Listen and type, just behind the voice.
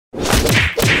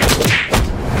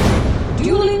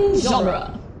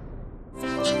genre.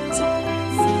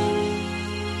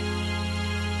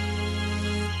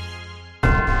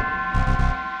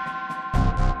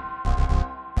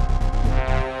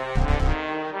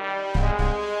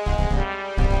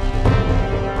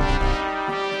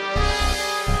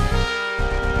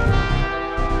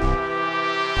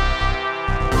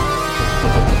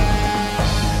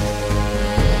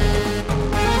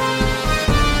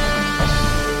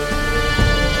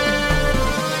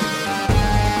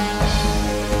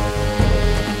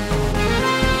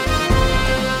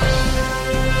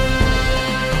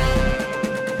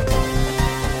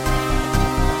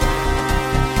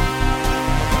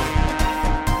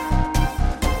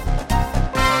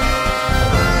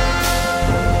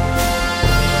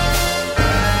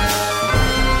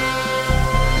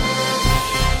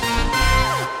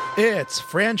 It's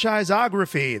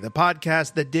Franchisography, the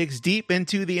podcast that digs deep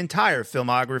into the entire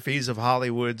filmographies of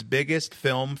Hollywood's biggest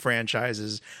film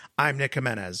franchises. I'm Nick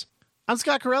Jimenez. I'm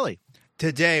Scott Corelli.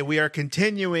 Today, we are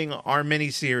continuing our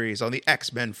mini-series on the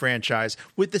X-Men franchise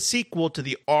with the sequel to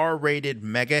the R-rated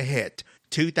mega hit,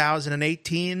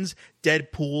 2018's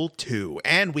Deadpool 2.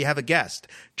 And we have a guest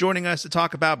joining us to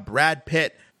talk about Brad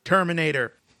Pitt,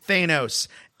 Terminator, Thanos,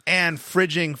 and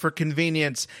fridging for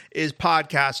convenience is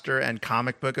podcaster and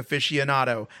comic book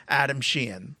aficionado Adam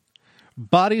Sheehan.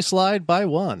 Body slide by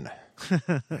one.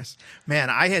 Man,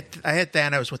 I hit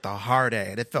Thanos with the hard A,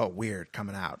 and it felt weird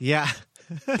coming out. Yeah.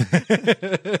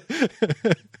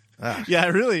 Yeah,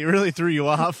 it really threw you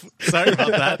off. Sorry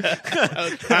about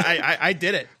that. I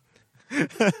did it.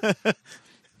 I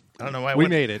don't know why we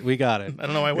made it. We got it. I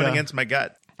don't know why I went against my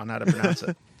gut on how to pronounce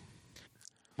it.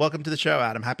 Welcome to the show,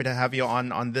 Adam. Happy to have you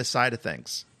on this side of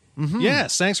things. Mm-hmm.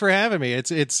 Yes, thanks for having me.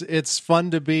 It's fun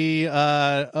to be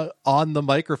on the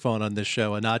microphone on this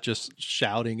show and not just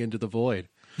shouting into the void.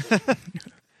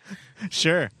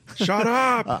 Sure. Shut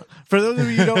up. For those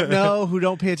of you who don't know, who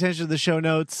don't pay attention to the show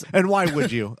notes, and why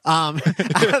would you?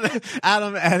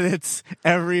 Adam edits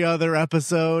every other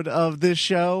episode of this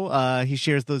show. He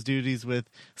shares those duties with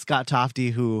Scott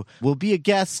Tofty, who will be a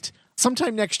guest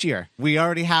sometime next year. We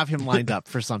already have him lined up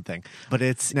for something, but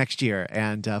it's next year.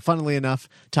 And funnily enough,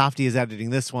 Tofty is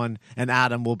editing this one, and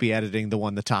Adam will be editing the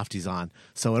one that Tofty's on.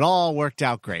 So it all worked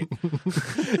out great.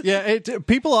 Yeah,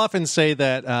 people often say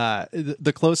that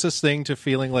the closest thing to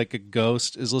feeling like a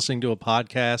ghost is listening to a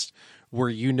podcast where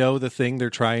you know the thing they're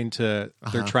trying to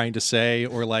say,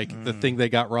 or like the thing they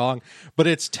got wrong, but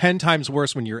it's 10 times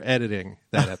worse when you're editing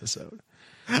that episode.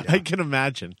 Yeah. I can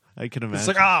imagine. It's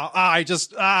like, I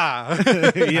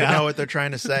know what they're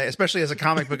trying to say, especially as a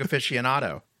comic book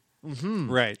aficionado. Mm-hmm.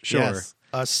 Right, sure. Yes.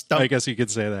 I guess you could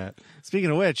say that.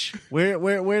 Speaking of which,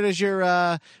 where does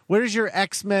your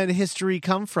X-Men history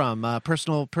come from?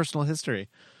 Personal history.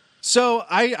 So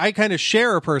I kind of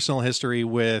share a personal history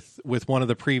with one of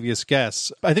the previous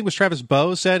guests. I think it was Travis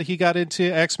Bowe said he got into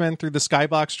X-Men through the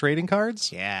Skybox trading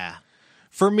cards. Yeah.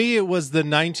 For me, it was the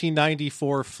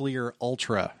 1994 Fleer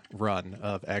Ultra run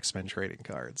of X-Men trading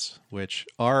cards, which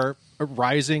are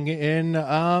rising in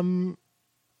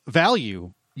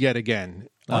value yet again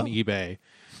on eBay.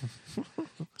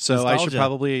 So Nostalgia. I should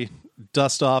probably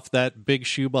dust off that big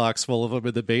shoebox full of them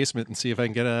in the basement and see if I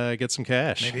can get some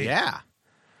cash. Maybe. Yeah.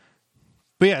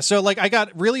 But yeah, so like I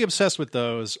got really obsessed with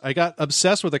those. I got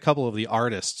obsessed with a couple of the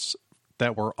artists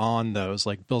that were on those,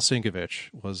 like Bill Sienkiewicz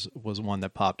was one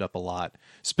that popped up a lot.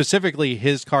 Specifically,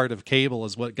 his card of Cable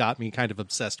is what got me kind of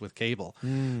obsessed with Cable.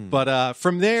 But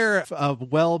from there, a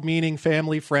well-meaning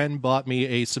family friend bought me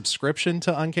a subscription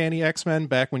to Uncanny X-Men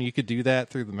back when you could do that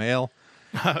through the mail.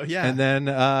 Oh, yeah. And then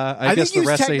I guess think the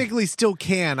rest technically still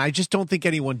can. I just don't think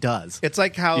anyone does. It's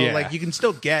like how like you can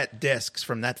still get discs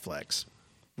from Netflix.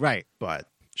 Right. But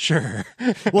sure.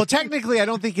 Well, technically, I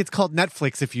don't think it's called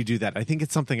Netflix if you do that. I think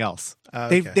it's something else.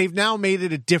 Okay. They've now made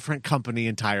it a different company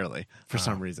entirely for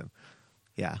some reason.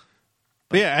 Yeah.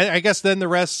 But yeah, I guess then the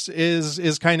rest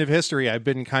is kind of history. I've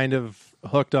been kind of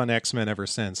hooked on X-Men ever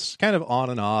since. Kind of on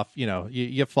and off. You know,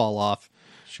 you fall off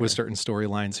with certain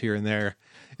storylines here and there,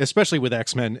 especially with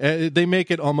X-Men. They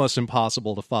make it almost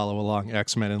impossible to follow along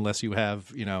X-Men unless you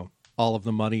have, you know, all of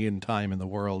the money and time in the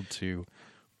world to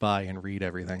buy and read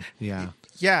everything. Yeah.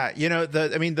 Yeah, you know,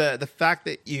 the fact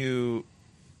that you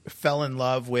fell in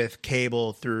love with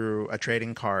Cable through a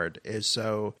trading card is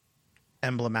so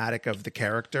emblematic of the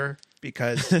character,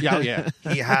 because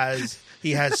he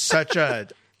has such a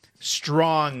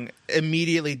strong,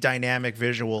 immediately dynamic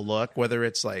visual look, whether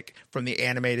it's like from the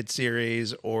animated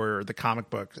series or the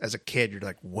comic book. As a kid, you're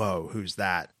like, whoa, who's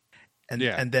that?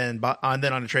 And then on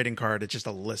a trading card, it's just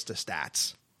a list of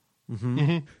stats.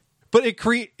 Mm-hmm. But it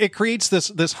creates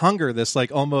this hunger, this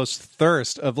like almost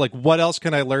thirst of like, what else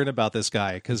can I learn about this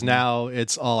guy? Because now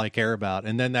it's all I care about.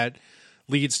 And then that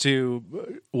leads to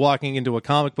walking into a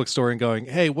comic book store and going,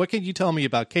 hey, what can you tell me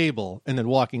about Cable? And then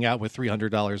walking out with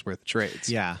 $300 worth of trades.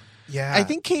 Yeah. Yeah. I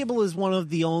think Cable is one of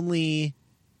the only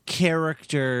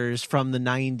characters from the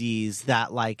 90s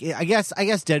that, like, I guess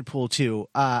Deadpool too,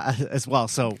 as well.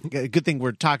 So good thing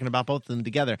we're talking about both of them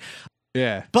together.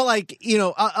 Yeah. But, like, you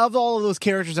know, of all of those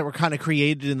characters that were kind of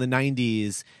created in the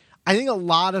 90s, I think a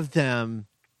lot of them,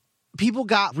 people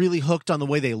got really hooked on the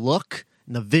way they look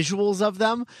and the visuals of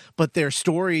them, but their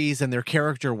stories and their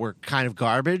character were kind of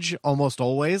garbage almost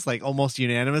always, like almost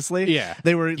unanimously. Yeah.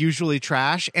 They were usually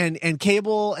trash. And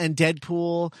Cable and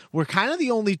Deadpool were kind of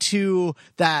the only two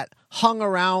that hung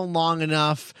around long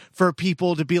enough for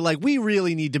people to be like, we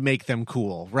really need to make them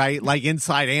cool, right? Like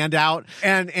inside and out,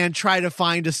 and try to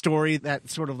find a story that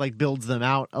sort of like builds them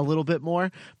out a little bit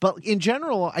more. But in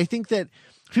general, I think that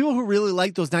people who really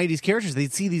like those 90s characters,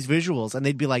 they'd see these visuals and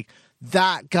they'd be like,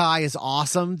 that guy is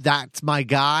awesome. That's my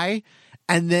guy.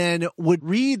 And then would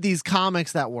read these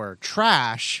comics that were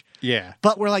trash. Yeah.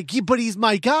 But we're like, yeah, but he's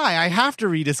my guy. I have to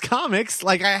read his comics.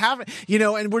 Like, I have, you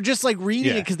know, and we're just like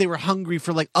reading it because they were hungry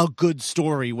for like a good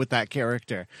story with that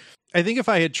character. I think if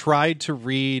I had tried to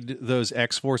read those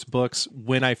X-Force books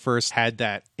when I first had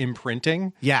that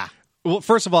imprinting. Yeah. Well,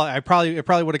 first of all, it probably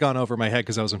would have gone over my head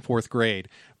because I was in 4th grade,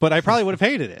 but I probably would have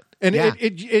hated it. And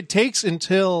it takes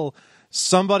until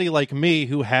somebody like me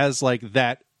who has like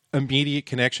that immediate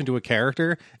connection to a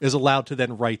character is allowed to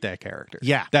then write that character.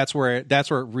 Yeah. That's where it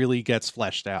really gets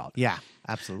fleshed out. Yeah,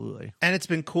 absolutely. And it's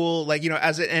been cool, like, you know,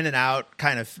 as an in and out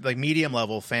kind of like medium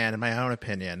level fan, in my own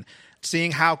opinion,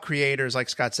 seeing how creators, like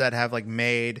Scott said, have like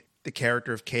made the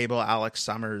character of Cable, Alex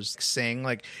Summers, sing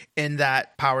like in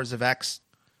that Powers of X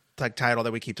like title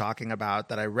that we keep talking about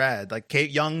that I read. Like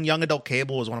young adult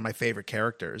Cable was one of my favorite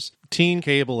characters. Teen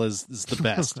Cable is the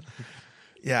best.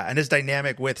 Yeah, and his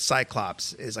dynamic with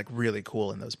Cyclops is like really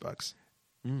cool in those books.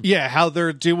 Yeah, how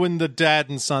they're doing the dad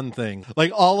and son thing.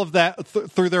 Like all of that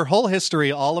through their whole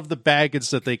history, all of the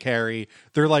baggage that they carry,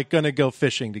 they're like going to go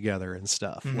fishing together and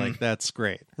stuff. Mm-hmm. Like that's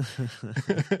great.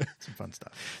 Some fun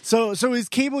stuff. So is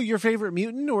Cable your favorite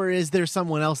mutant, or is there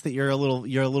someone else that you're a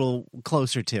little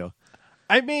closer to?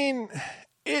 I mean,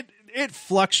 it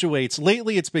fluctuates.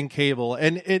 Lately it's been Cable,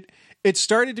 and it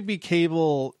started to be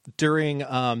Cable during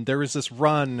there was this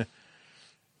run,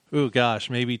 oh gosh,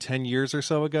 maybe 10 years or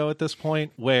so ago at this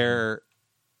point, where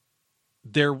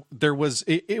there was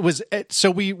it was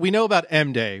so we know about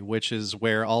M-Day, which is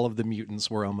where all of the mutants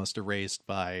were almost erased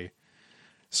by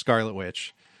Scarlet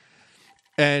Witch.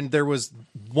 And there was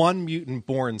one mutant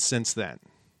born since then.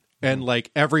 And like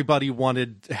everybody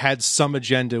had some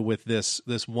agenda with this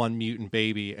one mutant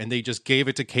baby, and they just gave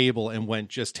it to Cable and went,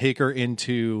 just take her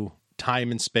into time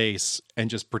and space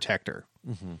and just protect her.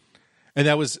 Mm-hmm. And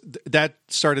that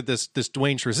started this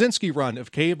Dwayne Straczynski run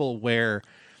of Cable, where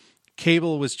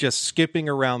Cable was just skipping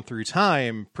around through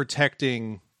time,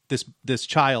 protecting this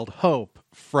child Hope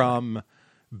from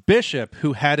Bishop,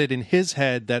 who had it in his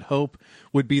head that Hope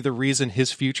would be the reason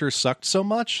his future sucked so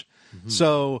much. Mm-hmm.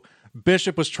 So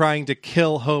Bishop was trying to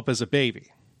kill Hope as a baby.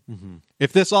 Mm-hmm.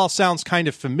 If this all sounds kind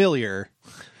of familiar,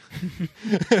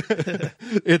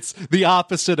 it's the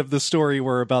opposite of the story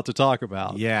we're about to talk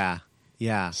about. Yeah.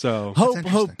 So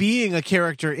Hope being a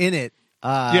character in it,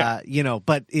 you know,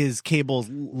 but is Cable's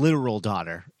literal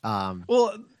daughter.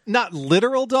 Well, not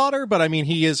literal daughter, but I mean,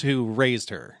 he is who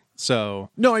raised her. So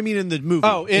no, I mean in the movie.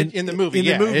 Oh, in the movie. In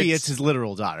the movie, it's his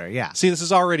literal daughter. Yeah. See, this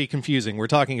is already confusing. We're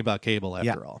talking about Cable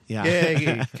after all. Yeah.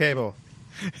 Yay, Cable.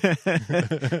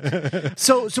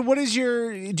 So what is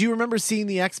do you remember seeing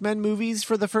the X-Men movies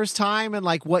for the first time, and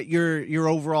like what your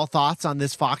overall thoughts on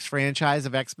this Fox franchise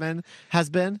of X-Men has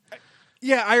been?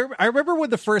 Yeah, I remember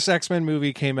when the first X-Men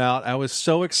movie came out, I was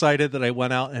so excited that I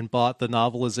went out and bought the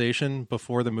novelization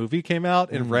before the movie came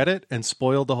out and read it and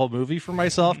spoiled the whole movie for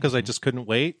myself because I just couldn't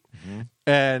wait. Mm-hmm.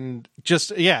 And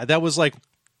just, yeah, that was like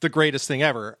the greatest thing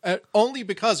ever. Only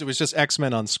because it was just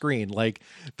X-Men on screen. Like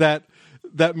that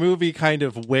movie kind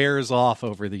of wears off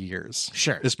over the years.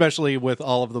 Sure. Especially with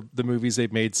all of the movies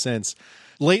they've made since.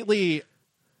 Lately,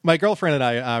 my girlfriend and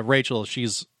I, Rachel,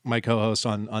 she's my co-host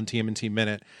on TMNT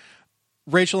Minute.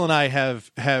 Rachel and I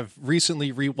have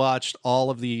recently rewatched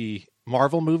all of the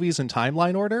Marvel movies in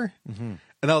timeline order. Mm-hmm.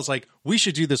 And I was like, we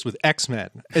should do this with X-Men.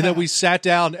 And then we sat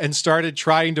down and started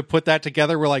trying to put that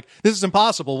together. We're like, this is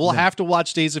impossible. We'll have to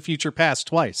watch Days of Future Past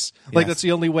twice. Like, that's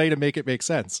the only way to make it make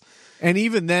sense. And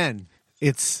even then,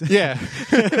 It's Yeah.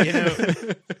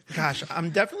 Gosh,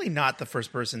 I'm definitely not the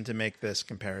first person to make this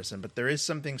comparison, but there is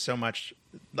something so much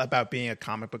about being a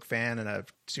comic book fan and a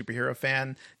superhero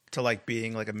fan to like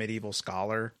being like a medieval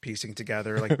scholar, piecing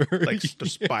together like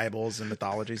just Bibles and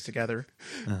mythologies together.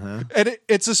 And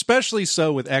it's especially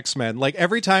so with X-Men. Like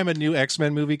every time a new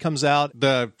X-Men movie comes out,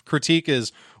 the critique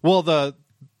is, well, the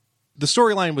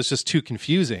storyline was just too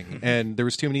confusing and there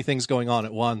was too many things going on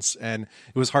at once and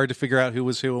it was hard to figure out who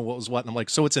was who and what was what. And I'm like,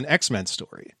 so it's an X-Men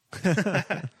story.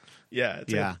 Yeah.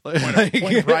 It's Yeah. a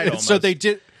point of pride almost. So they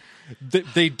did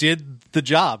the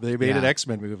job. They made an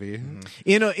X-Men movie.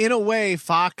 in a way,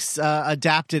 Fox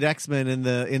adapted X-Men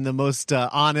in the most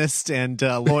honest and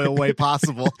loyal way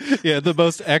possible. Yeah, the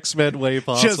most X-Men way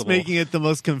possible. Just making it the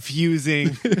most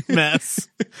confusing mess.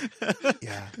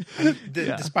 Yeah.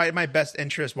 Despite my best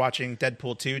interest watching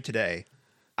Deadpool 2 today,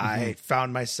 I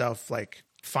found myself like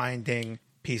finding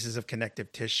pieces of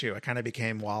connective tissue. I kind of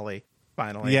became Wally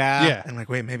finally. Yeah. And like,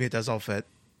 wait, maybe it does all fit.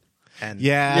 And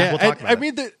Yeah. we'll talk about I it.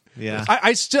 mean, Yeah.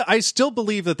 I still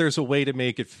believe that there's a way to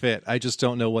make it fit. I just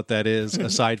don't know what that is,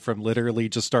 aside from literally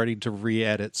just starting to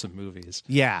re-edit some movies.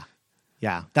 Yeah.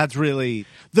 Yeah, that's really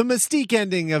the Mystique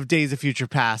ending of Days of Future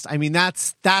Past. I mean,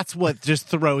 that's what just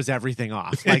throws everything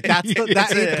off. Like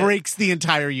it breaks the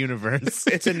entire universe.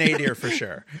 It's a nadir for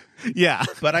sure. Yeah.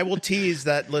 But I will tease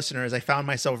that, listeners, I found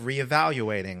myself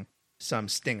reevaluating some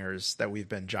stingers that we've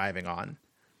been jiving on.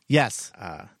 Yes.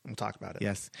 We'll talk about it.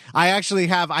 Yes.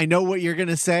 I know what you're going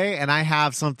to say, and I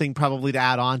have something probably to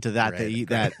add on to that.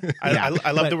 Great.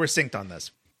 I love that we're synced on this.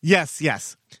 Yes.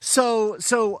 So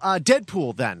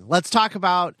Deadpool then. Let's talk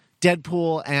about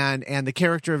Deadpool and the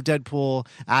character of Deadpool.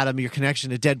 Adam, your connection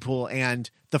to Deadpool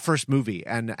and the first movie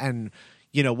and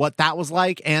you know what that was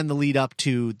like and the lead up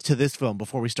to this film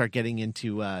before we start getting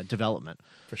into development.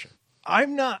 For sure.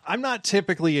 I'm not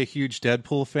typically a huge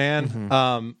Deadpool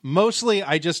fan. Mostly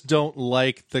I just don't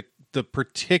like the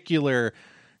particular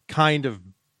kind of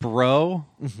bro,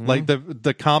 like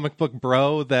the comic book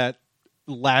bro that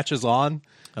latches on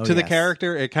to the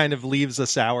character. It kind of leaves a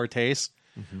sour taste.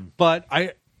 But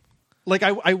I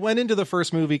went into the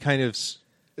first movie kind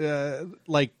of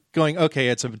like going, okay,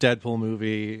 it's a Deadpool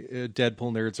movie.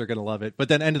 Deadpool nerds are going to love it. But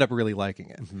then ended up really liking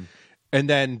it. And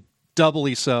then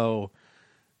doubly so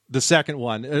the second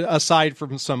one, aside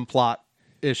from some plot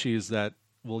issues that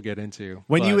we'll get into.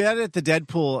 When you edit the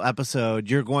Deadpool episode,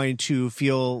 you're going to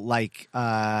feel like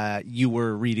you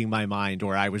were reading my mind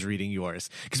or I was reading yours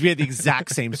because we had the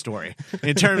exact same story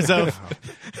in terms of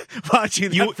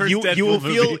watching that first Deadpool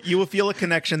movie. You will feel a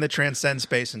connection that transcends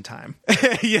space and time.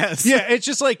 Yes. Yeah, it's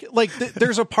just like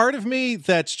there's a part of me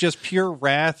that's just pure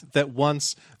wrath that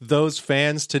wants those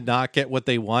fans to not get what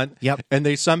they want. Yep. And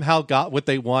they somehow got what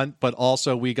they want, but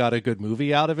also we got a good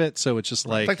movie out of it. So it's just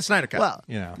like the Snyder Cut.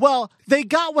 Well, they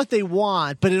got what they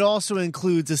want, but it also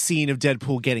includes a scene of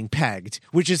Deadpool getting pegged,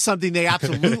 which is something they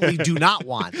absolutely do not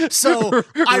want. So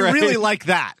I really like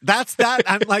that.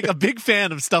 I'm like a big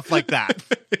fan of stuff like that.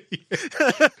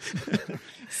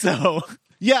 So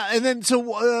yeah, and then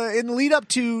in the lead up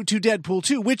to Deadpool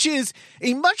 2, which is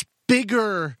a much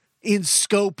bigger in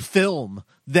scope film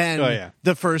than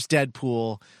the first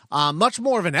Deadpool, much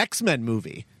more of an X-Men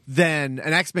movie than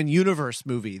an X-Men universe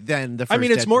movie than the first. I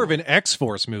mean, it's Deadpool. more of an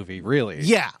X-Force movie, really.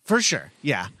 Yeah, for sure.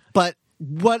 Yeah. But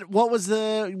what was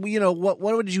the,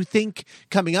 what did you think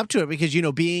coming up to it? Because,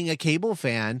 being a Cable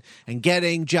fan and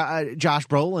getting Josh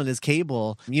Brolin as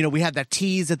Cable, we had that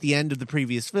tease at the end of the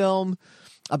previous film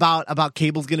about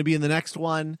Cable's going to be in the next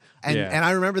one. And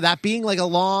I remember that being like a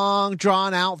long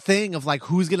drawn out thing of like,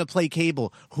 who's going to play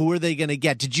Cable? Who are they going to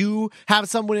get? Did you have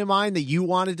someone in mind that you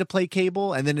wanted to play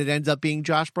Cable and then it ends up being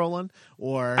Josh Brolin?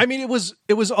 Or I mean, it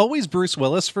was always Bruce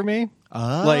Willis for me.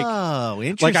 Oh,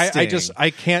 interesting. I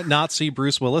can't not see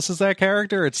Bruce Willis as that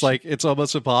character. It's like, it's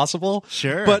almost impossible.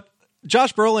 Sure. But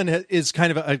Josh Brolin is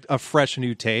kind of a fresh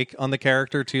new take on the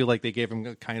character too. Like they gave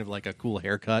him kind of like a cool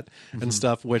haircut and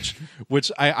stuff, which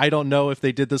I don't know if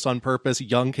they did this on purpose.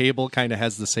 Young Cable kind of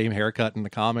has the same haircut in the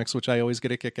comics, which I always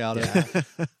get a kick out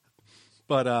of.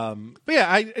 But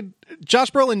yeah,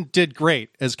 Josh Brolin did great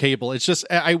as Cable. It's just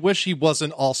I wish he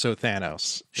wasn't also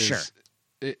Thanos.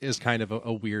 Is kind of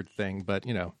a weird thing, but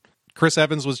Chris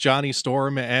Evans was Johnny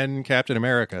Storm and Captain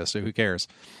America, so who cares?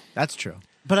 That's true.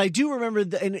 But I do remember,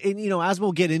 and as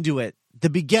we'll get into it, the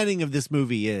beginning of this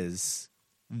movie is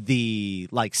the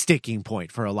sticking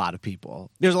point for a lot of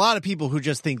people. There's a lot of people who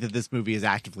just think that this movie is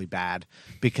actively bad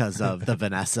because of the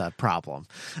Vanessa problem.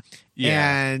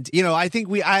 Yeah. And, I think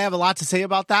I have a lot to say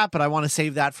about that, but I want to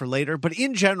save that for later. But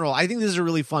in general, I think this is a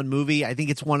really fun movie. I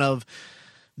think it's one of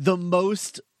the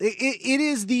most. It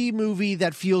is the movie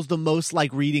that feels the most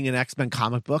like reading an X-Men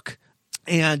comic book,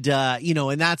 and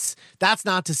and that's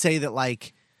not to say that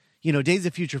like, Days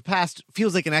of Future Past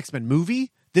feels like an X-Men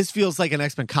movie. This feels like an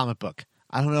X-Men comic book.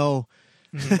 I don't know.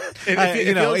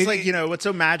 It feels like what's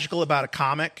so magical about a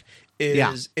comic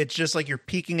is it's just like you're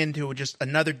peeking into just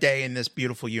another day in this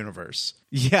beautiful universe.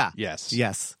 Yeah.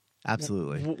 Yes.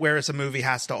 Absolutely. Whereas a movie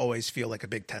has to always feel like a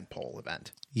big tentpole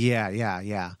event.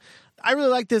 Yeah. I really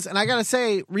like this, and I gotta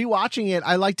say, rewatching it,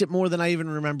 I liked it more than I even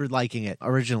remembered liking it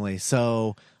originally.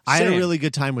 So I had a really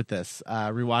good time with this,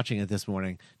 rewatching it this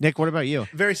morning. Nick, what about you?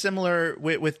 Very similar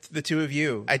with the two of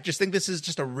you. I just think this is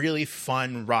just a really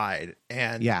fun ride.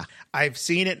 And I've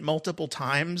seen it multiple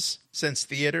times since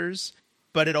theaters,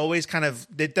 but it always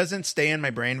it doesn't stay in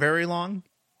my brain very long.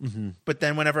 Mm-hmm. But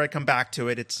then whenever I come back to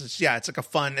it, it's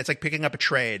like picking up a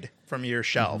trade from your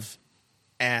shelf. Mm-hmm.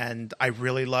 And I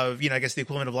really love, I guess the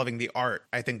equivalent of loving the art.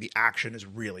 I think the action is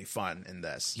really fun in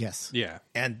this. Yes. Yeah.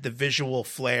 And the visual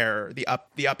flair, the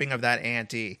upping of that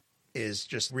ante is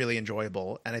just really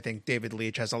enjoyable. And I think David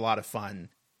Leitch has a lot of fun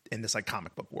in this like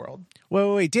comic book world.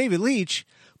 Wait, David Leitch?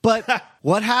 But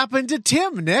what happened to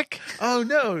Tim, Nick? Oh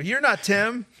no, you're not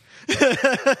Tim.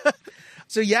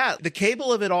 So yeah, the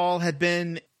cable of it all had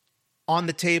been on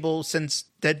the table since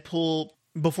before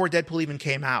Deadpool even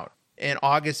came out. In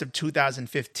August of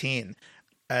 2015,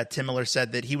 Tim Miller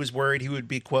said that he was worried he would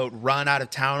be, quote, run out of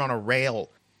town on a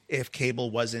rail if Cable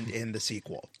wasn't in the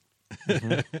sequel.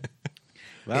 Mm-hmm.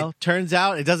 Well, turns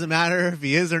out it doesn't matter if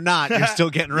he is or not. You're still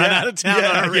getting run out of town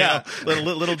on a rail. Yeah.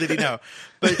 Little did he know.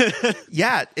 But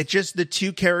yeah, it's just the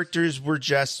two characters were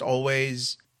just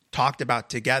always talked about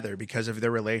together because of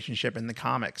their relationship in the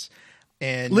comics.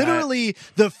 And literally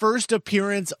the first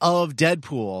appearance of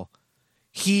Deadpool,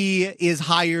 he is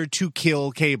hired to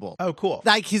kill Cable. Oh, cool.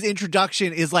 Like his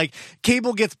introduction is like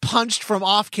Cable gets punched from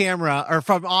off camera or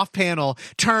from off panel,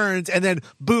 turns, and then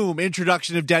boom,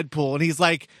 introduction of Deadpool. And he's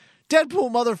like,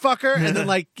 Deadpool, motherfucker. And then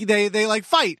like they like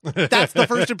fight. That's the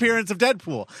first appearance of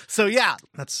Deadpool. So yeah.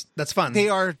 That's fun. They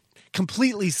are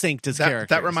completely synced as characters.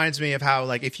 That reminds me of how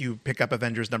like if you pick up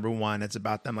Avengers #1, it's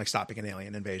about them like stopping an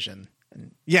alien invasion.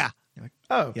 And you're like,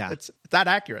 oh yeah, it's that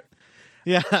accurate.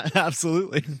 Yeah,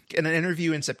 absolutely. In an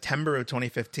interview in September of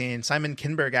 2015, Simon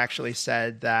Kinberg actually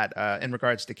said that in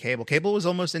regards to Cable was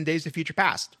almost in Days of Future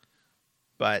Past,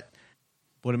 but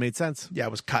would have made sense. Yeah,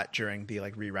 it was cut during the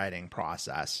like rewriting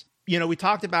process. We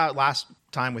talked about last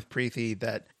time with Preethi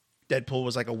that Deadpool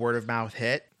was like a word of mouth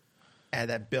hit and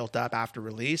that built up after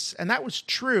release, and that was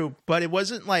true, but it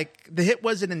wasn't like the hit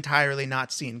wasn't entirely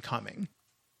not seen coming.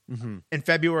 Mm-hmm. In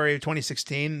February of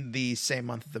 2016, the same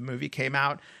month that the movie came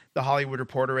out, The Hollywood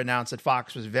Reporter announced that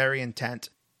Fox was very intent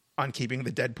on keeping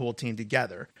the Deadpool team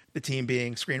together. The team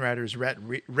being screenwriters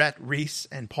Rhett Reese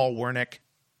and Paul Wernick,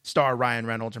 star Ryan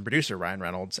Reynolds and producer Ryan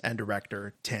Reynolds, and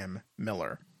director Tim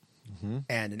Miller. Mm-hmm.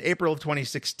 And in April of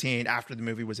 2016, after the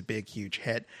movie was a big, huge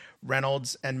hit,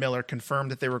 Reynolds and Miller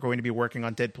confirmed that they were going to be working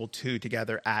on Deadpool 2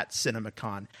 together at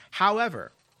CinemaCon.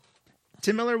 However,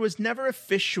 Tim Miller was never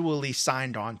officially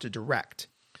signed on to direct.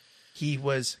 He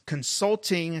was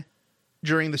consulting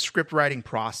during the script writing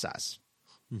process.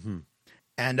 Mm-hmm.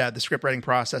 And the script writing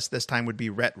process this time would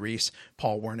be Rhett Reese,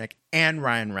 Paul Wernick, and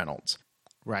Ryan Reynolds.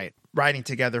 Right. Writing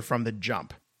together from the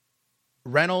jump.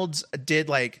 Reynolds did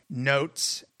like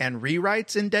notes and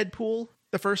rewrites in Deadpool,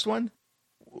 the first one,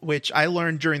 which I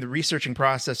learned during the researching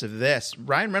process of this.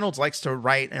 Ryan Reynolds likes to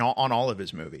write on all of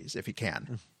his movies if he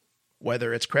can,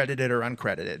 whether it's credited or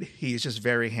uncredited. He's just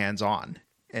very hands-on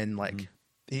and like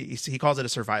he calls it a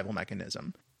survival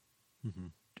mechanism. Mm-hmm.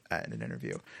 In an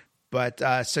interview.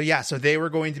 But so they were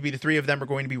going to be, the three of them were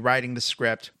going to be writing the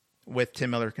script with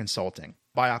Tim Miller consulting.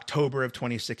 By October of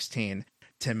 2016,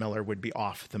 Tim Miller would be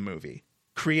off the movie.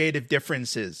 Creative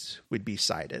differences would be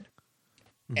cited.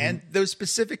 Mm-hmm. And those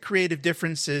specific creative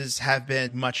differences have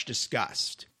been much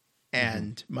discussed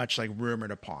and much like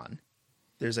rumored upon.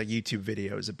 There's like YouTube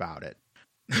videos about it.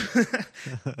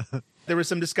 There was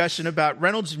some discussion about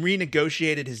Reynolds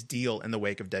renegotiated his deal in the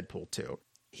wake of Deadpool 2.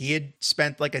 He had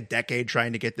spent like a decade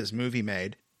trying to get this movie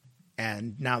made.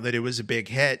 And now that it was a big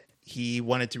hit, he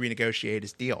wanted to renegotiate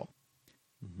his deal.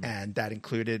 Mm-hmm. And that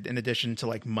included, in addition to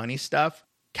like money stuff,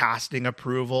 casting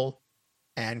approval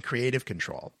and creative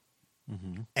control.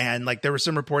 Mm-hmm. And like there were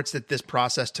some reports that this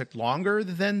process took longer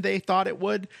than they thought it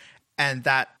would. And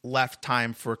that left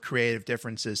time for creative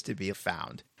differences to be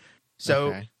found.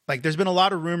 So like there's been a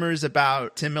lot of rumors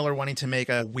about Tim Miller wanting to make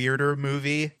a weirder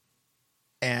movie.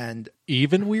 And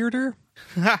even weirder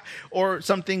or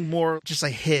something more just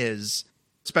like his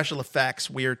special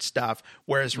effects, weird stuff.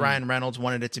 Whereas Ryan Reynolds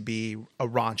wanted it to be a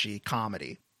raunchy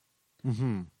comedy.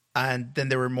 And then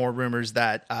there were more rumors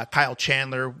that Kyle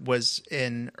Chandler was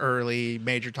in early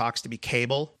major talks to be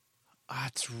Cable.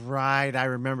 That's right. I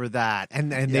remember that.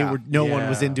 And they were no one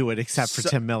was into it except for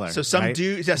Tim Miller. So some right?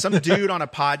 dude on a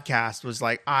podcast was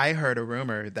like, I heard a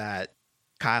rumor that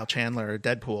Kyle Chandler,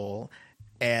 Deadpool,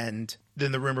 and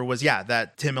then the rumor was,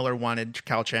 that Tim Miller wanted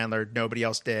Kyle Chandler. Nobody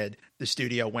else did. The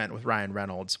studio went with Ryan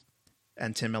Reynolds,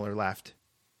 and Tim Miller left,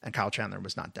 and Kyle Chandler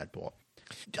was not Deadpool.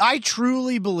 I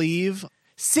truly believe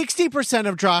 60%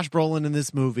 of Josh Brolin in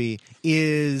this movie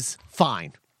is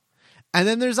fine. And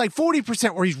then there's like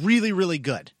 40% where he's really, really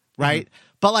good, right?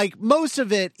 But like most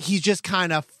of it, he's just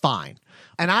kind of fine.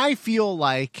 And I feel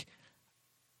like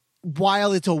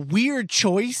while it's a weird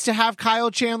choice to have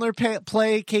Kyle Chandler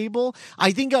play Cable,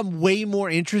 I think I'm way more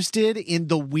interested in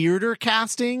the weirder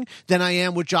casting than I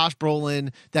am with Josh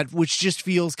Brolin, which just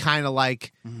feels kind of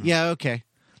like, yeah, okay.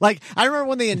 Like, I remember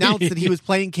when they announced that he was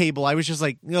playing Cable, I was just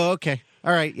like, oh, okay.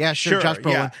 All right. Yeah, sure. Josh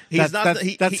Brolin. Yeah.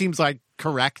 That seems like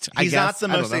correct, I guess.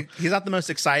 He's not the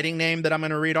most exciting name that I'm going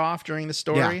to read off during the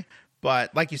story. Yeah.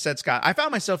 But like you said, Scott, I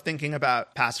found myself thinking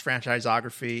about past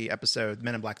franchisography episode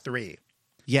Men in Black 3.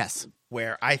 Yes.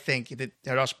 Where I think that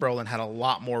Josh Brolin had a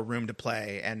lot more room to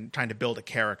play and trying to build a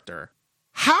character.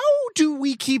 How do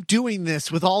we keep doing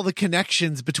this with all the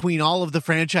connections between all of the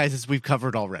franchises we've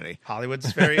covered already?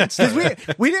 Hollywood's very interesting.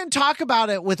 we didn't talk about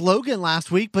it with Logan last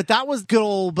week, but that was good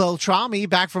old Beltrami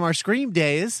back from our Scream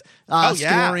days,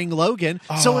 starring Logan.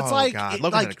 So it's like,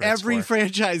 every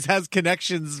franchise has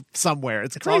connections somewhere.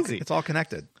 It's crazy. It's all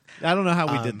connected. I don't know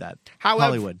how we did that.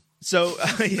 Hollywood. So,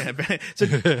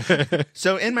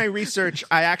 so in my research,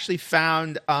 I actually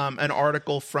found an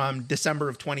article from December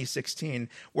of 2016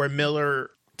 where Miller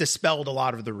dispelled a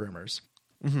lot of the rumors.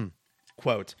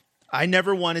 Quote, I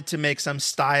never wanted to make some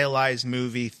stylized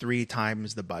movie 3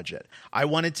 times the budget. I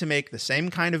wanted to make the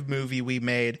same kind of movie we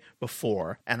made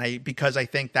before, because I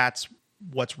think that's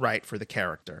what's right for the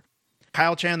character.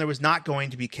 Kyle Chandler was not going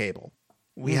to be Cable.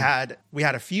 We had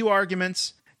a few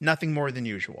arguments, nothing more than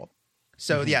usual.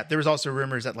 So there was also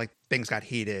rumors that like things got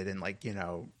heated and like,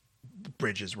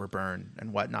 bridges were burned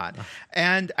and whatnot.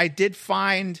 And I did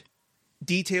find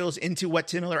details into what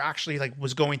Tim Miller actually like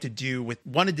wanted to do with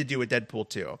Deadpool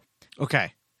 2.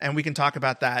 Okay. And we can talk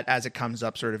about that as it comes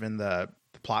up sort of in the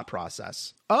plot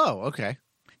process. Oh, okay.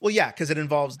 Well, yeah, because it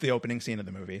involves the opening scene of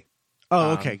the movie.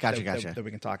 Oh, okay. Gotcha. That we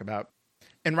can talk about.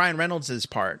 And Ryan Reynolds'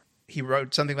 part, he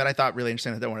wrote something that I thought really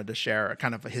interesting that I wanted to share,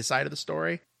 kind of his side of the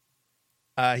story.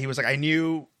 He was like, I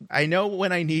know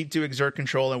when I need to exert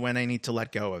control and when I need to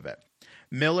let go of it.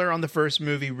 Miller on the first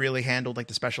movie really handled like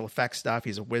the special effects stuff.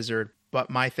 He's a wizard, but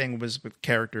my thing was with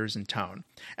characters and tone.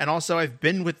 And also I've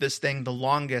been with this thing the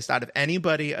longest out of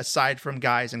anybody aside from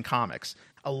guys in comics.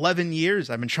 11 years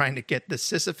I've been trying to get the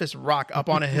Sisyphus rock up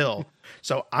on a hill.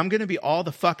 So I'm going to be all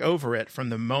the fuck over it from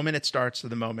the moment it starts to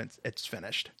the moment it's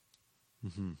finished.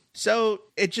 So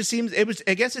it just seems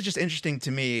I guess it's just interesting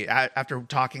to me after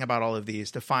talking about all of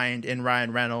these to find in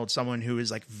Ryan Reynolds someone who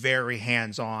is like very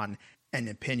hands-on and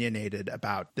opinionated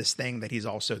about this thing that he's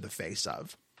also the face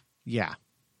of. Yeah.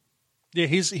 Yeah,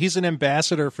 he's an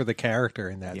ambassador for the character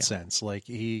in that sense. Like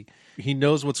he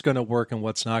knows what's going to work and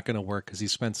what's not going to work because he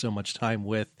spent so much time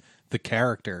with the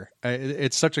character.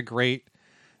 It's such a great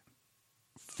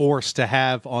force to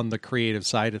have on the creative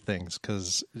side of things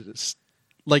because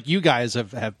like you guys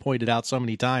have pointed out so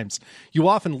many times, you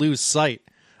often lose sight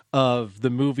of the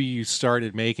movie you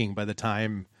started making by the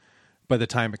time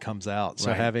it comes out.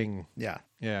 So having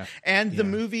and the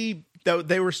movie though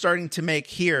they were starting to make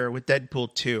here with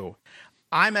Deadpool 2,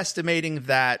 I'm estimating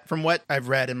that from what I've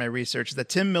read in my research that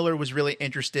Tim Miller was really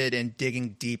interested in digging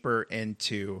deeper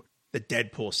into the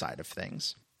Deadpool side of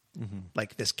things.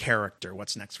 Like this character,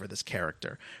 what's next for this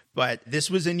character? But this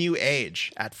was a new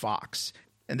age at Fox.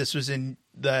 And this was in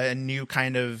the new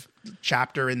kind of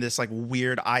chapter in this like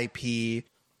weird IP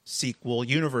sequel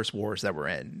universe wars that we're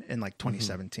in like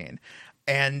 2017.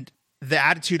 And the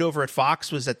attitude over at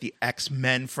Fox was that the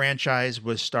X-Men franchise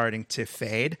was starting to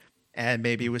fade and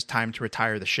maybe it was time to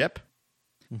retire the ship.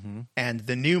 And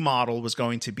the new model was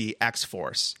going to be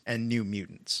X-Force and New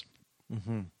Mutants.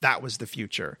 That was the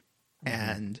future.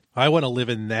 And I want to live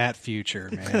in that future,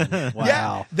 man. Wow.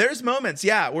 Yeah, there's moments,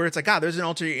 where it's like, God, there's an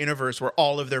alternate universe where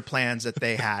all of their plans that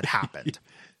they had happened.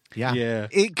 Yeah.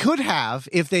 It could have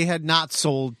if they had not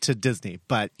sold to Disney,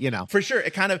 but For sure.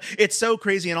 It's so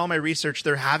crazy in all my research.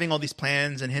 They're having all these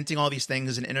plans and hinting all these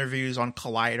things in interviews on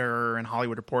Collider and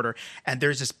Hollywood Reporter. And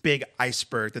there's this big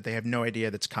iceberg that they have no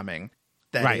idea that's coming.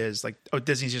 that is like, oh,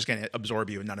 Disney's just going to absorb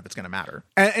you and none of it's going to matter.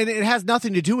 And it has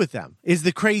nothing to do with them, is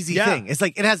the crazy thing. It's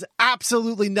like, it has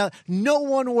absolutely no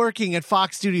one working at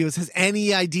Fox Studios has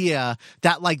any idea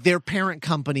that like their parent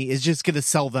company is just going to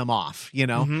sell them off, you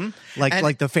know,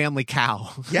 like the family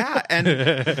cow. Yeah. And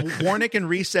Warnick and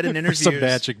Reese said in interviews, Some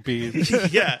magic bead.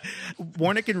 Yeah.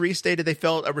 Warnick and Reese stated they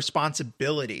felt a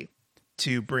responsibility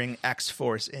to bring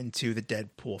X-Force into the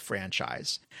Deadpool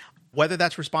franchise. Whether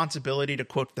that's responsibility to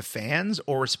quote the fans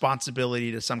or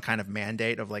responsibility to some kind of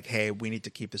mandate of like, hey, we need to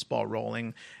keep this ball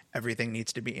rolling. Everything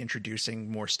needs to be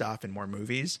introducing more stuff and more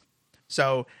movies.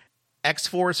 So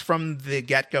X-Force from the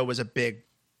get-go was a big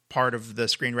part of the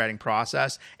screenwriting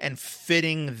process, and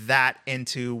fitting that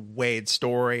into Wade's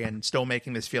story and still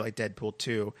making this feel like Deadpool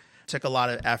 2 took a lot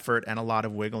of effort and a lot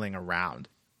of wiggling around.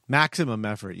 Maximum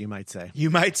effort, you might say. You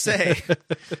might say.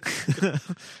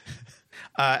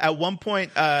 At one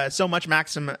point, so much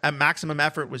maximum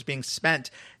effort was being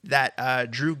spent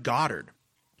that Drew Goddard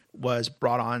was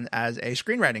brought on as a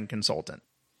screenwriting consultant.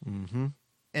 Mm-hmm.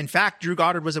 In fact, Drew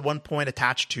Goddard was at one point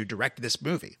attached to direct this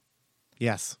movie.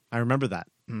 Yes, I remember that.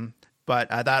 Mm-hmm. But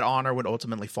that honor would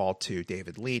ultimately fall to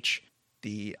David Leitch,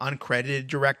 the uncredited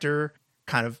director,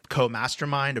 kind of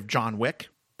co-mastermind of John Wick,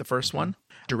 the first one.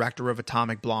 Director of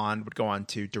Atomic Blonde, would go on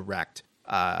to direct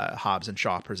Hobbs and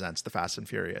Shaw Presents The Fast and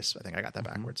Furious. I think I got that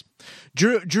backwards.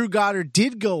 Drew Goddard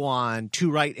did go on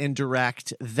to write and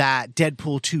direct that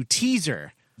Deadpool 2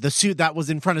 teaser, the suit that was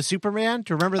in front of Superman.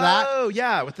 Do you remember that? Oh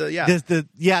yeah, with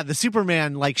the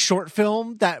Superman like short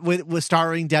film that was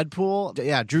starring Deadpool.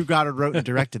 Yeah, Drew Goddard wrote and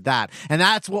directed that, and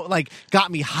that's what like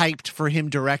got me hyped for him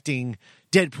directing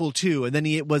Deadpool 2. And then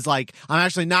he was like, I'm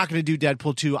actually not going to do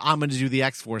Deadpool 2. I'm going to do the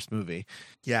X-Force movie.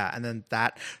 Yeah, and then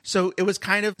that. So it was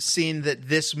kind of seen that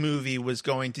this movie was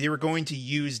they were going to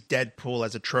use Deadpool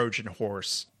as a Trojan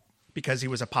horse because he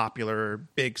was a popular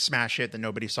big smash hit that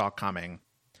nobody saw coming.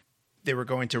 They were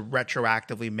going to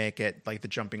retroactively make it like the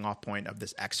jumping off point of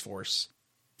this X-Force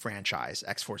franchise,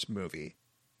 X-Force movie.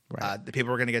 Right. The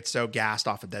people were going to get so gassed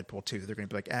off of Deadpool 2 that they're going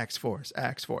to be like, X-Force,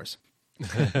 X-Force.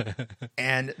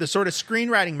 And the sort of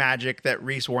screenwriting magic that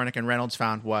Reese, Warnick, and Reynolds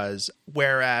found was,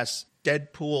 whereas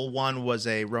Deadpool 1 was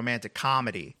a romantic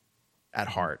comedy at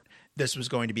heart, this was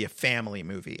going to be a family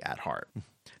movie at heart.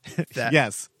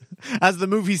 Yes. As the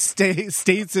movie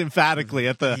states emphatically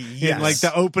at in like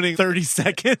the opening 30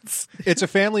 seconds. It's a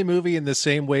family movie in the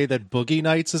same way that Boogie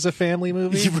Nights is a family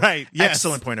movie. Right. Yes.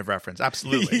 Excellent point of reference.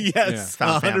 Absolutely. Yes.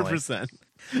 Yeah. 100%.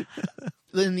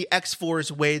 In the X-Force,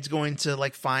 Wade's going to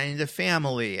like find a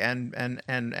family, and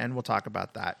we'll talk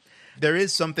about that. There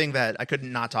is something that I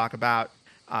couldn't not talk about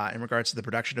in regards to the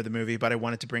production of the movie, but I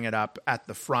wanted to bring it up at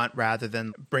the front rather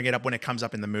than bring it up when it comes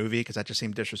up in the movie, because that just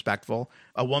seemed disrespectful.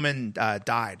 A woman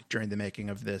died during the making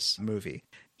of this movie.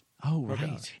 Oh,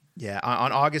 right. Yeah.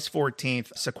 On August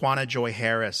 14th, Saquana Joy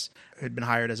Harris, who'd been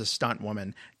hired as a stunt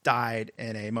woman, died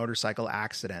in a motorcycle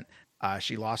accident.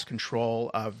 She lost control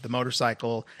of the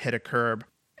motorcycle, hit a curb,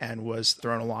 and was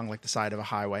thrown along like the side of a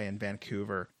highway in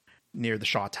Vancouver near the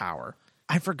Shaw Tower.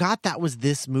 I forgot that was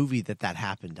this movie that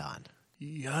happened on.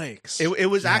 Yikes. It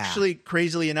was actually,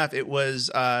 crazily enough, it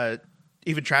was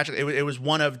even tragic. It was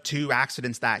one of two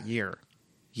accidents that year.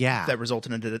 Yeah. That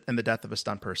resulted in the death of a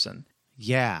stunt person.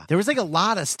 Yeah. There was like a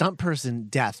lot of stunt person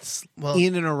deaths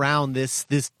in and around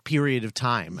this period of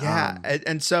time. Yeah.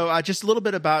 And so just a little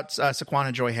bit about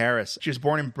Saquana Joy Harris. She was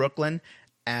born in Brooklyn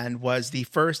and was the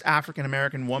first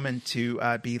African-American woman to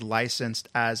be licensed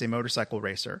as a motorcycle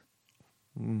racer.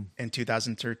 In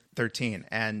 2013.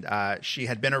 And she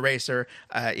had been a racer,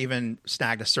 even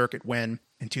snagged a circuit win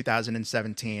in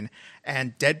 2017.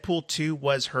 And Deadpool 2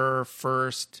 was her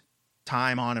first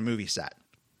time on a movie set.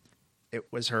 It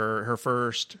was her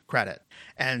first credit.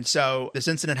 And so this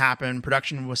incident happened.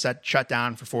 Production was shut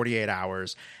down for 48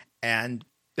 hours. And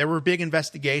there were big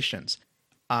investigations.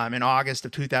 In August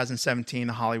of 2017,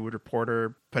 The Hollywood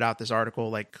Reporter put out this article,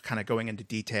 like kind of going into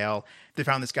detail. They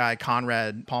found this guy,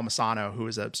 Conrad Palmisano, who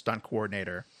was a stunt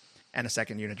coordinator and a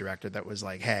second unit director, that was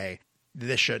like, hey,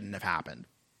 this shouldn't have happened.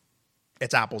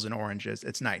 It's apples and oranges.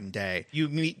 It's night and day. You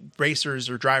meet racers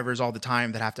or drivers all the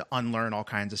time that have to unlearn all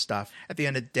kinds of stuff. At the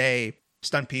end of the day,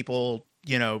 stunt people,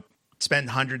 spend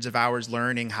hundreds of hours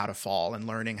learning how to fall and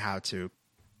learning how to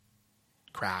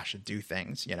crash and do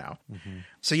things, Mm-hmm.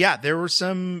 So yeah, there were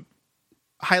some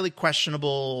highly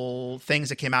questionable things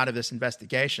that came out of this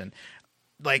investigation.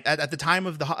 Like at the time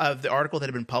of the article that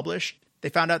had been published, they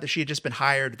found out that she had just been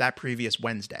hired that previous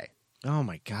Wednesday. Oh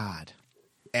my God.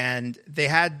 And they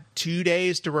had 2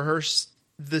 days to rehearse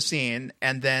the scene,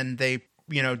 and then they,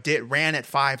 ran it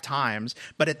 5 times.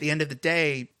 But at the end of the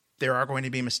day, there are going to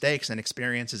be mistakes, and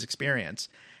experience is experience.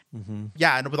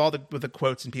 Yeah, and with the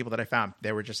quotes and people that I found,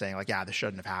 they were just saying like, yeah, this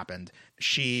shouldn't have happened.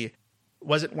 She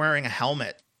wasn't wearing a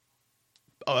helmet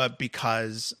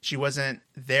because she wasn't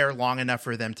there long enough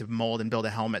for them to mold and build a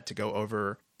helmet to go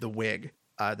over the wig,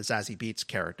 the Zazie Beetz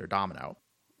character, Domino.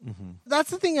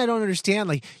 That's the thing I don't understand.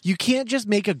 Like, you can't just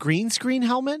make a green screen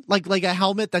helmet, like a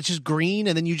helmet that's just green,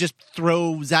 and then you just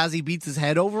throw Zazie Beetz'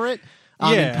 head over it.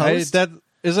 In post?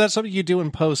 Is that something you do in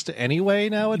post anyway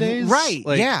nowadays? Right?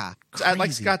 Yeah.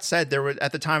 Like Scott said, there were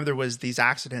at the time there was these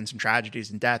accidents and tragedies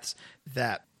and deaths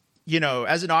that, you know,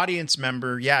 as an audience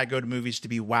member, yeah, I go to movies to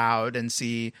be wowed and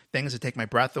see things that take my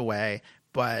breath away,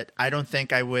 but I don't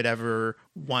think I would ever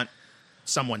want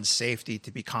someone's safety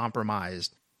to be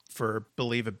compromised for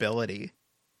believability.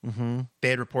 They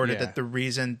had reported that the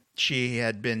reason she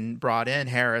had been brought in,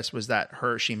 Harris, was that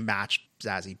she matched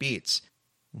Zazie Beetz,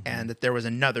 and that there was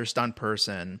another stunt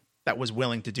person that was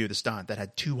willing to do the stunt that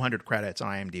had 200 credits on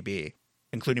IMDb,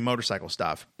 including motorcycle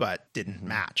stuff, but didn't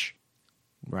match.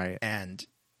 Right. And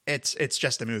it's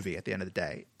just a movie at the end of the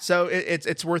day. So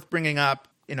it's worth bringing up,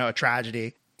 you know, a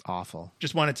tragedy. Awful.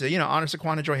 Just wanted to, you know, honor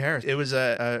Shaquana Joy Harris. It was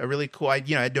a really cool, I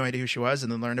had no idea who she was, and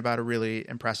then learned about a really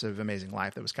impressive, amazing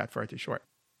life that was cut far too short.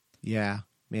 Yeah,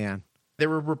 man. There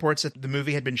were reports that the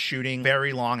movie had been shooting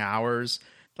very long hours,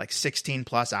 like 16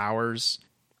 plus hours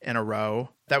in a row.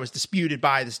 That was disputed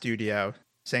by the studio,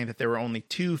 saying that there were only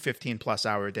 2 15-plus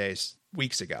hour days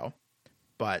weeks ago.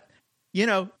 But, you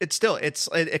know, it's still,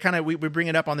 it kind of, we bring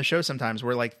it up on the show sometimes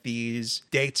where like these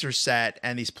dates are set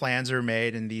and these plans are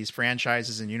made and these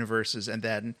franchises and universes, and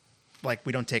then like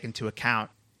we don't take into account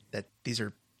that these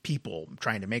are people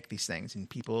trying to make these things, and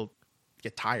people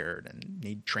get tired and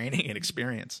need training and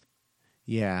experience.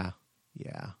 Yeah.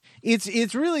 Yeah.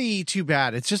 It's really too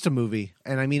bad. It's just a movie.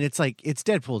 And I mean, it's like, it's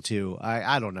Deadpool 2.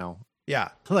 I don't know. Yeah.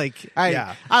 Like,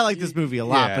 I like this movie a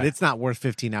lot, but it's not worth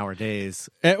 15-hour days.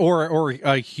 Or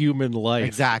a human life.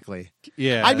 Exactly.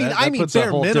 Yeah. I mean, puts bare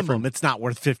a whole minimum, different... it's not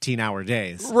worth 15-hour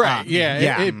days. Right.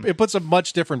 It puts a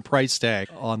much different price tag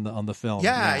on the film.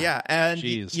 Yeah. And,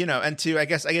 Jeez. you know, and to, I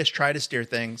guess, try to steer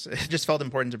things. It just felt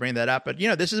important to bring that up. But, you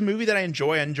know, this is a movie that I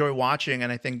enjoy watching,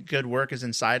 and I think good work is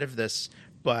inside of this.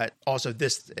 But also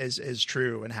this is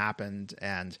true and happened,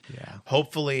 and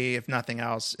hopefully, if nothing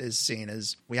else, is seen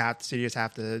as studios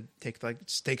have to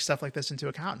take stuff like this into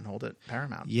account and hold it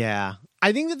paramount. Yeah,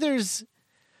 I think that there's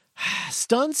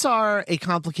stunts are a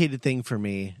complicated thing for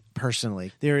me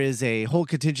personally. There is a whole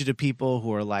contingent of people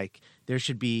who are like, there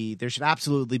should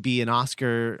absolutely be an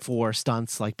Oscar for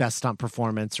stunts, like best stunt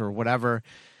performance or whatever.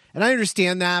 And I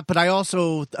understand that, but I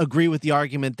also agree with the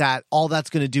argument that all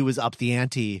that's going to do is up the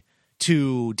ante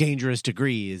to dangerous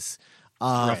degrees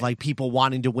of like people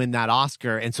wanting to win that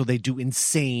Oscar, and so they do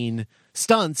insane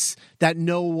stunts that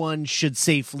no one should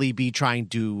safely be trying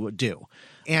to do.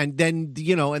 And then,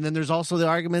 you know, and then there's also the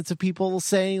arguments of people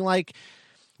saying like,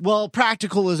 well,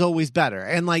 practical is always better.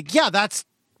 And like, yeah, that's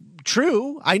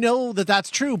true. I know that that's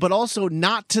true, but also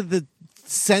not to the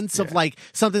sense of like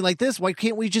something like this. Why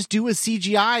can't we just do a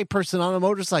CGI person on a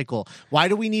motorcycle? Why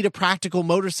do we need a practical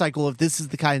motorcycle if this is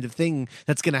the kind of thing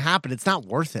that's going to happen? It's not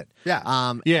worth it.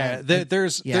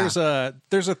 There's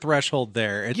a threshold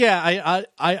there.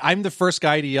 I'm the first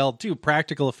guy to yell, dude,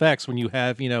 practical effects when you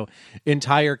have, you know,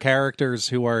 entire characters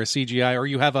who are CGI, or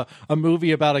you have a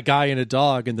movie about a guy and a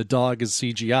dog and the dog is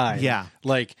CGI. Yeah.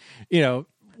 Like, you know,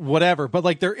 whatever, but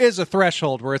like there is a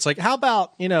threshold where it's like, how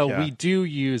about, you know, we do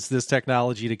use this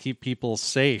technology to keep people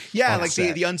safe. Yeah, like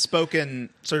the unspoken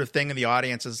sort of thing in the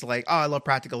audience is like, oh, I love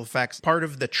practical effects. Part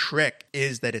of the trick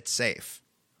is that it's safe.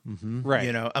 Mm-hmm. Right.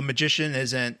 You know, a magician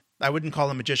I wouldn't call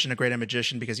a magician a great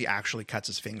magician because he actually cuts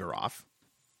his finger off.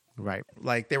 Right.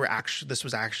 Like this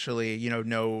was actually, you know,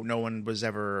 no one was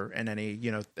ever in any,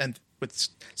 you know, and with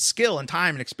skill and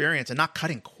time and experience and not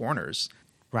cutting corners.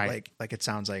 Right. Like it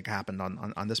sounds like happened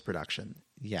on this production.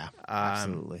 Yeah,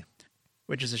 absolutely.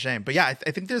 Which is a shame. But yeah,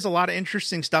 I think there's a lot of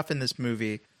interesting stuff in this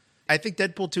movie. I think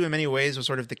Deadpool 2 in many ways was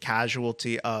sort of the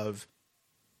casualty of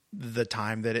the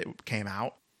time that it came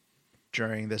out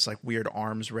during this like weird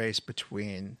arms race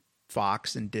between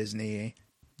Fox and Disney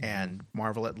and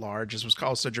Marvel at large. This was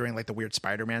also during like the weird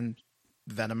Spider-Man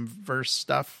Venomverse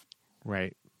stuff.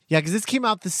 Right. Yeah, because this came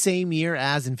out the same year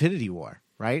as Infinity War,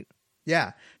 right?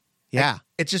 Yeah. Yeah.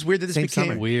 It's just weird that this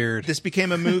became weird. This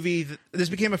became a movie. This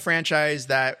became a franchise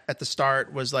that at the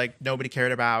start was like nobody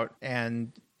cared about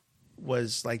and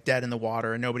was like dead in the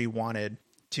water and nobody wanted,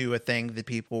 to a thing that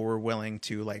people were willing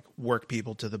to like work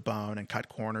people to the bone and cut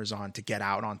corners on to get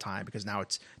out on time, because now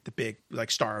it's the big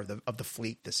like star of the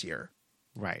fleet this year.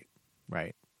 Right.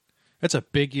 Right. It's a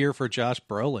big year for Josh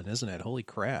Brolin, isn't it? Holy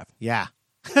crap. Yeah.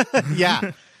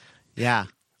 Yeah. Yeah.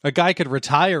 A guy could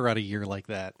retire on a year like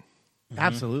that.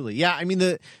 Absolutely. Yeah, I mean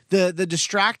the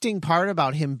distracting part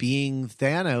about him being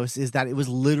Thanos is that it was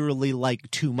literally like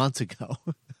 2 months ago.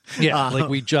 Yeah, like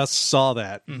we just saw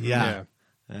that. Yeah.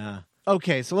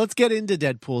 Okay, so let's get into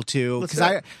Deadpool 2 because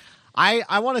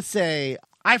I want to say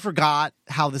I forgot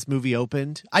how this movie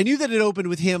opened. I knew that it opened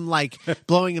with him like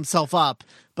blowing himself up,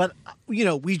 but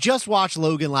we just watched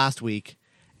Logan last week.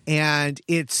 And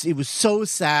it was so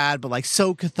sad, but like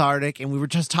so cathartic. And we were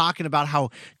just talking about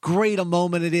how great a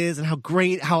moment it is and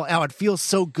how it feels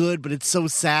so good, but it's so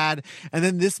sad. And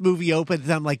then this movie opens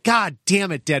and I'm like, God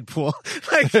damn it, Deadpool.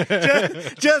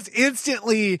 Like just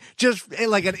instantly, just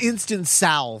like an instant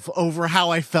salve over how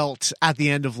I felt at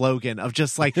the end of Logan of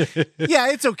just like,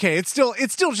 yeah, it's okay. It's still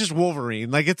just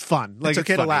Wolverine. Like it's fun. Like it's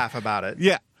okay to funny. laugh about it.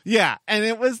 Yeah. Yeah, and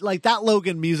it was like that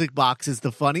Logan music box is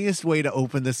the funniest way to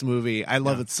open this movie. I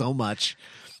love it so much.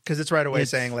 Because it's right away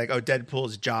saying like, oh,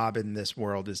 Deadpool's job in this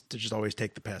world is to just always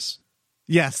take the piss.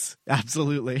 Yes,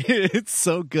 absolutely. It's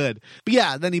so good. But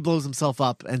yeah, then he blows himself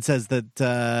up and says that,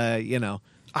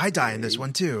 I die in this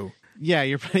one too. Yeah,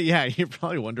 you're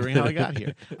probably wondering how I got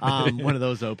here. One of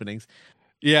those openings.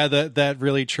 Yeah, that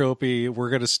really tropey,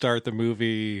 we're going to start the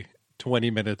movie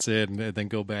 20 minutes in and then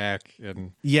go back,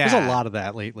 and there's a lot of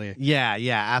that lately. Yeah,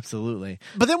 absolutely.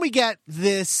 But then we get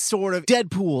this sort of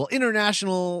Deadpool,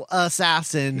 international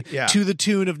assassin, to the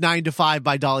tune of 9 to 5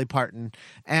 by Dolly Parton.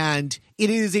 And it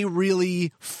is a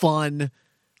really fun,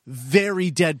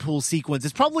 very Deadpool sequence.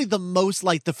 It's probably the most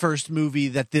like the first movie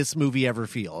that this movie ever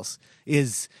feels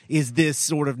is this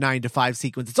sort of 9 to 5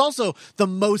 sequence. It's also the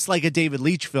most like a David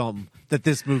Leitch film that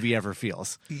this movie ever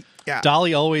feels. Yeah.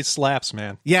 Dolly always slaps,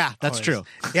 man. Yeah, that's true.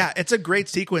 Yeah, it's a great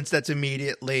sequence that's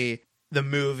immediately the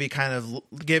movie kind of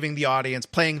giving the audience,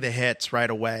 playing the hits right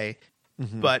away,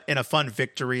 but in a fun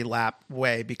victory lap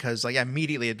way because like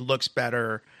immediately it looks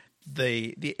better.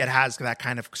 It has that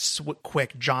kind of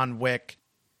quick John Wick,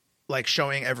 like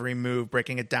showing every move,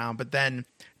 breaking it down, but then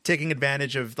taking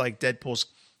advantage of like Deadpool's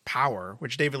power,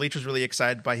 which David Leitch was really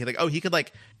excited by. He could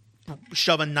like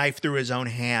shove a knife through his own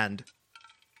hand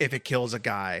if it kills a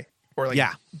guy, or like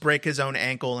break his own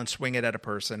ankle and swing it at a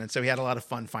person. And so he had a lot of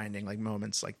fun finding like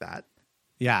moments like that.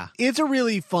 Yeah, it's a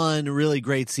really fun, really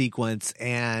great sequence.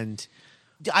 And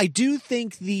I do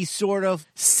think the sort of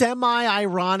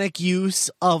semi-ironic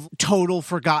use of total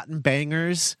forgotten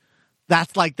bangers,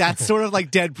 that's sort of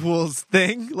like Deadpool's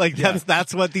thing. Like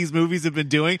that's what these movies have been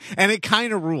doing. And it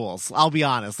kind of rules, I'll be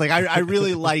honest. Like I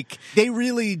really they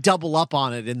really double up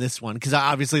on it in this one because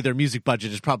obviously their music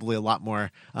budget is probably a lot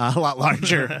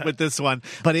larger with this one.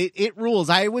 But it rules.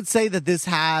 I would say that this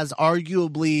has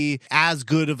arguably as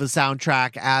good of a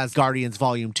soundtrack as Guardians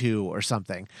Volume 2 or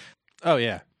something. Oh,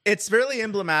 yeah. It's really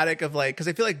emblematic of like, because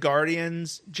I feel like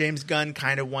Guardians, James Gunn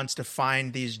kind of wants to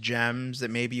find these gems that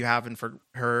maybe you haven't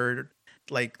heard,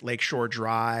 like Lakeshore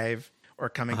Drive or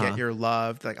Come and Get Your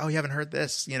Love. Like, oh, you haven't heard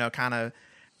this, kind of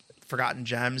forgotten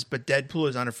gems. But Deadpool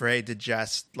is unafraid to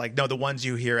just like, no, the ones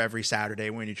you hear every Saturday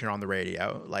when you turn on the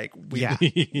radio. Like,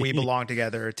 we belong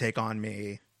together, take on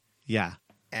me. Yeah.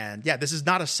 And yeah, this is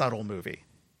not a subtle movie.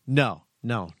 No,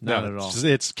 not at all.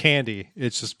 It's candy.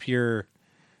 It's just pure,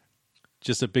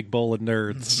 just a big bowl of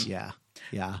nerds. Yeah.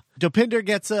 Dopinder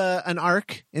gets an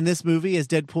arc in this movie as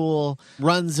Deadpool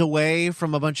runs away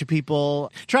from a bunch of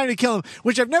people trying to kill him,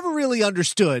 which I've never really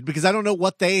understood because I don't know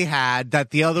what they had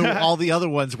that all the other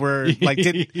ones were like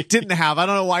didn't have. I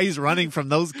don't know why he's running from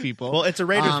those people. Well, it's a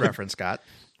Raiders reference, Scott.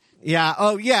 Yeah.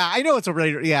 Oh, yeah. I know it's a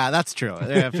Raider. Yeah, that's true.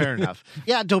 Yeah, fair enough.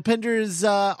 Yeah, Dopinder's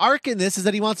arc in this is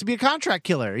that he wants to be a contract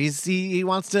killer. He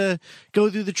wants to go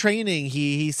through the training.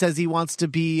 He says he wants to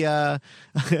be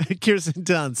Kirsten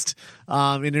Dunst in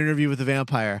an Interview with the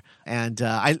Vampire. And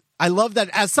I love that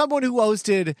as someone who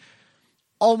hosted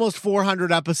almost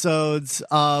 400 episodes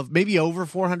of maybe over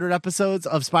 400 episodes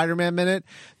of Spider-Man Minute,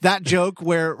 that joke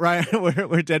where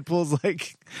Deadpool's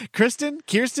like Kirsten,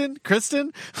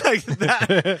 like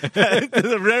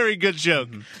that's a very good joke.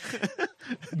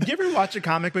 Do you ever watch a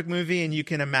comic book movie and you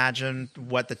can imagine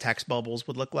what the text bubbles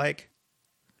would look like?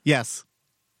 Yes.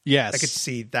 I could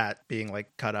see that being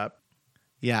like cut up.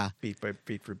 Yeah. Beat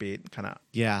for beat, kind of.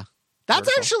 Yeah.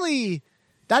 That's actually...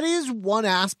 That is one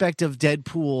aspect of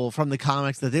Deadpool from the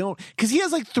comics that they don't... Because he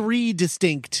has like 3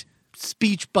 distinct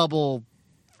speech bubble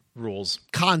rules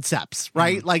concepts,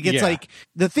 right? Like it's like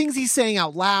the things he's saying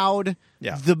out loud,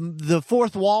 the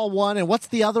fourth wall one, and what's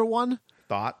the other one?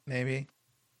 Thought, maybe.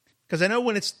 Because I know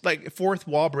when it's like fourth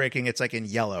wall breaking, it's like in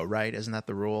yellow, right? Isn't that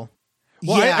the rule?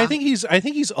 Well, I think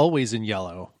he's always in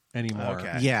yellow anymore.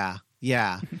 Okay.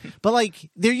 Yeah. But like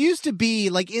there used to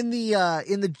be like was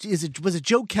it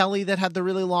Joe Kelly that had the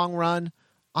really long run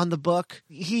on the book.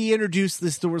 He introduced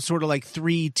this sort of like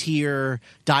 3-tier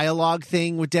dialogue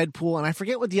thing with Deadpool, and I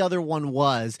forget what the other one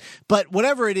was, but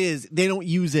whatever it is, they don't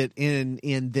use it in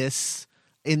these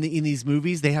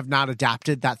movies. They have not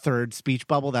adapted that third speech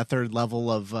bubble, that third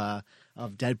level of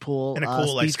Deadpool in a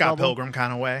cool like Scott bubble. Pilgrim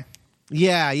kind of way.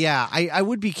 Yeah. I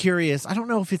would be curious. I don't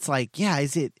know if it's like,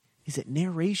 is it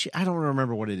narration? I don't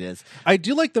remember what it is. I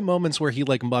do like the moments where he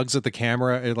like mugs at the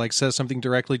camera and like says something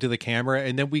directly to the camera,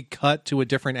 and then we cut to a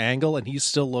different angle and he's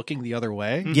still looking the other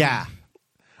way. Yeah.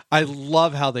 I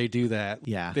love how they do that.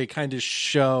 Yeah. They kind of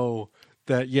show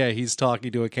that, he's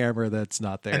talking to a camera that's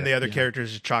not there. And the other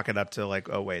characters just chalk it up to like,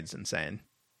 oh, Wade's insane.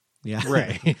 Yeah.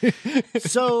 Right.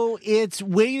 So it's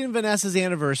Wade and Vanessa's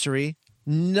anniversary.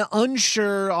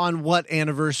 Unsure on what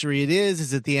anniversary it is.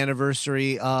 Is it the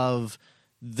anniversary of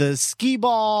the skee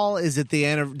ball? Is it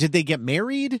did they get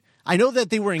married? I know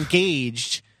that they were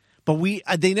engaged, but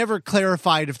they never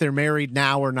clarified if they're married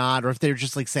now or not, or if they're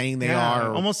just like saying they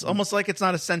are. Almost like it's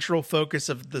not a central focus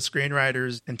of the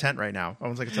screenwriter's intent right now.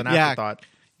 Almost like it's an afterthought.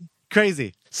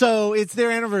 Crazy. So it's their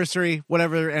anniversary,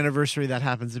 whatever anniversary that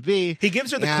happens to be. He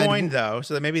gives her the coin though,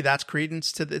 so that maybe that's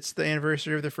credence to it's the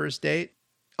anniversary of their first date.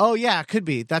 Oh yeah, could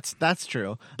be. That's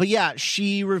true. But yeah,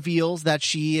 she reveals that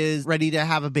she is ready to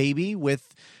have a baby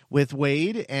with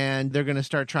Wade, and they're going to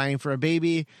start trying for a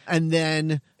baby, and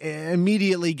then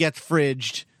immediately gets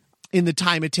fridged in the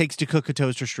time it takes to cook a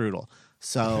toaster strudel.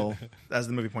 So as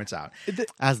the movie points out.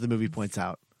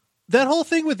 That whole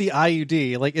thing with the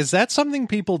IUD, like, is that something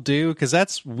people do? Because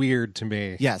that's weird to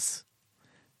me. Yes.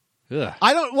 Ugh.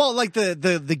 I don't. Well, like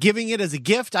the giving it as a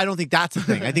gift, I don't think that's a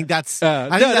thing. I think that's. I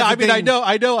know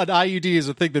an IUD is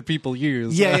a thing that people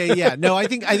use. Yeah. No, I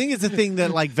think it's a thing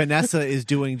that like Vanessa is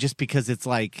doing just because it's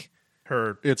like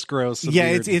it's gross. And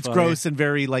yeah, weird it's and gross and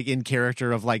very like in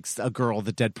character of like a girl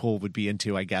that Deadpool would be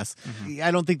into, I guess. Mm-hmm.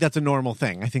 I don't think that's a normal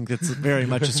thing. I think that's very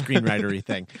much a screenwritery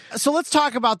thing. So let's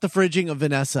talk about the fridging of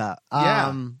Vanessa.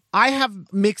 I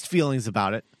have mixed feelings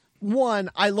about it. One,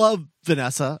 I love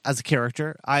Vanessa as a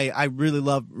character. I really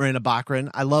love Marina Baccarin.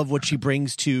 I love what she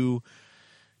brings to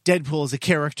Deadpool as a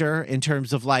character in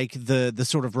terms of like the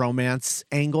sort of romance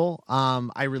angle.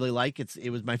 I really like it. It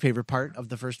was my favorite part of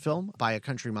the first film by a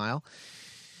country mile.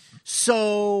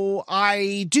 So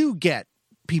I do get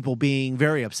people being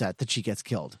very upset that she gets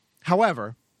killed.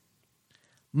 However,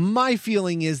 my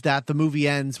feeling is that the movie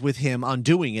ends with him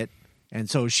undoing it, and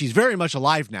so she's very much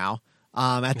alive now.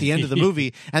 At the end of the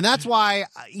movie. And that's why,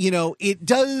 it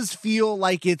does feel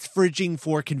like it's fridging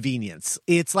for convenience.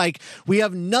 It's like we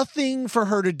have nothing for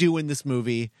her to do in this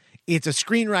movie. It's a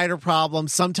screenwriter problem.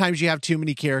 Sometimes you have too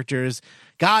many characters.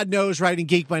 God knows, writing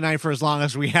Geek by Night for as long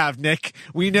as we have, Nick,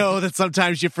 we know that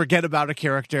sometimes you forget about a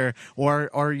character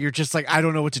or you're just like, I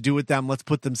don't know what to do with them. Let's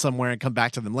put them somewhere and come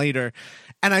back to them later.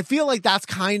 And I feel like that's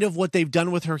kind of what they've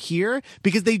done with her here,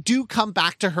 because they do come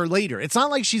back to her later. It's not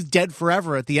like she's dead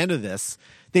forever at the end of this.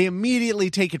 They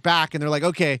immediately take it back and they're like,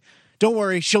 okay, don't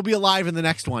worry, she'll be alive in the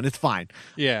next one. It's fine.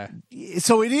 Yeah.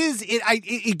 So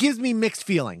it gives me mixed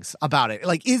feelings about it.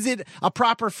 Like, is it a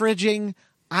proper fridging?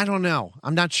 I don't know.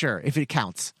 I'm not sure if it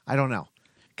counts. I don't know.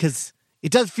 Because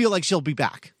it does feel like she'll be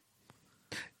back.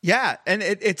 Yeah, and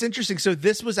it's interesting. So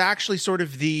this was actually sort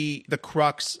of the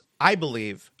crux, I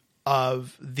believe,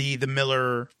 of the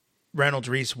Miller, Reynolds,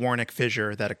 Reese, Warnick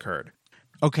fissure that occurred.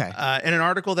 Okay. In an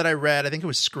article that I read, I think it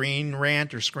was Screen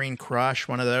Rant or Screen Crush,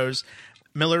 one of those,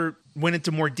 Miller went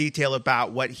into more detail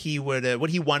about what he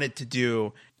wanted to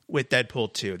do with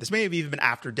Deadpool 2. This may have even been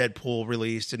after Deadpool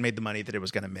released and made the money that it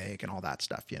was going to make and all that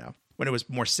stuff, when it was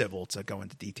more civil to go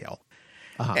into detail.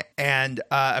 Uh-huh. And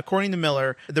according to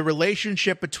Miller, the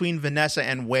relationship between Vanessa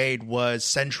and Wade was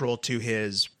central to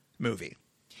his movie.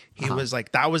 He was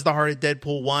like, that was the heart of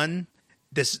Deadpool 1.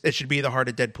 It should be the heart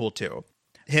of Deadpool 2.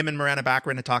 Him and Miranda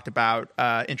Baccarin had talked about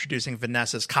introducing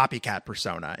Vanessa's copycat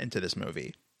persona into this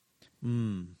movie.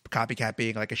 Copycat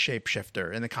being like a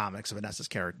shapeshifter in the comics. Vanessa's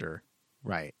character,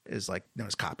 right, is like known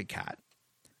as Copycat.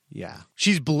 Yeah,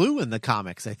 she's blue in the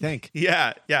comics, I think.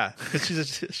 Yeah.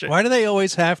 Why do they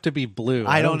always have to be blue?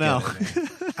 I don't know.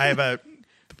 I have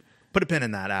put a pin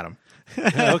in that, Adam.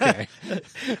 Okay.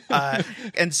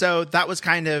 And so that was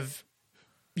kind of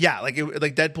like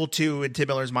Deadpool 2 in Tim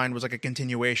Miller's mind was like a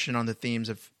continuation on the themes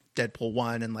of Deadpool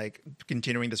 1 and like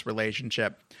continuing this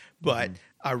relationship. But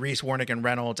Reese, Warnick, and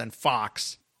Reynolds and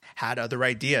Fox had other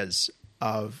ideas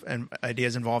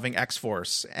involving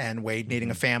X-Force and Wade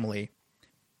needing a family.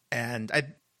 And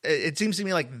it seems to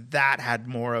me like that had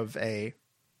more of a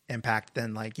impact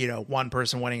than like, one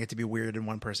person wanting it to be weird and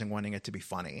one person wanting it to be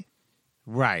funny.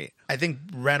 Right. I think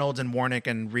Reynolds and Warnick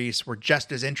and Reese were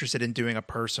just as interested in doing a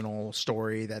personal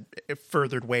story that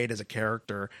furthered Wade as a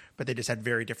character, but they just had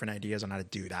very different ideas on how to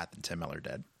do that than Tim Miller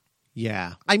did.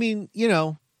 Yeah. I mean,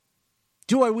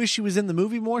 do I wish she was in the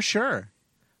movie more? Sure.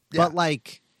 Yeah. But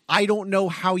like, I don't know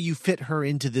how you fit her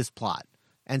into this plot.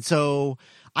 And so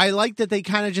I like that they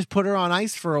kind of just put her on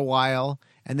ice for a while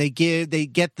and they get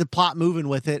the plot moving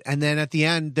with it. And then at the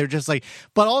end, they're just like,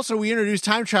 but also we introduced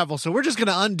time travel. So we're just going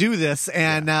to undo this.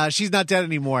 And she's not dead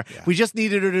anymore. Yeah. We just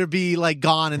needed her to be like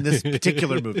gone in this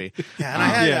particular movie.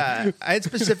 Yeah. And I had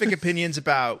specific opinions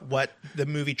about what the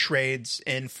movie trades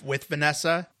in with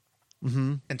Vanessa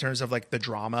in terms of like the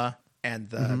drama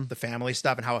and the family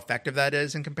stuff and how effective that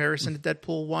is in comparison to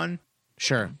Deadpool 1.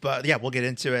 Sure. But yeah, we'll get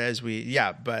into it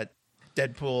but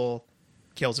Deadpool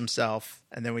kills himself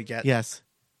and then we get Yes.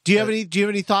 Do you have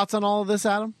any thoughts on all of this,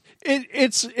 Adam?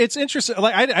 It's interesting.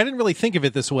 Like I didn't really think of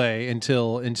it this way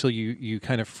until you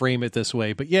kind of frame it this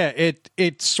way. But yeah,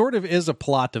 it sort of is a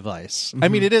plot device. I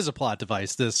mean, it is a plot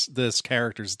device, this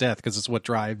character's death, because it's what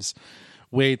drives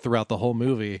Wade throughout the whole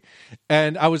movie.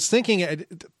 And I was thinking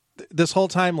this whole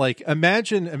time, like,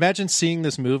 imagine seeing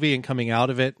this movie and coming out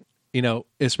of it,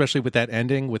 especially with that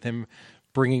ending, with him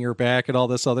bringing her back and all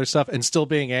this other stuff, and still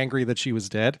being angry that she was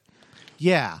dead.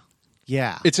 Yeah.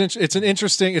 Yeah. It's an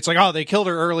interesting, it's like, oh, they killed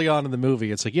her early on in the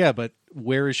movie. It's like, yeah, but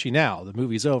where is she now? The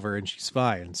movie's over and she's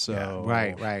fine. So yeah.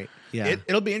 Right. Yeah.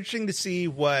 It'll be interesting to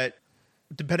see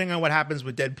depending on what happens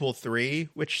with Deadpool 3,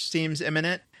 which seems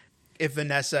imminent. If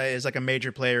Vanessa is like a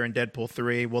major player in Deadpool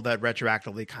 3, will that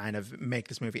retroactively kind of make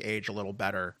this movie age a little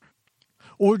better?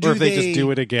 Or if they just do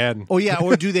it again. Oh, yeah.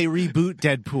 Or do they reboot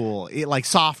Deadpool? Like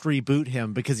soft reboot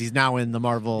him because he's now in the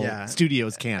Marvel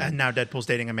Studios canon. And now Deadpool's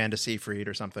dating Amanda Seyfried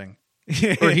or something.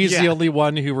 Or he's the only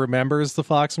one who remembers the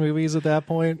Fox movies at that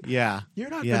point. Yeah.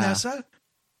 You're not Vanessa?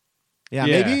 Yeah.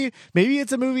 Maybe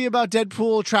it's a movie about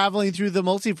Deadpool traveling through the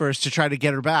multiverse to try to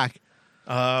get her back.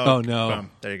 Oh no!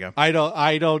 Boom. There you go.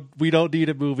 We don't need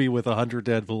a movie with 100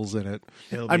 Deadpools in it.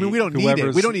 We don't need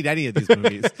it. We don't need any of these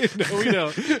movies.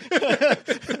 No,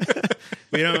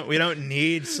 we don't. We don't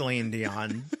need Celine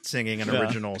Dion singing an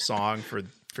original song for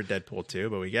Deadpool 2,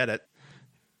 but we get it.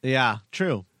 Yeah,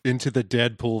 true. Into the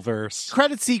Deadpool verse.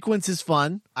 Credit sequence is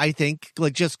fun, I think.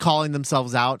 Like just calling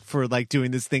themselves out for like doing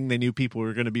this thing they knew people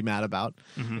were going to be mad about,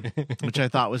 which I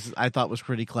thought was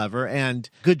pretty clever, and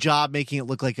good job making it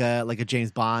look like a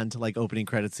James Bond like opening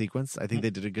credit sequence. I think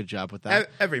they did a good job with that.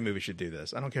 Every movie should do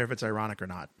this. I don't care if it's ironic or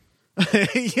not.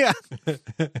 Yeah.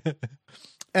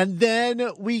 And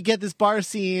then we get this bar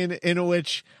scene in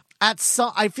which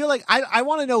I feel like I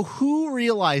want to know who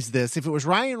realized this, if it was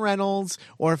Ryan Reynolds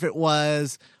or if it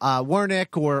was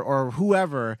Warnick or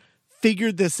whoever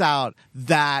figured this out,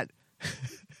 that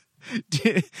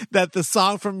that the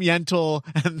song from Yentl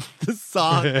and the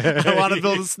song I Want to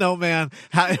Build a Snowman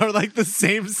are like the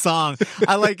same song.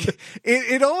 I like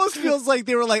it almost feels like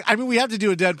they were like, I mean, we have to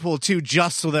do a Deadpool 2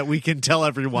 just so that we can tell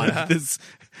everyone this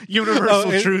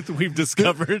universal truth we've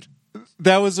discovered.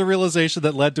 That was a realization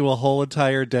that led to a whole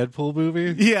entire Deadpool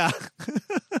movie. Yeah.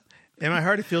 In my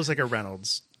heart, it feels like a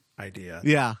Reynolds idea.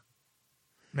 Yeah.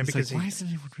 Maybe because why isn't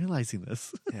anyone realizing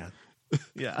this? Yeah.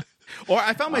 Yeah. Or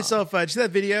I found myself, did you see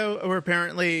that video where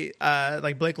apparently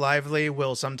like Blake Lively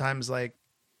will sometimes like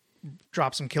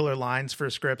drop some killer lines for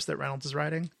scripts that Reynolds is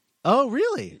writing? Oh,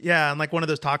 really? Yeah, on like one of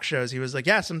those talk shows, he was like,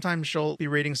 yeah, sometimes she'll be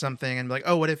reading something and be like,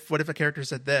 oh, what if a character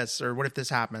said this, or what if this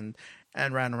happened?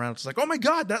 And Ryan Reynolds is like, oh my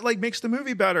God, that like makes the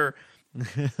movie better.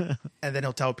 And then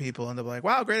he'll tell people and they'll be like,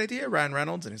 wow, great idea, Ryan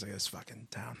Reynolds. And he's like, this fucking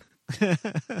town.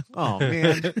 Oh,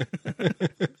 man.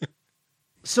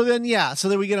 So then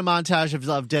we get a montage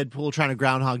of Deadpool trying to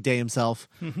Groundhog Day himself.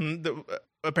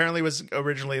 Apparently was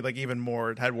originally like even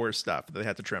more, it had worse stuff that they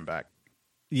had to trim back.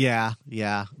 Yeah,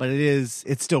 but it's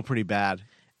still pretty bad.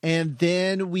 And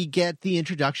then we get the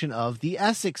introduction of the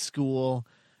Essex School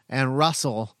and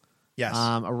Russell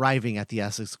arriving at the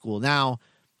Essex School. Now,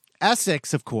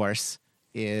 Essex, of course,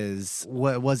 is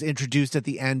what was introduced at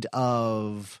the end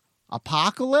of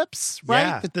Apocalypse,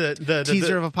 right? Yeah, the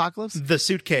teaser of Apocalypse? The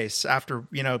suitcase after,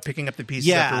 picking up the pieces.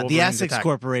 Yeah, after the Wolverine's Essex attack.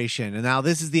 Corporation. And now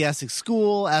this is the Essex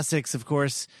School. Essex, of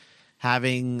course,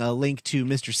 having a link to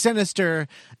Mr. Sinister.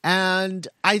 And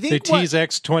I think they tease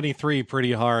X-23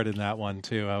 pretty hard in that one,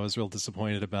 too. I was real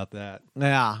disappointed about that.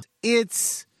 Yeah.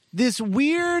 It's this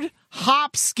weird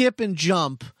hop, skip, and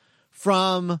jump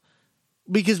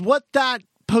because what that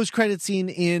post-credit scene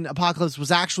in Apocalypse was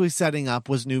actually setting up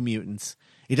was New Mutants.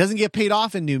 It doesn't get paid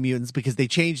off in New Mutants because they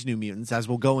changed New Mutants, as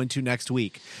we'll go into next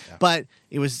week. Yeah. But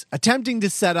it was attempting to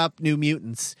set up New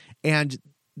Mutants, and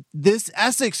this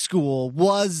Essex School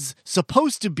was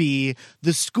supposed to be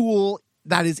the school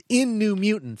that is in New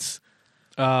Mutants.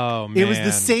 Oh man, It was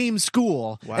the same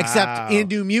school, Wow. except in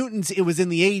New Mutants, it was in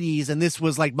the 80s, and this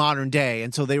was like modern day.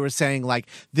 And so they were saying, like,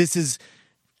 this is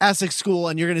Essex School,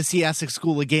 and you're going to see Essex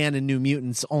School again in New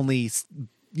Mutants, only,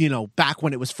 you know, back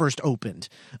when it was first opened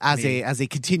as a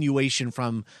continuation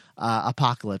from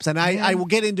Apocalypse. And I will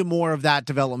get into more of that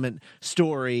development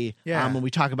story when we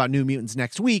talk about New Mutants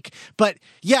next week. But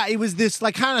yeah, it was this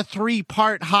like kind of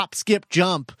 3-part hop, skip,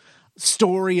 jump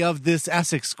story of this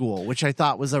Essex School, which I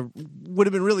thought would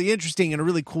have been really interesting and a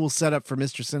really cool setup for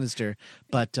Mr. Sinister.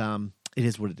 But it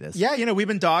is what it is. Yeah, you know, we've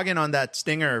been dogging on that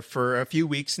stinger for a few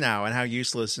weeks now and how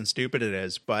useless and stupid it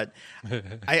is. But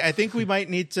I think we might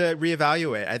need to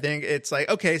reevaluate. I think it's like,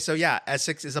 okay, so yeah,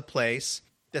 Essex is a place.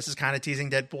 This is kind of teasing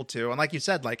Deadpool 2. And like you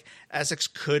said, like Essex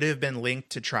could have been linked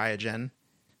to Triagen,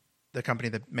 the company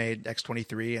that made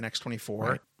X-23 and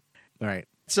X-24. Right.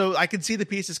 So I could see the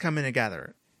pieces coming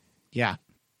together. Yeah.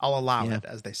 I'll allow it,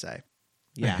 as they say.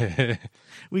 Yeah.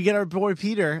 We get our boy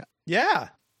Peter Yeah.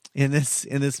 in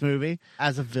this movie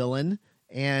as a villain,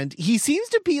 and he seems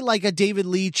to be like a David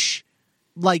Leitch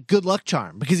like good luck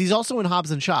charm, because he's also in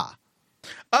Hobbs and Shaw.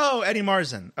 Oh, Eddie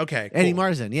Marsan. Okay, cool. Eddie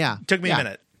Marsan, yeah. Took me a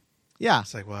minute. Yeah.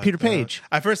 It's like, what? Peter Page.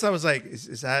 At first I was like,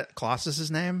 is that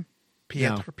Colossus's name?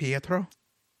 Pietro?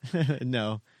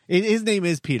 No. His name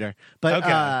is Peter. But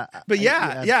Okay.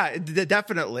 But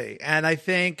definitely. And I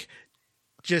think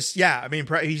I mean,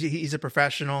 he's a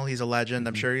professional. He's a legend.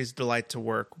 I'm sure he's a delight to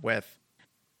work with.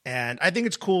 And I think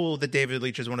it's cool that David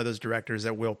Leitch is one of those directors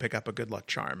that will pick up a good luck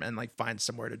charm and like find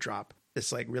somewhere to drop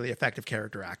this like really effective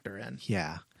character actor in.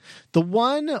 Yeah. The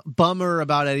one bummer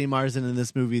about Eddie Marsan in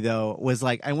this movie, though, was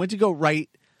like I went to go write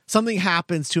something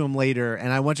happens to him later,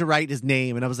 and I went to write his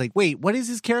name, and I was like, wait, what is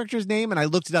his character's name? And I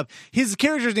looked it up. His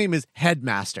character's name is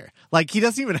Headmaster. Like, he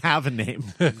doesn't even have a name.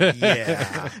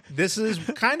 Yeah. This is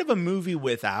kind of a movie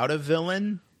without a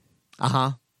villain.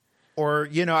 Uh-huh. Or,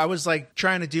 you know, I was like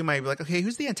trying to do my, like, okay,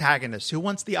 who's the antagonist? Who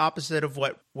wants the opposite of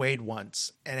what Wade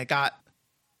wants? And it got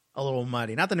a little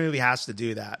muddy. Not that the movie has to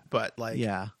do that, but like,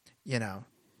 Yeah. you know.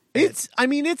 It's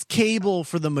Cable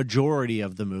for the majority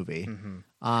of the movie. Mm-hmm.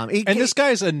 And this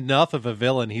guy's enough of a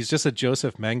villain. He's just a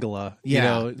Joseph Mengele.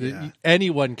 Yeah. You know,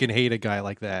 anyone can hate a guy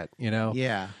like that, you know?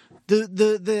 Yeah.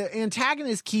 The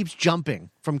antagonist keeps jumping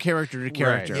from character to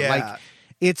character. Right, yeah. Like,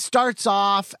 it starts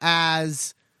off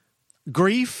as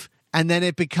Grief, and then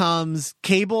it becomes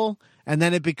Cable, and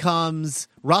then it becomes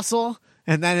Russell,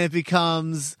 and then it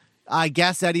becomes, I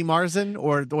guess, Eddie Marsan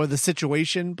or the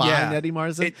situation behind Eddie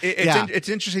Marsan. It's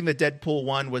interesting that Deadpool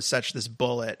 1 was such this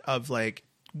bullet of like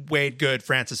Wade good,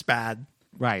 Francis bad.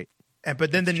 Right.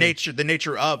 But then the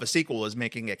nature of a sequel is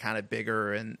making it kind of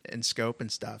bigger in scope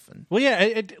and stuff. And Well,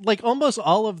 yeah, like almost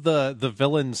all of the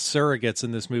villain surrogates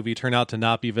in this movie turn out to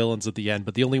not be villains at the end,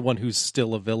 but the only one who's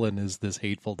still a villain is this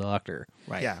hateful doctor.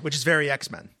 Right. yeah, which is very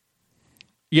X-Men.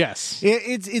 Yes.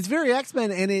 It's very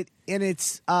X-Men, and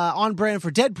it's on brand for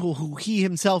Deadpool, who he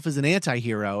himself is an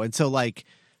anti-hero. And so, like,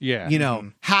 Yeah. you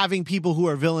know, having people who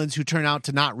are villains who turn out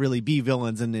to not really be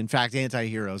villains and in fact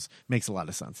anti-heroes makes a lot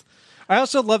of sense. I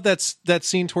also love that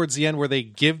scene towards the end where they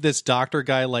give this doctor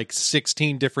guy like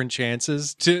 16 different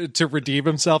chances to redeem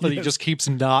himself, and he just keeps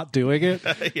not doing it.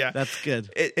 Yeah, That's good.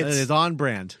 It is on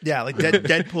brand. Yeah, like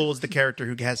Deadpool is the character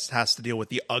who has to deal with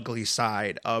the ugly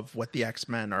side of what the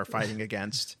X-Men are fighting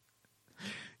against.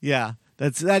 Yeah,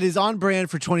 that is on brand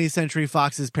for 20th Century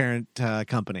Fox's parent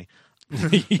company.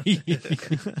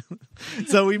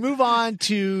 So we move on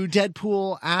to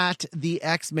Deadpool at the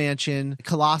X Mansion.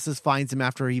 Colossus finds him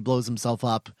after he blows himself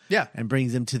up. Yeah. And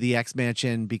brings him to the X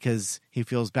Mansion because he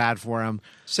feels bad for him.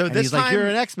 So and this he's like, time- you're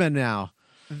an X-Men now.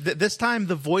 This time,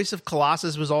 the voice of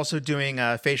Colossus was also doing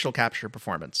a facial capture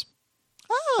performance.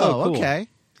 Oh, cool. okay.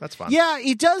 That's fun. Yeah,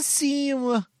 it does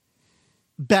seem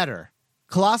better.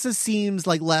 Colossus seems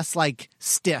like less like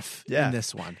stiff in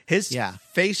this one. His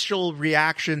facial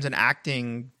reactions and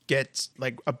acting gets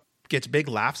big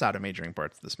laughs out of me during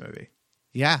parts of this movie.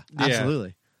 Yeah,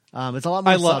 absolutely. It's a lot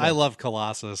more subtle. I love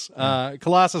Colossus.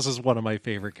 Colossus is one of my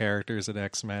favorite characters in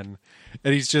X-Men,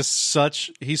 and he's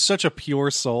such a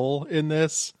pure soul in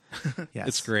this. Yes.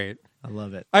 It's great. I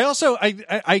love it. I also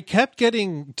I kept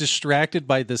getting distracted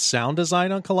by the sound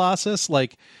design on Colossus.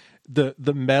 Like the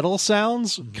metal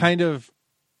sounds kind of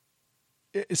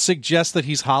suggest that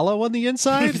he's hollow on the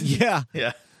inside. Yeah.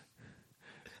 Yeah.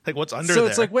 Like what's under So there?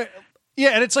 it's like, yeah,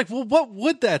 and it's like, well, what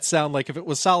would that sound like if it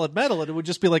was solid metal? And it would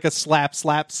just be like a slap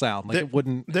sound. Like it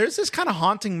wouldn't. There's this kind of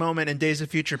haunting moment in Days of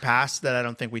Future Past that I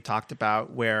don't think we talked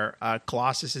about, where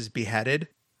Colossus is beheaded,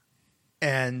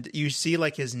 and you see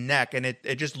like his neck, and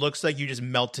it just looks like you just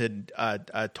melted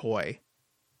a toy.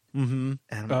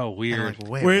 Mm-hmm. Weird. Like,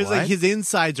 wait, Whereas what? like his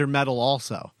insides are metal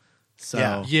also.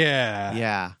 So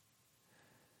Yeah.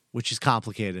 Which is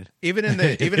complicated. Even in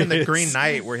the Green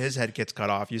Knight, where his head gets cut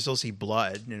off, you still see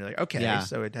blood, and you're like, okay, Yeah,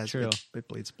 so it has true. it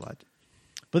bleeds blood.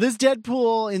 But this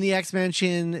Deadpool in the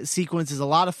X-Mansion sequence is a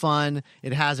lot of fun.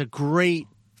 It has a great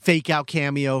fake out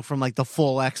cameo from like the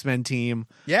full X-Men team.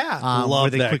 Yeah, Love where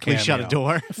they that quickly cameo. shut a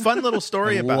door. fun little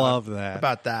story Love that.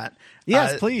 about that.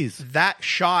 Yes, please. That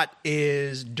shot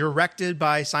is directed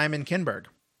by Simon Kinberg.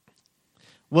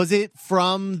 Was it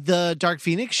from the Dark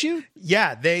Phoenix shoot?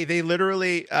 Yeah, they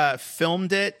literally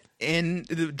filmed it in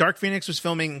Dark Phoenix was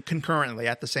filming concurrently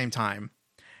at the same time.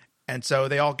 And so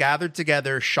they all gathered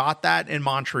together, shot that in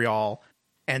Montreal,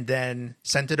 and then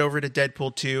sent it over to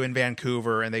Deadpool 2 in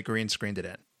Vancouver, and they green screened it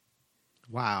in.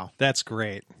 Wow. That's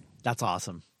great. That's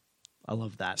awesome. I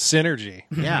love that. Synergy.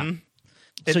 Yeah.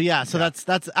 So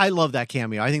that's I love that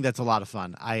cameo. I think that's a lot of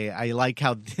fun. I like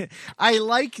how I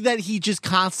like that he just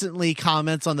constantly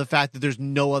comments on the fact that there's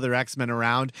no other X-Men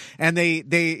around, and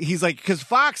he's like, because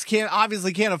Fox can't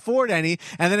afford any,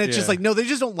 and then it's just Yeah. like, no, they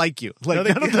just don't like you. Like No,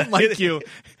 none of them like you.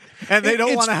 And they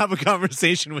don't want to have a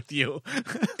conversation with you.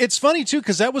 It's funny too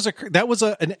because that was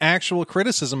an actual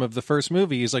criticism of the first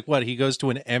movie. He's like, what? He goes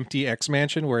to an empty X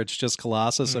mansion where it's just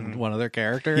Colossus and one other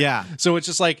character. Yeah. So it's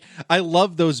just like I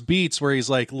love those beats where he's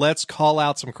like, let's call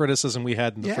out some criticism we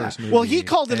had in the first movie. Well, he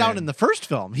called it out in the first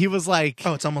film. He was like,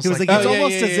 Oh, it's almost he was like like, that. it's Oh,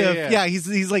 almost as if, yeah.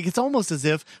 he's like, it's almost as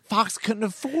if Fox couldn't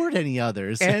afford any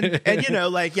others. And you know,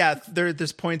 like, yeah,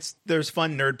 there's fun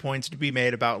nerd points to be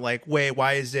made about like, wait,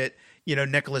 why is it, you know,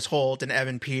 Nicholas Hoult and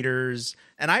Evan Peters?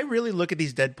 And I really look at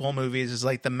these Deadpool movies as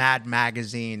like the Mad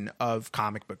Magazine of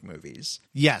comic book movies.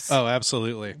 Yes. Oh,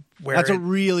 absolutely. Where That's a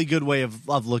really good way of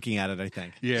looking at it, I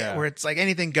think. Yeah. where it's like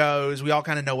anything goes. We all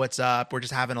kind of know what's up. We're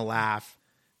just having a laugh.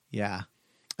 Yeah.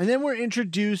 And then we're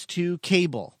introduced to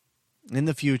Cable in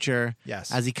the future.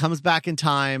 Yes. As he comes back in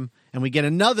time, and we get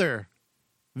another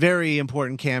very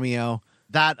important cameo,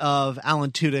 that of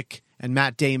Alan Tudyk and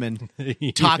Matt Damon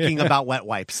talking about wet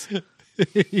wipes.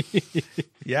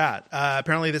 Yeah.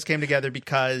 Apparently this came together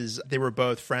because they were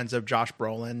both friends of Josh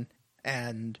Brolin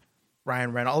and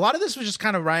Ryan Reynolds. A lot of this was just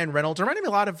kind of Ryan Reynolds. It reminded me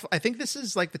a lot of, I think this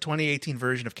is like the 2018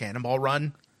 version of Cannonball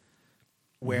Run,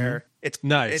 where it's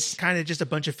Nice. It's kind of just a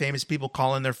bunch of famous people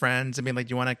calling their friends and being like,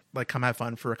 do you want to like come have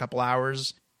fun for a couple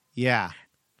hours? Yeah.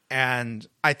 And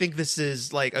I think this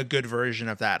is like a good version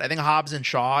of that. I think Hobbs and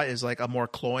Shaw is like a more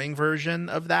cloying version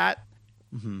of that.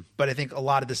 But I think a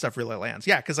lot of this stuff really lands.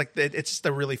 Yeah, because like it's just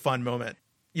a really fun moment.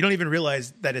 You don't even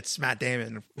realize that it's Matt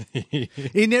Damon.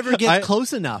 It never gets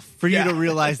close enough for you to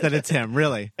realize that it's him,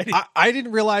 really. I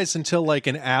didn't realize until like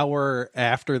an hour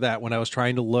after that when I was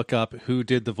trying to look up who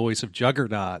did the voice of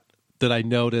Juggernaut that I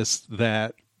noticed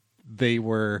that they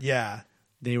were Yeah.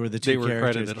 They were the two they were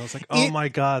characters. credited. I was like, oh my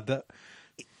God. That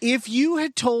If you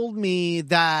had told me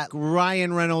that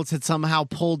Ryan Reynolds had somehow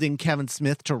pulled in Kevin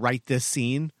Smith to write this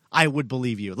scene, I would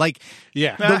believe you. Like,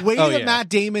 Yeah. the way Oh, that yeah. Matt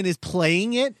Damon is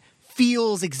playing it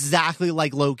feels exactly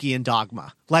like Loki and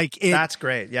Dogma. Like, That's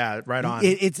great. Yeah, right on.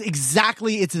 it's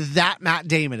that Matt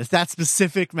Damon. It's that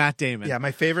specific Matt Damon. Yeah,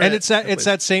 my favorite. and it's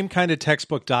that same kind of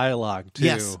textbook dialogue too.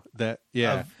 Yes. That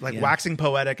yeah. of, like Yeah. waxing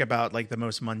poetic about like the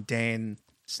most mundane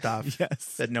stuff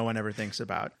Yes. that no one ever thinks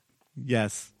about.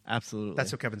 Yes, absolutely.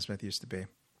 That's what Kevin Smith used to be.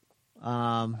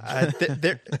 Um,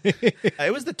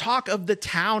 It was the talk of the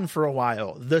town for a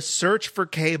while. The search for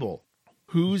Cable.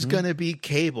 Who's going to be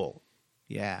Cable?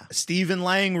 yeah. Stephen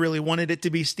Lang really wanted it to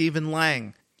be Stephen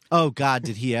Lang. Oh, God,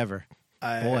 did he ever.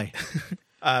 Boy.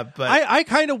 But I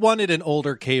kind of wanted an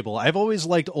older Cable. I've always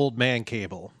liked old man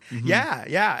Cable.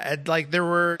 yeah. And like there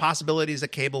were possibilities that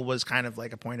Cable was kind of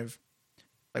like a point of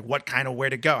like what kind of where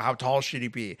to go. How tall should he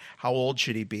be? How old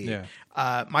should he be?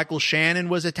 Yeah. Michael Shannon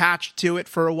was attached to it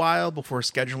for a while before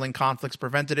scheduling conflicts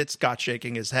prevented it. Scott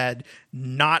shaking his head.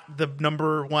 Not the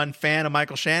number one fan of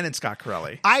Michael Shannon, Scott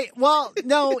Corelli.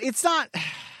 No, it's not.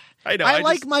 I know. I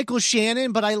like Michael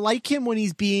Shannon, but I like him when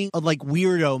he's being a like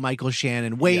weirdo Michael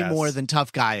Shannon way Yes. more than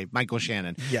tough guy Michael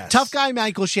Shannon. Yes. Tough guy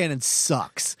Michael Shannon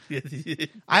sucks.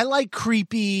 I like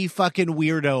creepy fucking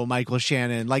weirdo Michael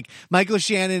Shannon. Like Michael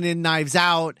Shannon in Knives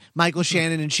Out, Michael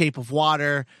Shannon in Shape of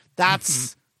Water.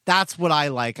 That's what I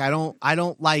like. I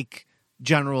don't like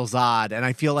General Zod, and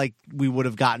I feel like we would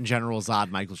have gotten General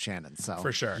Zod Michael Shannon. So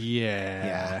for sure.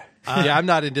 Yeah. Yeah, I'm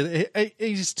not into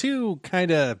he's too kind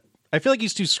of I feel like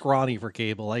he's too scrawny for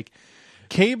Cable. Like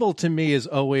Cable to me is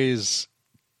always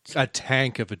a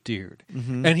tank of a dude.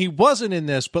 And he wasn't in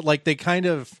this, but like they kind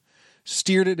of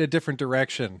steered it in a different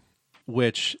direction,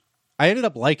 which I ended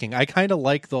up liking. I kind of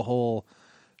like the whole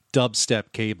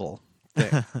dubstep Cable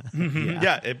thing.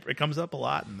 Yeah, it comes up a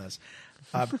lot in this.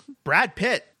 Brad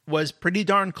Pitt was pretty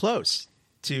darn close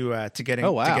to getting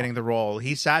Oh, wow. to getting the role.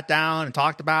 He sat down and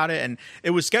talked about it, and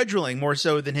it was scheduling more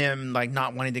so than him like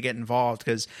not wanting to get involved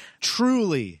because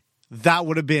Truly, that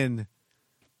would have been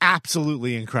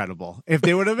absolutely incredible if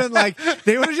they would have been like,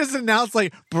 they would have just announced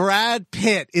like Brad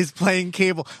Pitt is playing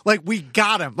Cable, like we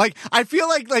got him. Like I feel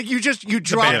like you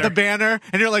dropped the banner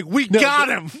and you're like, we got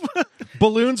him.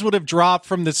 Balloons would have dropped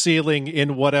from the ceiling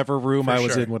in whatever room I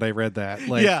was sure. in when I read that.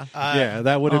 Like, Yeah.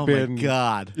 that would have Oh been. my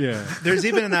God. Yeah. there's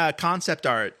even a concept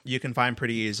art you can find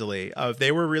pretty easily of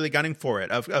they were really gunning for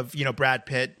it of Brad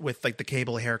Pitt with like the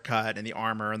Cable haircut and the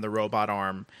armor and the robot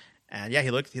arm, and yeah, he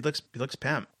looks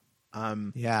pimp.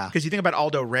 Yeah. Because you think about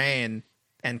Aldo Rain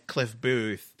and Cliff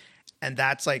Booth, and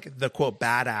that's like the quote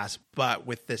badass, but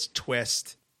with this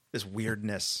twist, this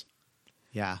weirdness.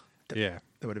 Yeah. Yeah.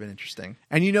 That would have been interesting.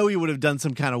 And he would have done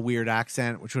some kind of weird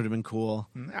accent, which would have been cool.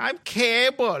 I'm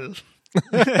Cable.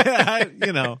 I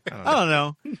don't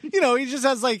know. He just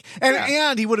has like,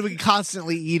 and he would have been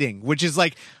constantly eating, which is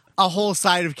like a whole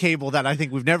side of Cable that I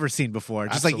think we've never seen before.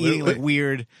 Just like eating like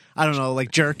weird, I don't know, like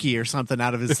jerky or something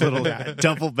out of his little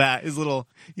duffel bag, his little,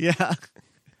 yeah.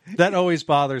 That always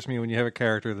bothers me when you have a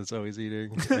character that's always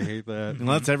eating. I hate that.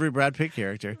 Well, that's every Brad Pitt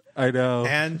character. I know.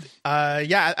 And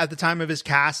at the time of his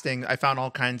casting, I found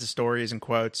all kinds of stories and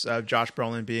quotes of Josh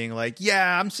Brolin being like,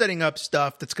 yeah, I'm setting up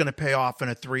stuff that's going to pay off in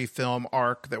a 3-film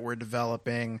arc that we're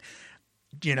developing.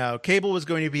 Cable was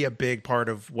going to be a big part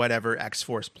of whatever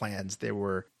X-Force plans they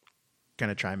were going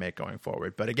to try and make going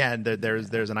forward. But again,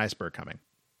 there's an iceberg coming.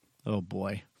 Oh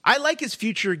boy. I like his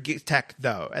future tech,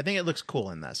 though. I think it looks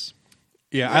cool in this.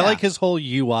 Yeah, I like his whole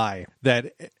UI,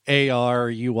 that AR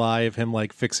UI of him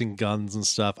like fixing guns and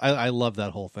stuff. I love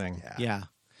that whole thing.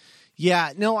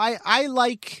 Yeah. No, I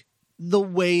like the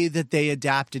way that they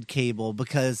adapted Cable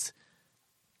because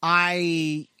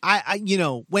I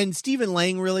when Stephen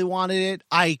Lang really wanted it,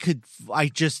 I could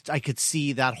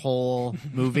see that whole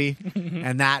movie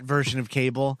and that version of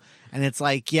Cable, and it's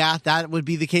like, yeah, that would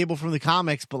be the Cable from the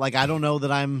comics, but like I don't know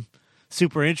that I'm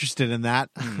super interested in that.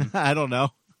 I don't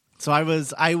know. So I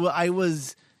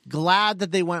was glad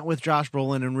that they went with Josh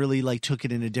Brolin and really like took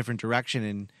it in a different direction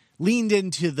and leaned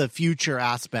into the future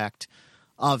aspect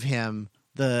of him,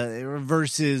 the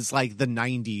versus like the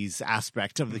 90s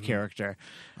aspect of the character.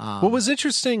 What was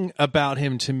interesting about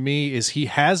him to me is he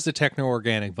has the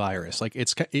techno-organic virus. Like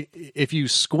if you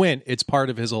squint, it's part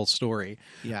of his whole story.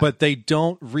 Yeah. But they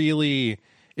don't really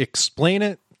explain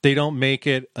it. They don't make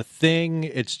it a thing.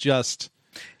 It's just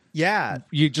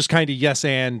you just kind of yes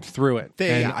and through it.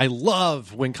 I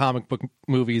love when comic book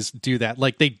movies do that.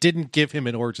 Like they didn't give him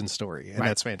an origin story, and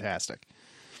that's fantastic.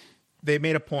 They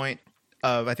made a point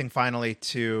of, I think, finally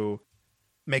to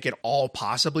make it all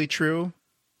possibly true.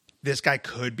 This guy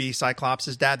could be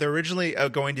Cyclops' dad. They're originally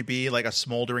going to be like a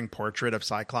smoldering portrait of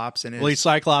Cyclops and his He's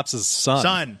Cyclops'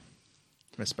 son.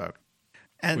 Misspoke.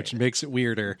 And Which makes it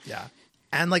weirder. yeah.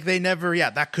 And like they never,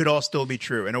 that could all still be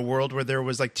true. In a world where there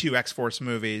was like 2 X-Force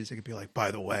movies, it could be like, by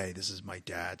the way, this is my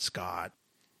dad, Scott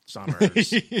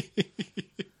Summers.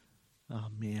 Oh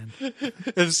man.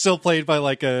 It's still played by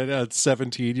like a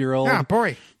 17-year-old. Ah,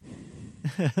 boy.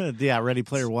 Yeah, Ready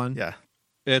Player One. Yeah.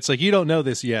 It's like, you don't know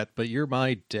this yet, but you're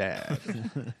my dad.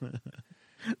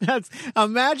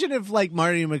 Imagine if like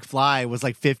Marty McFly was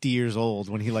like 50 years old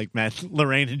when he like met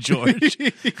Lorraine and George.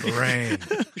 Lorraine,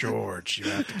 George, you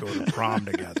have to go to prom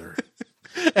together.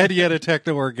 And he had a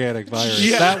techno-organic virus.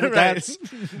 Yeah,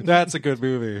 That's a good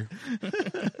movie.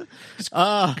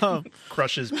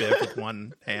 Crushes Biff with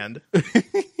one hand.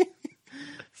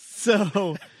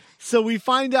 So we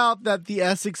find out that the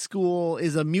Essex School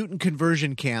is a mutant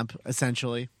conversion camp,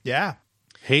 essentially. Yeah.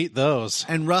 Hate those.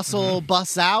 And Russell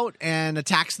busts out and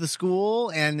attacks the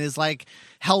school and is like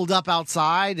held up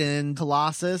outside. And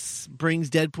Colossus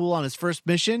brings Deadpool on his first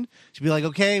mission to be like,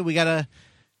 okay, we gotta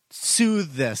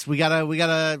soothe this. We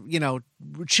gotta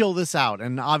chill this out.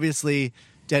 And obviously,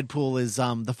 Deadpool is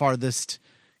the farthest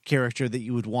character that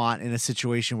you would want in a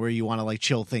situation where you want to like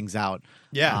chill things out.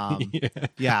 Yeah.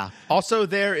 Yeah. Also,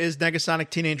 there is Negasonic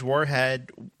Teenage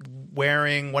Warhead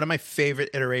wearing one of my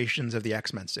favorite iterations of the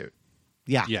X-Men suit.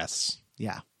 Yeah. Yes.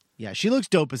 Yeah. Yeah. She looks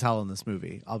dope as hell in this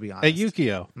movie. I'll be honest. Hey,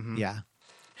 Yukio. Yeah.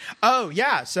 Oh,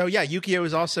 yeah. So, yeah, Yukio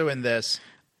is also in this.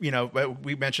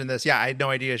 We mentioned this. Yeah, I had no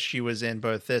idea she was in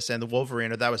both this and the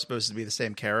Wolverine, or that was supposed to be the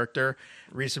same character.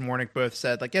 Reese and Warnick both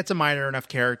said, like, it's a minor enough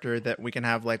character that we can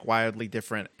have, like, wildly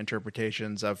different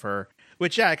interpretations of her,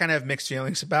 which, I kind of have mixed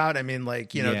feelings about. I mean,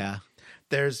 like,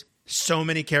 there's so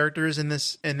many characters in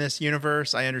this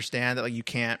universe. I understand that, like, you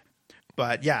can't.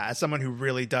 But, yeah, as someone who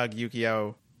really dug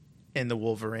Yukio in the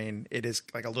Wolverine, it is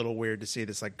like a little weird to see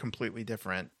this like completely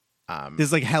different.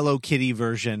 This like Hello Kitty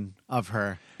version of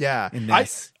her. Yeah. In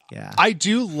this. I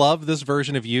do love this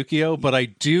version of Yukio, but I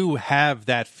do have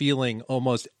that feeling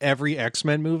almost every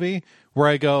X-Men movie where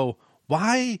I go,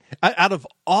 why, out of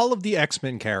all of the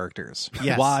X-Men characters,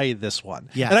 Yes. why this one?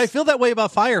 Yes. And I feel that way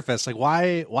about Fire Fist. Like,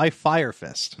 why Fire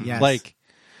Fist? Yes. Like,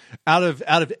 out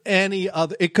of any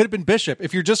other, it could have been Bishop.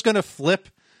 If you're just going to flip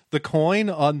the coin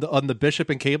on the Bishop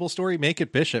and Cable story, make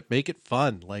it Bishop, make it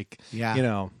fun. Like, Yeah. you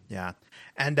know. Yeah.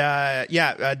 And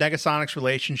Negasonic's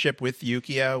relationship with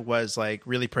Yukio was like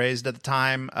really praised at the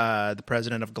time. The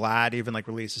president of GLAAD even like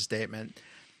released a statement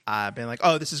being like,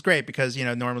 oh, this is great because, you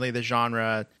know, normally the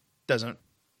genre doesn't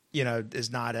have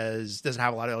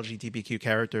a lot of LGBTQ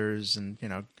characters and, you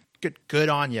know, good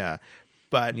on ya.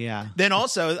 But then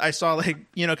also I saw like,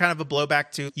 you know, kind of a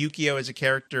blowback to Yukio as a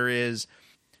character is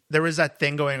there was that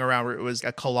thing going around where it was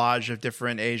a collage of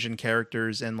different Asian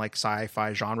characters in like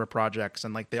sci-fi genre projects.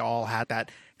 And like they all had that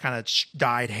kind of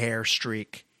dyed hair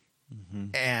streak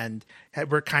and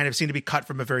were kind of seemed to be cut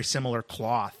from a very similar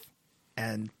cloth.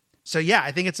 And so, yeah,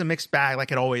 I think it's a mixed bag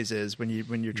like it always is when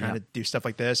you're trying to do stuff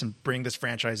like this and bring this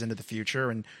franchise into the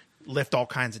future and lift all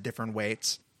kinds of different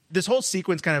weights. This whole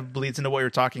sequence kind of bleeds into what we were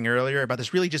talking earlier about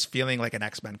this really just feeling like an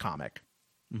X-Men comic.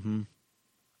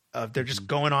 They're just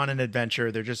going on an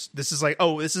adventure. This is like,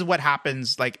 oh, this is what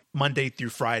happens like Monday through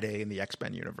Friday in the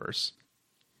X-Men universe.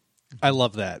 I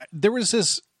love that. There was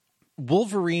this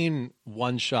Wolverine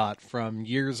one shot from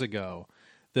years ago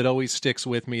that always sticks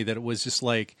with me, that it was just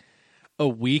like a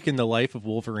week in the life of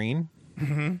Wolverine.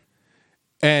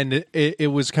 And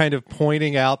it was kind of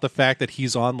pointing out the fact that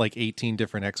he's on like 18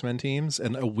 different X-Men teams,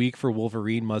 and a week for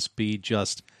Wolverine must be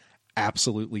just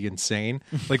absolutely insane.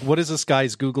 Like, what does this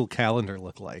guy's Google Calendar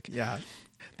look like? Yeah.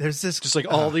 There's this just like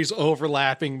all these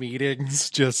overlapping meetings.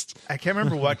 Just I can't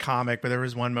remember what comic, but there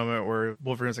was one moment where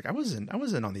Wolverine was like, I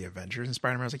wasn't on the Avengers, and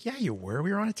Spider-Man was like, yeah, you were.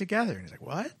 We were on it together. And he's like,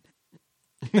 what?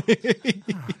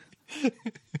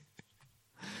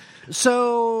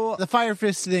 So the Fire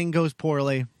Fist thing goes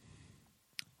poorly.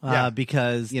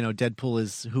 Because, you know, Deadpool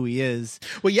is who he is.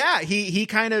 Well, yeah, he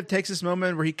kind of takes this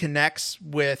moment where he connects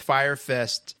with Fire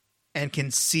Fist and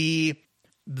can see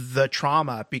the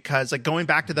trauma, because like going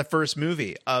back to the first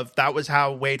movie that was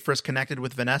how Wade first connected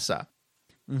with Vanessa.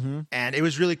 And it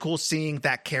was really cool seeing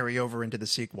that carry over into the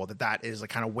sequel, that is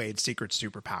like kind of Wade's secret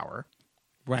superpower.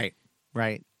 Right.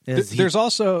 There's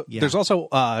also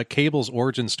Cable's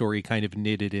origin story kind of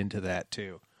knitted into that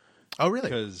too. Oh, really?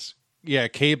 Because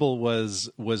Cable was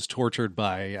tortured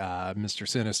by Mr.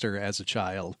 Sinister as a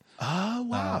child. Oh,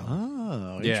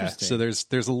 wow. Interesting. So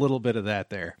there's a little bit of that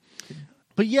there.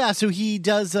 But yeah, so he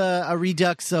does a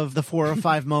redux of the 4 or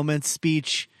 5 moments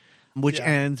speech, which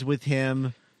ends with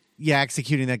him,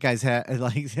 executing that guy's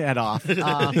head off.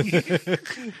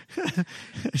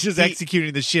 Just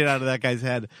executing the shit out of that guy's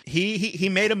head. He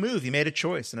made a move. He made a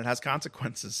choice, and it has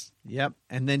consequences. Yep.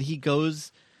 And then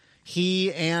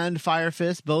he and Fire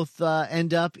Fist both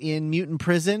end up in mutant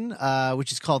prison,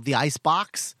 which is called the Ice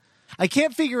Box. I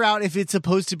can't figure out if it's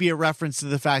supposed to be a reference to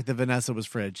the fact that Vanessa was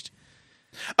fridged.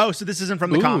 Oh, so this isn't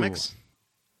from the comics?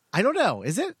 I don't know.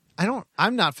 Is it?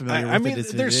 I'm not familiar with it. I mean,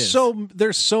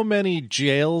 there's so many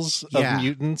jails of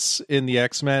mutants in the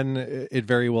X-Men. It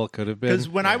very well could have been. Because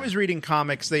when I was reading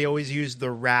comics, they always used the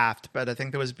Raft, but I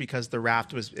think that was because the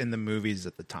Raft was in the movies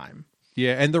at the time.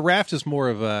 Yeah, and the Raft is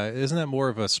isn't that more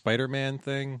of a Spider-Man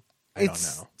thing? I don't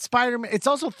know. Spider-Man. It's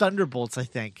also Thunderbolts, I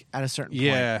think, at a certain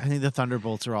point. I think the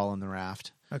Thunderbolts are all in the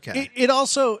Raft. Okay. It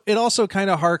also kind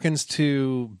of harkens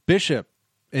to Bishop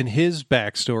and his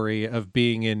backstory of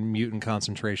being in mutant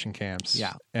concentration camps.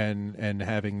 Yeah. And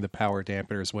having the power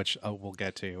dampeners, which we'll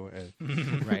get to.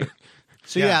 Right.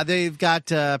 So they've got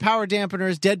power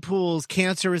dampeners. Deadpool's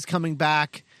cancer is coming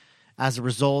back as a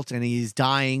result, and he's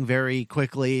dying very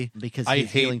quickly because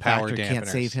his healing factor can't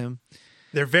save him.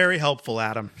 They're very helpful,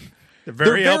 Adam. They're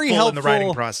very helpful in the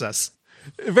writing process.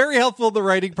 Very helpful in the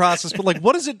writing process, but like,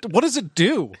 what does it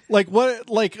do? Like,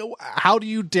 how do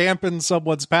you dampen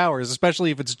someone's powers,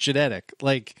 especially if it's genetic?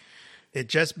 Like, it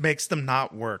just makes them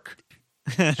not work.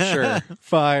 Sure,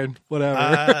 fine,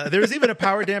 whatever. There was even a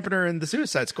power dampener in the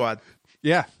Suicide Squad.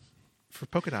 Yeah, for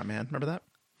Polka Dot Man. Remember that?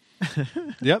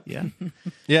 Yep. Yeah.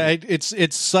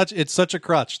 It's such a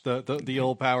crutch, the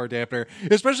old power dampener,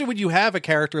 especially when you have a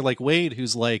character like Wade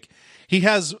who's like, he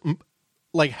has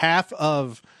like half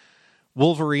of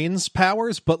Wolverine's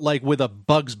powers, but like with a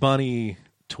Bugs Bunny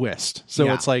twist.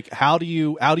 So it's like, how do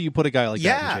you put a guy like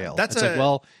that in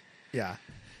jail?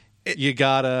 you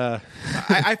gotta.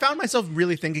 I found myself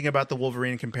really thinking about the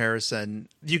Wolverine comparison.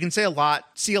 You can see a lot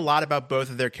about both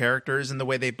of their characters and the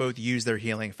way they both use their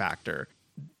healing factor.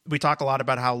 We talk a lot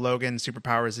about how Logan's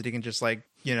superpower is that he can just like,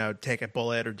 take a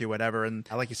bullet or do whatever. And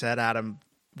like you said, Adam,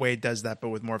 Wade does that, but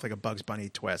with more of like a Bugs Bunny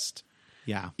twist.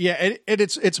 Yeah. Yeah, and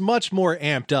it's much more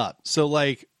amped up. So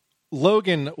like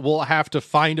Logan will have to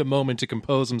find a moment to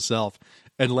compose himself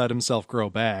and let himself grow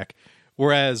back,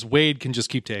 whereas Wade can just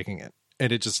keep taking it,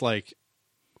 and it just like,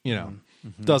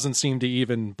 doesn't seem to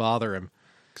even bother him.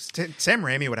 Sam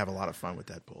Raimi would have a lot of fun with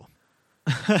Deadpool.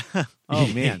 Oh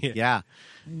man, yeah.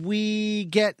 We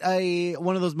get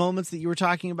one of those moments that you were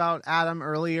talking about, Adam,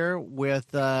 earlier,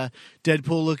 with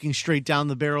Deadpool looking straight down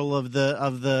the barrel of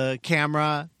the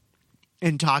camera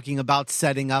and talking about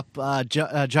setting up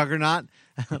Juggernaut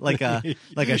like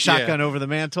a shotgun over the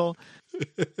mantle.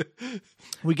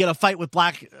 We get a fight with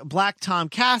Black Tom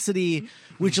Cassidy,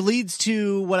 which leads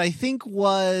to what I think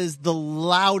was the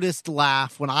loudest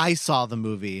laugh when I saw the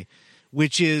movie,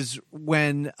 which is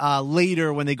when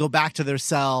later when they go back to their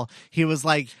cell, he was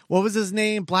like, what was his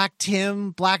name? Black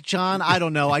Tim? Black John? I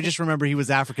don't know. I just remember he was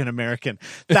African American.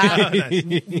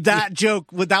 That joke,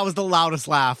 that was the loudest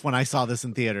laugh when I saw this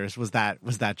in theaters, was that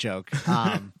joke.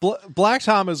 Black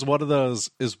Tom is one of those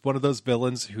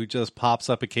villains who just pops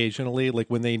up occasionally, like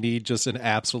when they need just an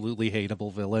absolutely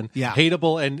hateable villain. Yeah.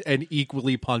 Hateable and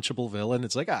equally punchable villain.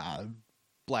 It's like,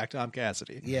 Black Tom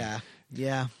Cassidy. Yeah.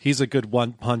 He's a good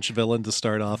one-punch villain to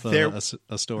start off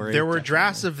a story. There were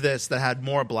drafts of this that had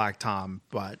more Black Tom,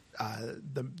 but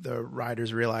the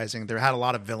writers realizing there had a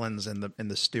lot of villains in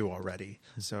the stew already.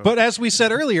 So, but as we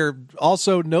said earlier,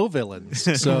 also no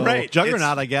villains. So right,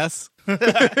 Juggernaut, I guess. Oh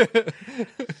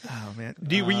man,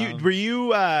 do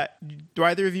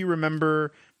either of you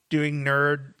remember doing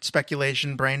nerd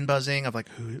speculation, brain buzzing of like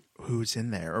who's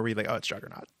in there, or were you like, oh, it's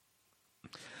Juggernaut?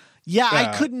 Yeah,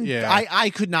 I couldn't. Yeah.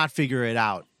 I could not figure it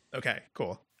out. Okay,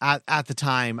 cool. At the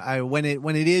time, when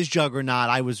it is Juggernaut,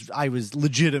 I was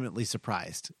legitimately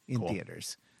surprised in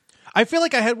theaters. I feel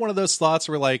like I had one of those thoughts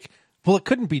where like, well, it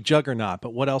couldn't be Juggernaut,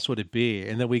 but what else would it be?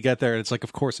 And then we get there, and it's like,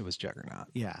 of course, it was Juggernaut.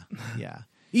 Yeah.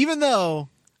 Even though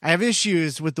I have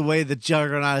issues with the way that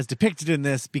Juggernaut is depicted in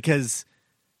this, because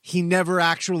he never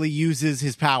actually uses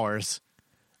his powers.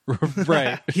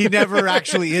 Right. He never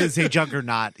actually is a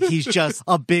Juggernaut. He's just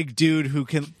a big dude who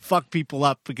can fuck people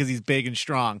up because he's big and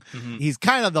strong. Mm-hmm. He's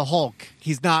kind of the Hulk.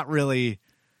 He's not really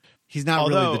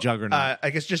the Juggernaut. I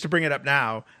guess just to bring it up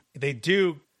now, they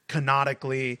do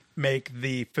canonically make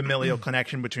the familial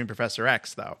connection between Professor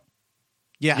X, though.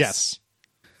 Yes.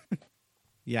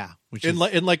 Yeah. Which in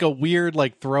like a weird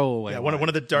like throwaway. Yeah, one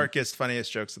of the darkest,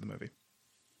 funniest jokes of the movie.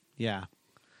 Yeah.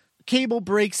 Cable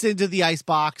breaks into the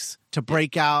icebox to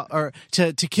break out or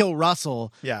to kill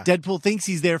Russell. Yeah. Deadpool thinks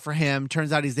he's there for him.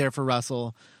 Turns out he's there for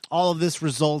Russell. All of this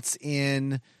results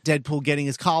in Deadpool getting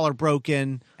his collar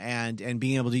broken and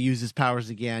being able to use his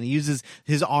powers again. He uses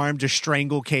his arm to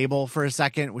strangle Cable for a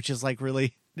second, which is like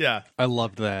really... Yeah. I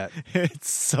loved that.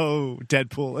 It's so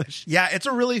Deadpoolish. Yeah, it's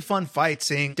a really fun fight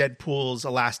seeing Deadpool's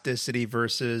elasticity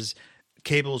versus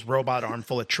Cable's robot arm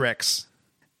full of tricks.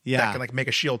 Yeah, that can like make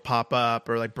a shield pop up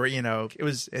or like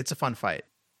it's a fun fight.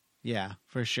 Yeah,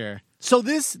 for sure. So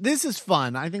this is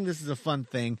fun. I think this is a fun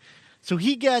thing. So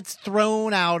he gets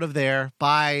thrown out of there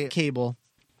by Cable,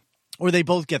 or they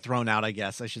both get thrown out, I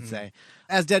guess I should say.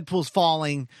 As Deadpool's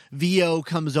falling, VO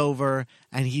comes over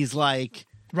and he's like,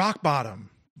 rock bottom.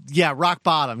 Yeah, rock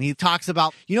bottom. He talks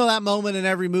about, that moment in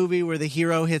every movie where the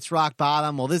hero hits rock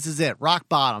bottom? Well, this is it, rock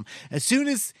bottom. As soon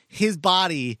as his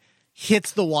body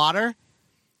hits the water,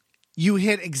 you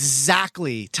hit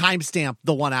exactly timestamp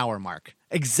the 1 hour mark,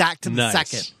 exact to the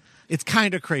second. It's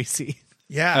kind of crazy.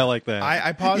 Yeah, I like that.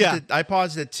 I paused it. I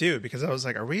paused it too because I was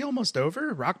like, "Are we almost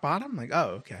over rock bottom?" Like,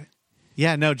 oh, okay.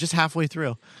 Yeah, no, just halfway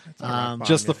through.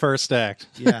 Just the first act.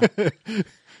 Yeah.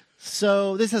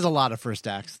 So this has a lot of first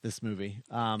acts. This movie.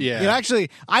 Actually,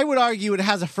 I would argue it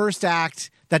has a first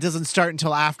act that doesn't start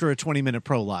until after a 20-minute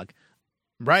prologue.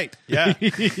 Right. Yeah.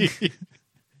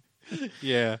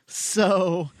 Yeah.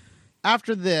 So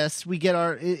after this, we get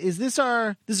this is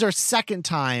our second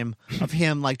time of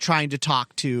him like trying to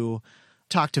talk to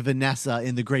Vanessa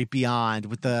in the great beyond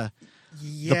with the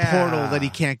portal that he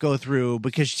can't go through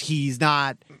because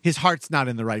his heart's not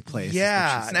in the right place.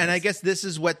 Yeah. And I guess this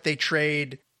is what they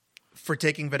trade for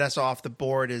taking Vanessa off the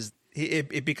board is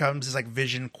it becomes this like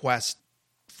Vision Quest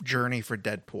journey for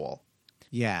Deadpool.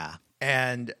 Yeah.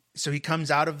 And so he comes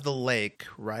out of the lake,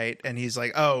 right? And he's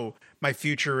like, "Oh, my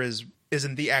future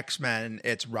isn't the X-Men,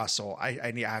 it's Russell.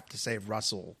 I have to save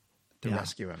Russell to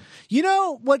rescue him." You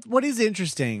know what is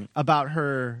interesting about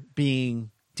her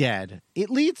being dead, it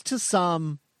leads to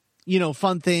some,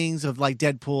 fun things of like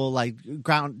Deadpool, like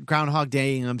Groundhog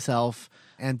Daying himself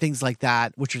and things like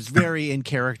that, which is very in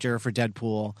character for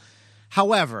Deadpool.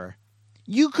 However,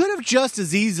 you could have just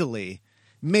as easily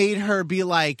made her be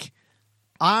like,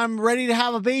 I'm ready to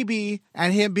have a baby,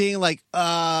 and him being like,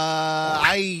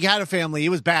 I had a family. It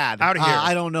was bad. Out of here.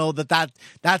 I don't know that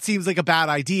seems like a bad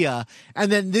idea.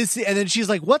 And then she's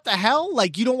like, what the hell?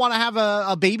 Like, you don't want to have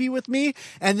a baby with me?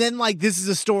 And then like, this is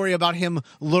a story about him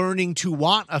learning to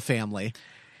want a family.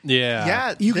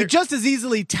 Yeah. You could just as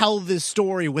easily tell this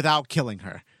story without killing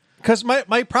her. Because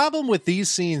my problem with these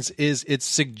scenes is it's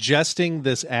suggesting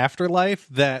this afterlife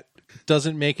that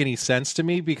doesn't make any sense to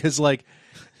me, because like,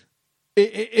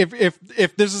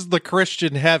 if this is the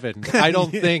Christian heaven, I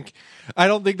don't think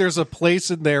there's a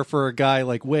place in there for a guy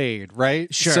like Wade,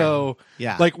 right? Sure. So,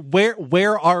 yeah, like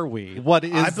where are we? What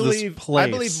is this place?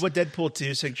 I believe what Deadpool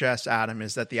 2 suggests, Adam,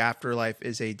 is that the afterlife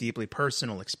is a deeply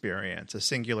personal experience, a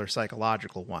singular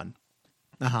psychological one.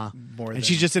 And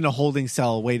she's just in a holding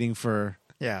cell waiting for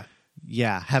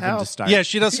heaven to start. Yeah,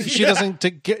 she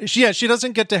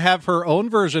doesn't get to have her own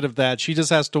version of that. She just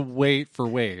has to wait for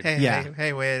Wade.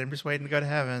 Hey, Wade, I'm just waiting to go to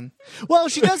heaven. Well,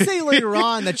 she does say later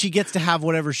on that she gets to have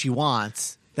whatever she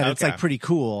wants. That it's like pretty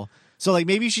cool. So like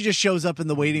maybe she just shows up in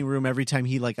the waiting room every time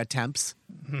he like attempts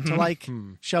to like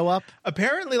show up.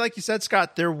 Apparently, like you said,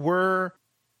 Scott, there were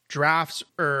drafts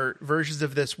or versions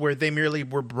of this where they merely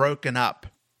were broken up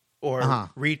or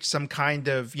reached some kind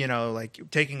of, like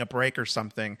taking a break or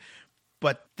something.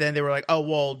 But then they were like, oh,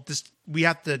 well, we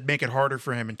have to make it harder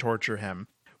for him and torture him,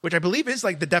 which I believe is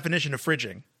like the definition of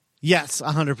fridging. Yes,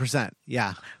 100%.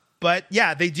 Yeah. But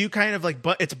yeah, they do kind of like,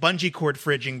 it's bungee cord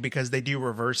fridging because they do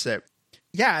reverse it.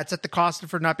 Yeah, it's at the cost of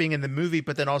her not being in the movie,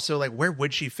 but then also like, where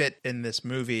would she fit in this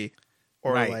movie?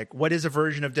 Or like, what is a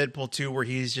version of Deadpool 2 where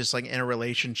he's just like in a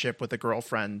relationship with a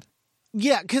girlfriend?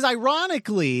 Yeah, because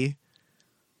ironically,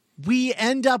 we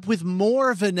end up with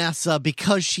more Vanessa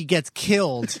because she gets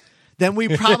killed than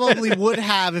we probably would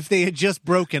have if they had just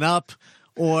broken up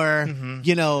or,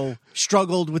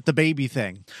 struggled with the baby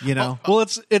thing, Well,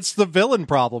 it's the villain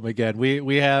problem again.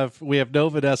 We have no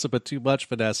Vanessa, but too much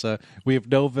Vanessa. We have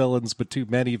no villains, but too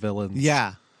many villains.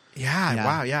 Yeah.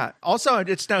 Wow, yeah. Also,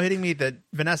 it's now hitting me that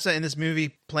Vanessa in this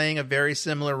movie playing a very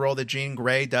similar role that Jean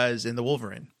Grey does in The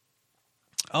Wolverine.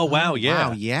 Oh, wow, yeah.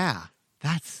 Wow, yeah.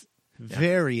 That's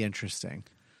very interesting.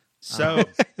 So,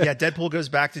 Deadpool goes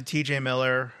back to TJ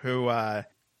Miller, who,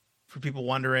 for people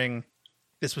wondering,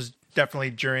 this was definitely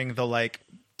during the, like,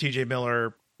 TJ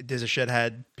Miller is a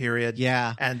shithead period.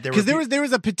 Yeah. And there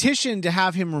was a petition to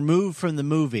have him removed from the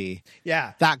movie.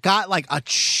 Yeah. That got, like, a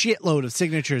shitload of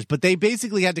signatures, but they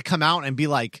basically had to come out and be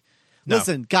like,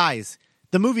 listen, guys,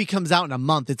 the movie comes out in a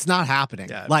month. It's not happening.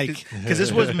 Yeah, like, because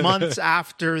this was months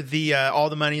after the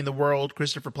All the Money in the World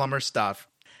Christopher Plummer stuff.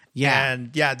 Yeah.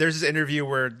 And there's this interview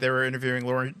where they were interviewing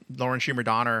Lauren Schumer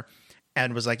Donner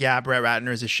and was like, yeah, Brett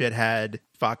Ratner is a shithead.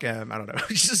 Fuck him. I don't know.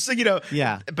 Just,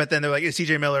 Yeah. But then they're like, is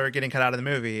CJ Miller getting cut out of the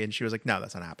movie? And she was like, no,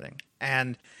 that's not happening.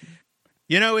 And,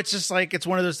 it's just like, it's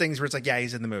one of those things where it's like, yeah,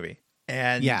 he's in the movie.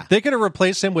 And they could have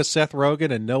replaced him with Seth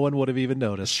Rogen and no one would have even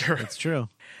noticed. Sure. It's true.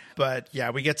 But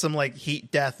we get some like heat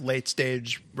death, late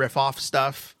stage riff off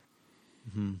stuff.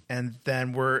 Mm-hmm. And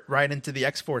then we're right into the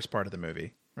X-Force part of the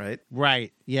movie.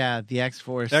 Right. Yeah. The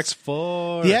X-Force.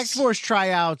 X-Force. The X-Force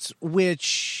tryouts,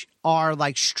 which are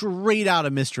like straight out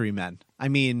of Mystery Men. I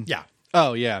mean, yeah.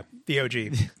 Oh yeah. The OG.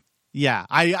 Yeah.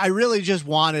 I really just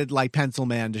wanted like Pencil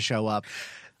Man to show up.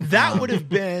 That would have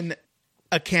been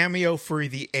a cameo for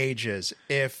the ages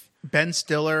if Ben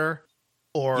Stiller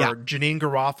or Janine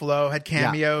Garofalo had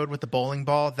cameoed with the bowling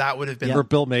ball. That would have been or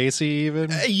Bill Macy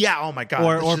even. Oh my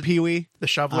god. Or Pee-wee, the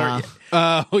shoveler.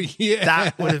 Oh yeah.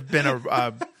 That would have been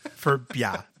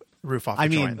roof off the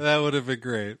joint. That would have been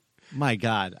great. My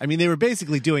God. I mean, they were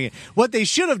basically doing it. What they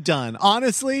should have done,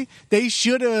 honestly, they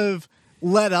should have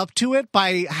led up to it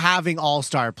by having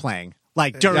All-Star playing.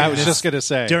 Like during I was just going to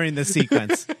say. During the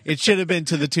sequence. It should have been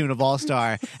to the tune of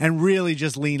All-Star and really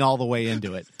just lean all the way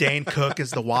into it. Dane Cook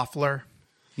is the waffler.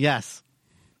 Yes.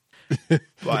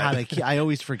 God, I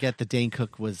always forget that Dane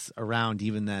Cook was around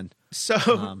even then. So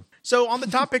on the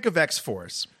topic of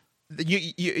X-Force,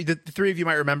 the three of you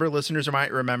might remember, listeners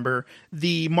might remember,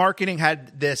 the marketing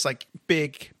had this like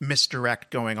big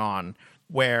misdirect going on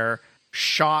where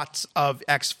shots of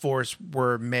X-Force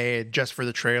were made just for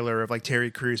the trailer of like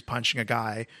Terry Crews punching a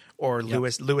guy or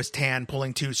Louis Tan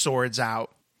pulling two swords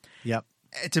out. Yep.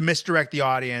 To misdirect the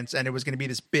audience, and it was going to be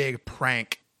this big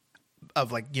prank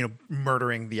of like,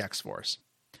 murdering the X-Force.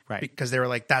 Right. Because they were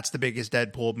like, that's the biggest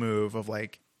Deadpool move of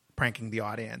like pranking the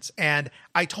audience. And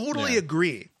I totally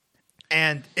agree.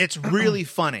 and it's really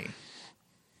funny,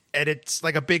 and it's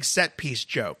like a big set piece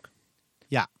joke.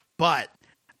 Yeah. But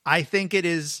I think it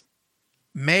is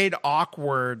made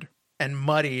awkward and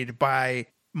muddied by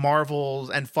Marvel's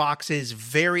and Fox's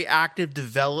very active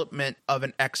development of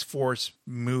an X-Force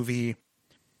movie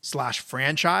 /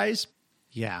 franchise.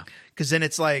 Yeah. Because then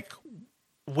it's like,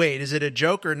 wait, is it a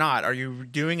joke or not? Are you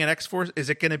doing an X-Force? Is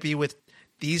it going to be with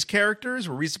these characters?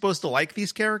 Were we supposed to like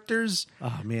these characters?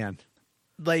 Oh man.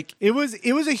 Like, It was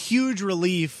a huge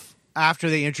relief after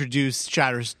they introduced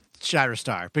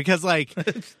Shatterstar, because like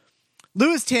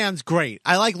Louis Tan's great.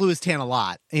 I like Louis Tan a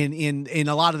lot in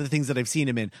a lot of the things that I've seen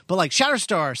him in. But like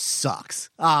Shatterstar sucks.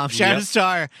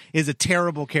 Shatterstar is a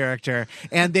terrible character,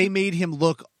 and they made him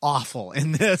look awful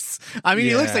in this. I mean,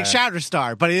 he looks like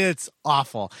Shatterstar, but it's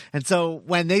awful. And so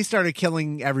when they started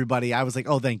killing everybody, I was like,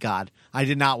 oh, thank God. I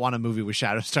did not want a movie with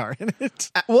Shatterstar in it.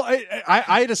 Well,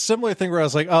 I had a similar thing where I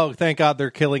was like, oh, thank God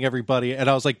they're killing everybody. And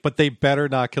I was like, but they better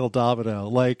not kill Domino.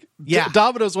 Like,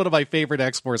 Domino's one of my favorite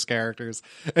X-Force characters.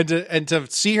 And to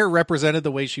see her represented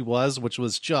the way she was, which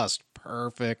was just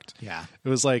perfect. Yeah. It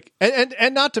was like, and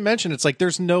not to mention, it's like,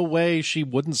 there's no way she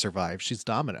wouldn't survive. She's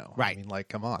Domino. Right. I mean, like,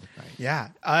 come on. Right. yeah.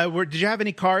 Did you have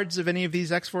any cards of any of these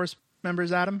X-Force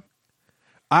members, Adam?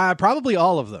 Probably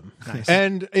all of them. Nice.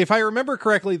 And if I remember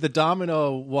correctly, the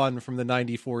Domino one from the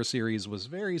 94 series was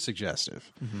very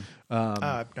suggestive.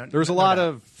 There was a lot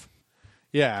of,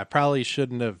 I probably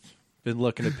shouldn't have been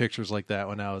looking at pictures like that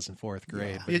when I was in fourth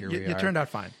grade. But here we are. It turned out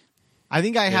fine. I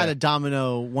think I had a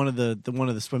Domino, one of the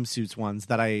swimsuits ones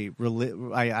that I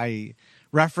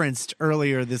referenced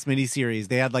earlier this miniseries.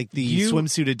 They had like the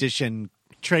swimsuit edition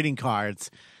trading cards.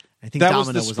 I think that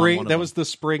Domino was the spring. on one of that them. was the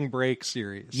Spring Break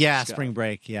series. Yeah, Scott. Spring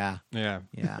Break. Yeah, Yeah.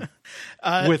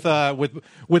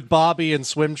 With Bobby in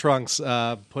swim trunks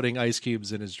putting ice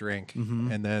cubes in his drink,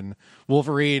 and then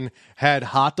Wolverine had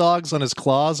hot dogs on his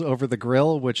claws over the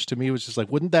grill, which to me was just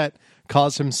like, wouldn't that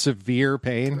cause him severe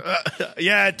pain?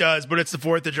 Yeah, it does, but it's the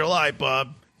 4th of July,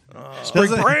 bub.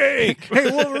 Spring Break. Hey,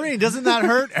 Wolverine, doesn't that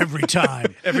hurt every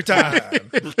time? Every time.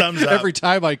 Thumbs up. Every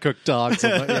time I cook dogs.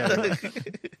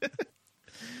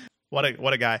 What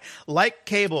a guy. Like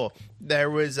Cable, there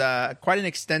was quite an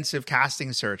extensive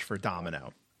casting search for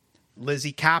Domino.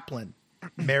 Lizzie Kaplan,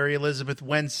 Mary Elizabeth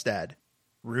Winstead,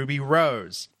 Ruby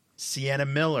Rose, Sienna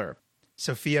Miller,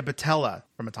 Sophia Boutella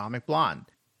from Atomic Blonde.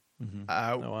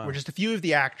 Were just a few of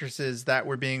the actresses that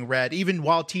were being read, even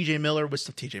while Tim Miller was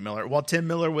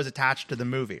attached to the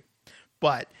movie.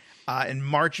 But in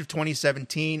March of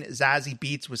 2017, Zazie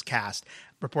Beetz was cast,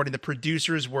 reporting the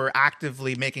producers were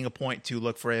actively making a point to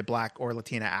look for a Black or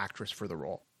Latina actress for the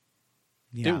role.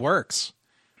 Yeah. It works.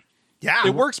 Yeah,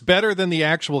 It works better than the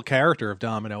actual character of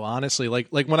Domino, honestly. Like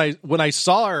when I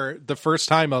saw her the first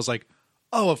time, I was like,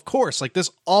 oh, of course. Like, this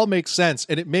all makes sense.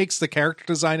 And it makes the character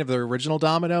design of the original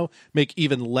Domino make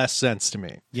even less sense to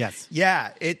me. Yes.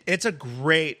 Yeah, it's a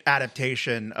great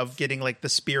adaptation of getting like the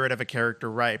spirit of a character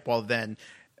right, while then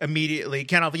immediately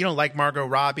kind of, like Margot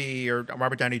Robbie or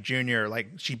Robert Downey Jr., like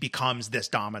she becomes this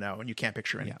Domino and you can't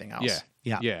picture anything else.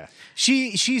 Yeah.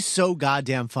 She's so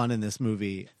goddamn fun in this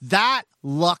movie. That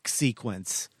luck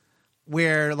sequence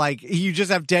where like you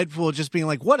just have Deadpool just being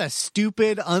like, what a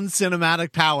stupid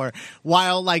uncinematic power,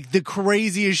 while like the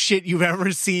craziest shit you've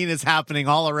ever seen is happening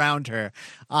all around her.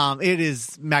 It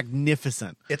is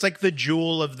magnificent. It's like the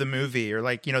jewel of the movie, or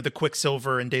like, the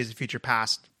Quicksilver in Days of Future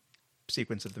Past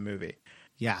sequence of the movie.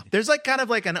 Yeah. There's like kind of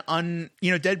like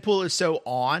Deadpool is so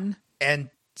on, and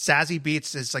Zazie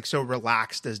Beetz is like so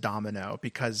relaxed as Domino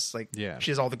because like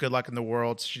she has all the good luck in the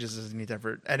world. So she just doesn't need to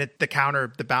ever, and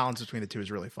the balance between the two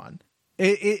is really fun.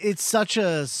 It's such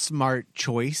a smart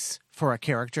choice for a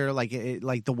character, like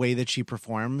the way that she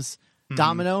performs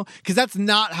Domino, because that's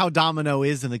not how Domino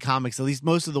is in the comics. At least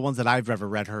most of the ones that I've ever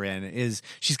read her in, is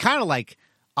she's kind of like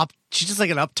she's just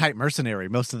like an uptight mercenary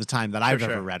most of the time that I've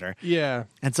ever read her. Yeah.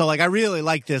 And so like I really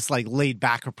like this like laid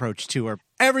back approach to her.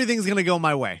 Everything's gonna go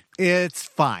my way. It's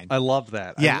fine. I love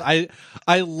that. Yeah.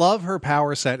 I love her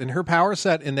power set, and her power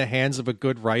set in the hands of a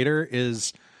good writer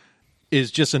is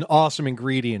just an awesome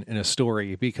ingredient in a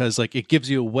story, because like it gives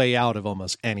you a way out of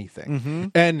almost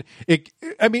anything. And it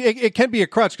can be a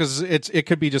crutch, because it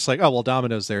could be just like, oh well,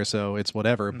 Domino's there, so it's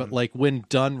whatever. But like when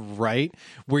done right,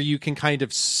 where you can kind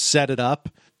of set it up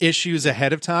issues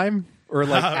ahead of time, or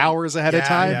like hours ahead of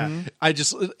time,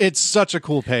 it's such a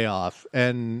cool payoff,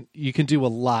 and you can do a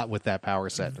lot with that power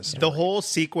set in the story. The whole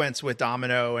sequence with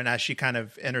Domino, and as she kind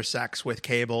of intersects with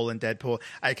Cable and Deadpool,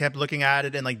 I kept looking at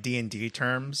it in like D&D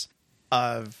terms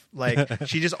of like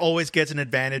she just always gets an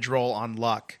advantage roll on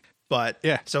luck. But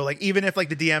so like even if like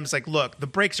the DM's like, look, the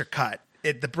brakes are cut,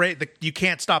 you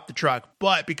can't stop the truck,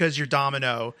 but because you're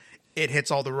Domino, it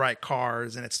hits all the right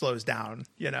cars and it slows down,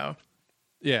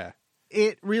 Yeah.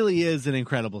 It really is an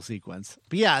incredible sequence.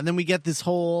 But yeah, and then we get this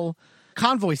whole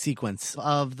convoy sequence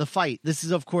of the fight. This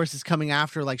is, of course, is coming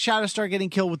after like Shatterstar getting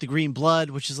killed with the green blood,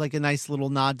 which is like a nice little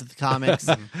nod to the comics.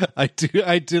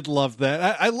 I did love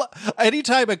that.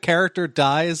 Anytime a character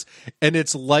dies and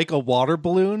it's like a water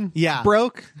balloon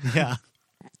broke, Yeah.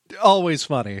 always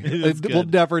funny. It will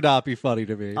never not be funny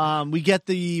to me. We get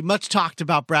the much talked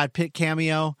about Brad Pitt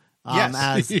cameo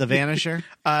as the Vanisher.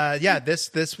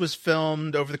 This was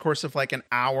filmed over the course of like an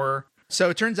hour. So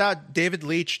it turns out David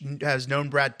Leitch has known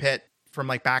Brad Pitt from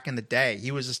like back in the day.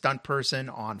 He was a stunt person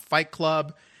on Fight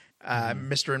Club,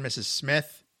 Mr. and Mrs.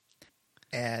 Smith.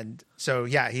 And so,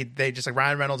 they just like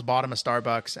Ryan Reynolds bought him a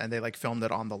Starbucks and they like filmed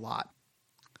it on the lot.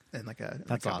 In like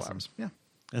That's couple awesome. hours. Yeah.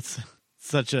 That's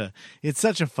such a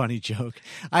funny joke.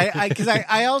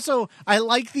 I also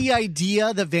like the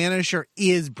idea the Vanisher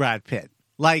is Brad Pitt.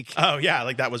 Like, oh yeah,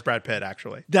 like that was Brad Pitt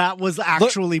actually. That was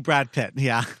actually Brad Pitt.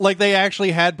 Yeah. Like they actually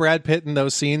had Brad Pitt in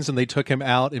those scenes and they took him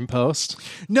out in post.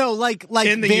 No, like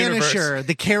in the Vanisher, universe.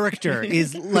 The character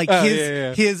is like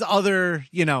his other,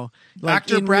 like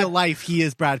actor in real life he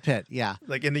is Brad Pitt. Yeah.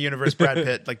 Like in the universe, Brad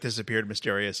Pitt like disappeared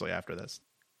mysteriously after this.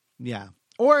 Yeah.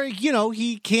 Or, he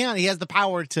has the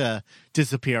power to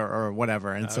disappear or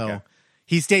whatever. And so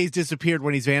he stays disappeared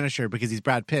when he's Vanisher because he's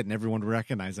Brad Pitt and everyone would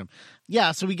recognize him.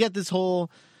 Yeah, so we get this whole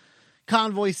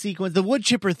convoy sequence. The wood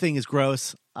chipper thing is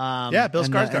gross. Bill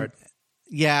Skarsgård.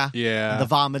 The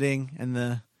vomiting and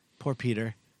the poor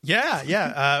Peter.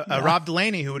 Rob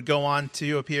Delaney, who would go on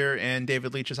to appear in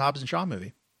David Leitch's Hobbs and Shaw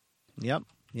movie. Yep.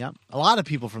 A lot of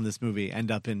people from this movie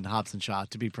end up in Hobbs and Shaw,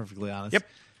 to be perfectly honest. Yep,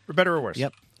 for better or worse.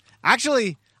 Yep.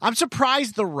 Actually, I'm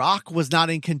surprised The Rock was not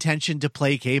in contention to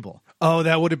play Cable. Oh,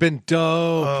 that would have been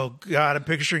dope. Oh, God, I'm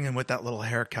picturing him with that little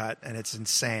haircut, and it's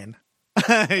insane.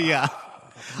 Yeah.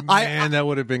 Man, that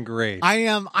would have been great. I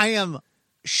am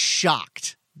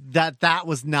shocked that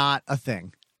was not a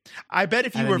thing. I bet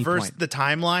if you reversed the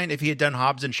timeline, if he had done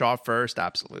Hobbs and Shaw first,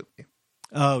 absolutely.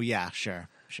 Oh, yeah, sure.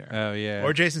 Oh, yeah.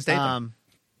 Or Jason Statham.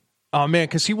 Oh, man,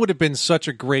 because he would have been such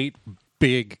a great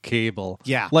big Cable.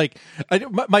 Yeah. Like,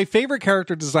 my favorite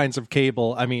character designs of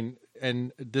Cable, I mean,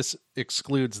 and this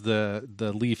excludes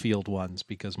the Lee Field ones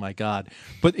because, my God,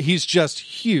 but he's just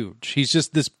huge. He's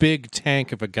just this big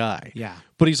tank of a guy. Yeah.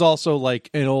 But he's also like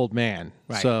an old man.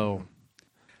 Right. So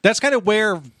that's kind of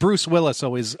where Bruce Willis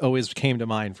always came to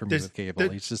mind for me with Cable.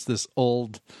 He's just this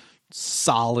old,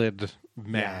 solid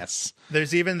mass. Yeah.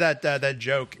 There's even that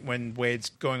joke when Wade's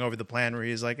going over the plan where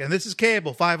he's like, and this is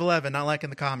Cable, 5'11", not like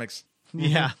in the comics.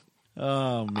 Yeah.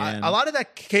 Oh, man. A lot of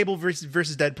that Cable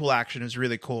versus Deadpool action is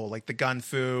really cool, like the gun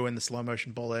fu and the slow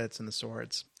motion bullets and the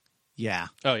swords. Yeah.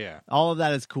 Oh, yeah. All of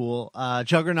that is cool.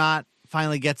 Juggernaut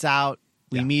finally gets out.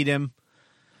 We meet him.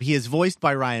 He is voiced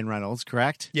by Ryan Reynolds,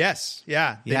 correct? Yes.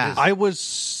 Yeah. Yeah. I was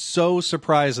so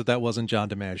surprised that wasn't John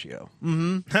DiMaggio.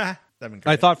 Mm-hmm.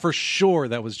 I thought for sure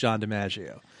that was John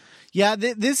DiMaggio. Yeah,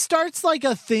 this starts like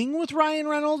a thing with Ryan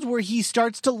Reynolds where he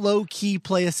starts to low-key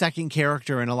play a second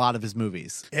character in a lot of his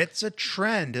movies. It's a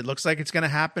trend. It looks like it's going to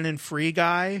happen in Free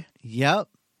Guy. Yep.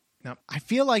 Nope. I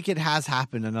feel like it has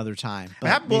happened another time.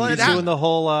 He's doing the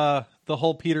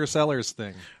whole Peter Sellers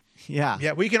thing. Yeah.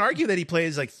 Yeah, we can argue that he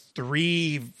plays like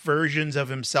 3 versions of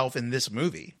himself in this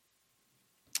movie.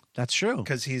 That's true.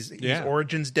 Because he's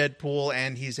Origins Deadpool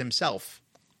and he's himself.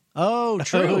 Oh,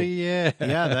 true. Oh, yeah.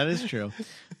 Yeah, that is true.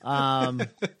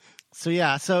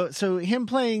 So him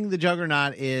playing the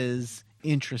Juggernaut is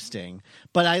interesting,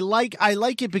 but I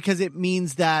like it because it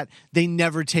means that they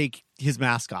never take his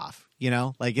mask off.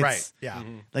 Like it's right. Yeah.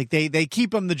 Mm-hmm. Like they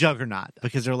keep him the Juggernaut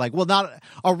because they're like, well, not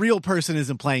a real person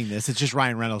isn't playing this. It's just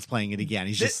Ryan Reynolds playing it again.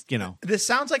 He's This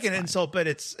sounds like an insult, but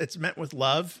it's meant with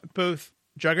love. Both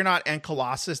Juggernaut and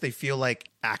Colossus, they feel like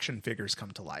action figures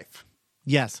come to life.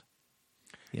 Yes.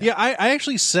 Yeah, I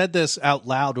actually said this out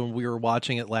loud when we were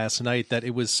watching it last night, that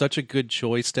it was such a good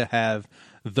choice to have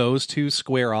those two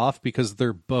square off because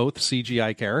they're both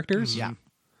CGI characters. Yeah.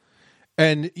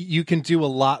 And you can do a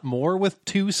lot more with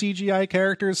 2 CGI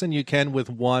characters than you can with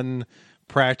one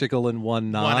practical and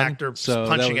one non. One actor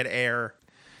punching at air.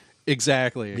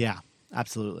 Exactly. Yeah,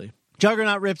 absolutely.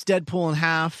 Juggernaut rips Deadpool in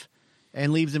half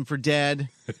and leaves him for dead,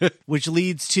 which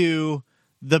leads to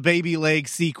the baby leg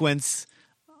sequence,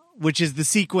 which is the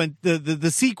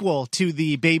sequel to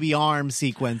the baby arm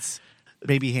sequence,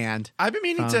 baby hand. I've been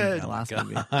meaning to. Last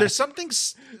movie. There's something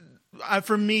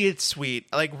for me. It's sweet,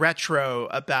 like retro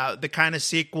about the kind of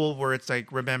sequel where it's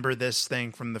like remember this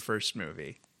thing from the first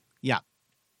movie. Yeah.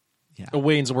 A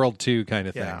Wayne's World 2 kind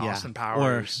of thing. Yeah, Austin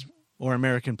Powers. Or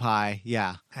American Pie.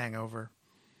 Yeah. Hangover.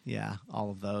 Yeah, all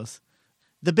of those.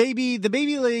 The baby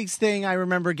legs thing, I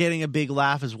remember getting a big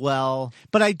laugh as well.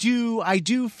 But I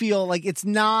do feel like it's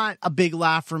not a big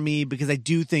laugh for me because I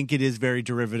do think it is very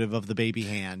derivative of the baby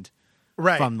hand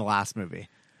from the last movie.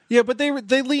 Yeah, but they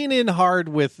lean in hard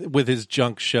with his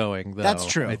junk showing, though. That's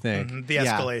true. I think. Mm-hmm. The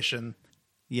escalation.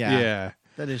 Yeah.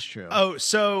 That is true. Oh,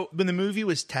 so when the movie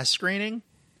was test screening,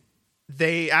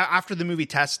 after the movie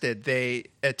tested,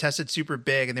 it tested super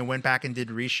big, and they went back and did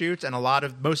reshoots, and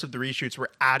most of the reshoots were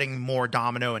adding more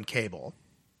Domino and Cable.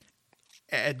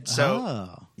 And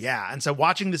so, and so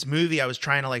watching this movie, I was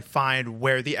trying to like find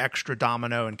where the extra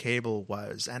Domino and Cable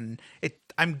was, and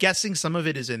I'm guessing some of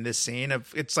it is in this scene.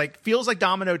 It's like feels like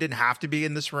Domino didn't have to be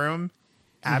in this room,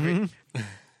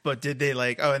 but did they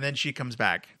like? Oh, and then she comes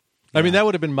back. I mean, that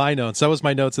would have been my notes. That was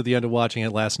my notes at the end of watching it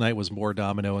last night. Was more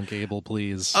Domino and Cable,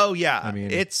 please? Oh yeah, I mean,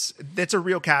 it's a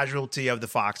real casualty of the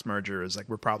Fox merger. Is like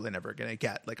we're probably never going to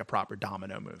get like a proper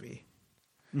Domino movie.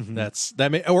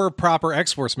 Mm-hmm. Or a proper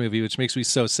X-Force movie, which makes me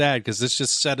so sad because this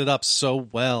just set it up so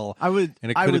well. I would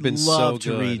been love so to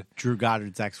good. read Drew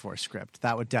Goddard's X-Force script.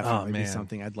 That would definitely be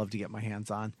something I'd love to get my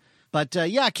hands on. But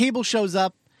Cable shows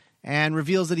up and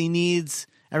reveals that he needs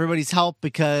everybody's help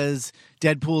because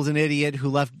Deadpool's an idiot who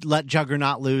let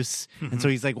Juggernaut loose. And so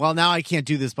he's like, well, now I can't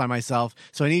do this by myself,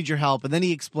 so I need your help. And then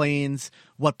he explains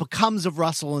what becomes of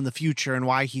Russell in the future and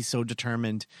why he's so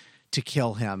determined to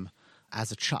kill him as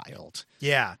a child.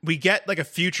 Yeah, we get like a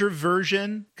future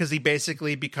version because he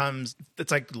basically becomes,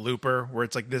 it's like Looper, where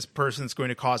it's like this person's going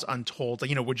to cause untold,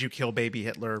 like, would you kill baby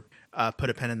Hitler? Put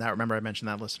a pin in that. Remember I mentioned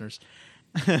that, listeners.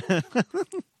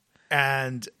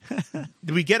 And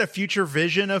we get a future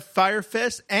vision of Fire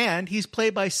Fist, and he's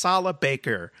played by Sala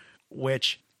Baker,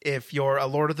 which if you're a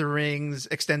Lord of the Rings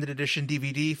Extended Edition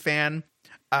DVD fan,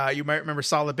 you might remember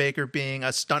Sala Baker being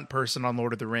a stunt person on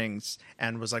Lord of the Rings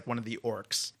and was like one of the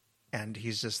orcs. And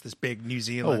he's just this big New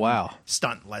Zealand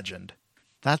stunt legend.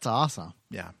 That's awesome.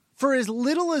 Yeah. For as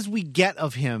little as we get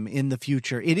of him in the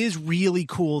future, it is really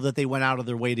cool that they went out of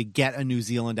their way to get a New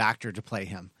Zealand actor to play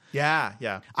him. Yeah,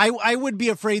 yeah. I would be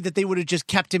afraid that they would have just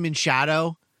kept him in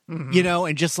shadow,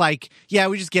 and just like,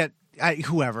 we just get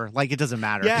whoever. Like, it doesn't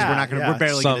matter because we're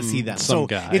barely going to see them. So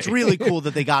guy. It's really cool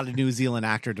that they got a New Zealand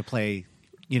actor to play,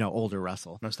 older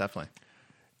Russell. Most definitely.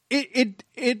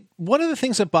 It one of the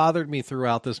things that bothered me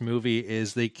throughout this movie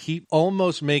is they keep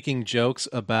almost making jokes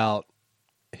about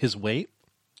his weight.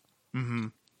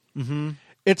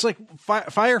 It's like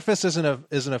Fire Fist isn't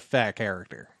a fat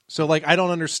character, so like I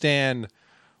don't understand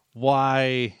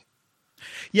why.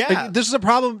 Yeah, like, this is a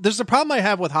problem. This is a problem I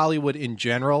have with Hollywood in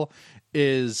general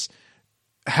is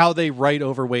how they write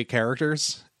overweight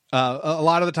characters. A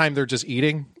lot of the time they're just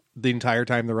eating the entire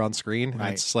time they're on screen.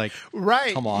 Right. It's like,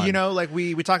 come on. Like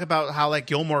we talk about how like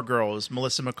Gilmore Girls,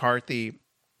 Melissa McCarthy,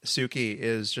 Suki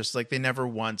is just like, they never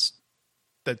once,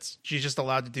 she's just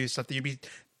allowed to do stuff that you'd be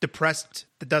depressed.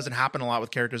 That doesn't happen a lot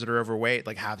with characters that are overweight,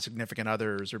 like have significant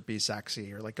others or be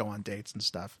sexy or like go on dates and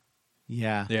stuff.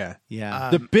 Yeah.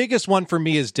 The biggest one for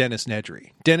me is Dennis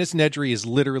Nedry. Dennis Nedry is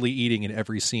literally eating in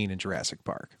every scene in Jurassic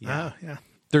Park. Yeah.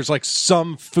 There's like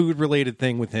some food related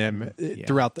thing with him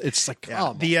throughout. It's like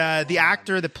the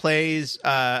actor that plays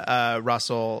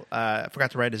Russell, I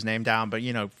forgot to write his name down, but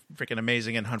freaking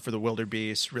amazing in Hunt for the Wilder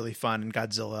Beast, really fun in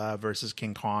Godzilla versus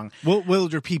King Kong.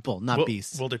 Wilder people, not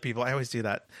beasts. Wilder people. I always do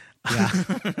that.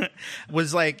 Yeah.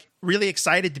 Was like really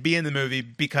excited to be in the movie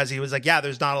because he was like,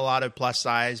 there's not a lot of plus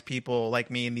size people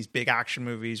like me in these big action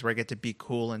movies where I get to be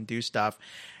cool and do stuff.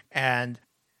 And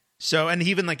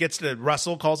he even like gets to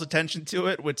Russell calls attention to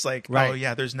it, which like,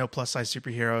 there's no plus size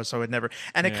superhero, so it never,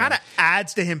 and it kind of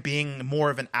adds to him being more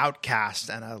of an outcast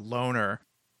and a loner.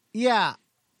 Yeah,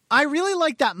 I really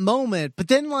like that moment, but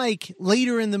then like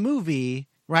later in the movie,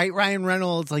 right? Ryan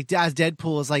Reynolds, like as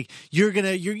Deadpool, is like,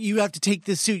 you have to take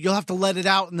this suit. You'll have to let it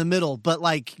out in the middle, but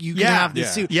like you can have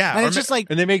this suit. Yeah, and it's just like,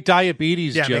 and they make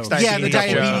diabetes jokes. The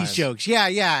diabetes jokes.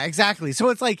 Yeah, exactly.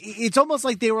 So it's like it's almost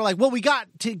like they were like, well, we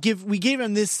gave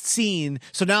him this scene,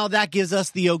 so now that gives us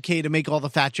the okay to make all the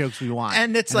fat jokes we want.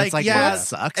 And it's well, that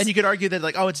sucks. And you could argue that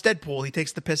like, oh, it's Deadpool. He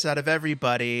takes the piss out of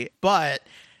everybody, but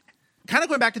kind of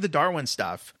going back to the Darwin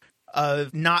stuff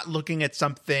of not looking at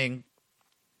something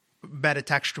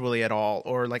metatextually at all,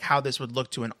 or like how this would look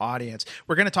to an audience.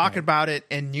 We're going to talk about it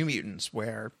in New Mutants,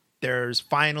 where there's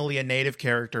finally a native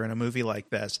character in a movie like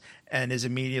this and is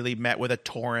immediately met with a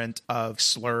torrent of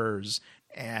slurs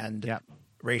and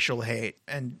racial hate.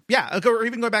 And or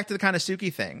even go back to the kind of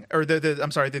Suki thing, or the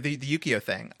Yukio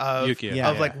thing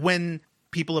of like when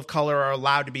people of color are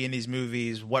allowed to be in these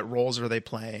movies, what roles are they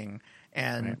playing,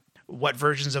 and what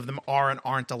versions of them are and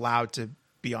aren't allowed to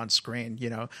be on screen, you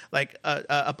know, like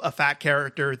a fat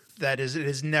character that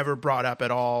is never brought up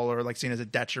at all, or like seen as a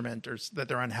detriment, or that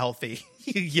they're unhealthy,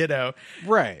 you know.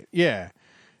 Right. Yeah.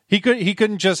 He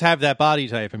couldn't just have that body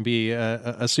type and be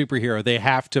a superhero. They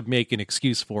have to make an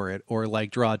excuse for it, or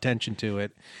like draw attention to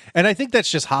it. And I think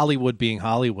that's just Hollywood being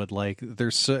Hollywood. Like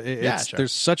there's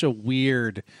there's such a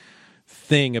weird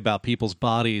thing about people's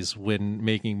bodies when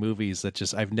making movies that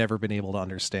just I've never been able to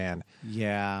understand.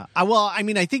 Yeah. Well, I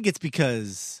mean, I think it's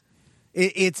because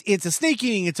it's a snake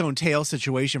eating its own tail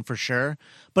situation for sure,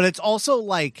 but it's also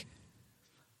like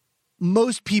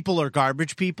most people are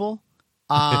garbage people.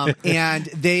 And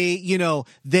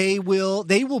they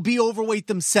will be overweight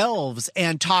themselves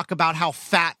and talk about how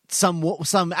fat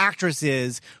some actress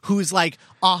is who's like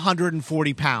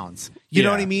 140 pounds. You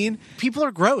know what I mean? People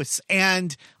are gross,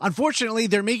 and unfortunately,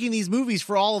 they're making these movies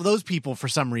for all of those people for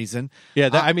some reason. Yeah,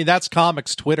 I mean that's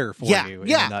comics Twitter for you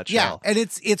in a nutshell. And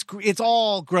it's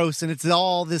all gross, and it's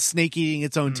all this snake eating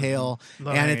its own tail,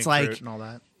 and it's like and all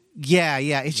that. Yeah,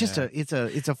 it's just it's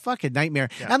a fucking nightmare.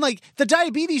 Yeah. And like the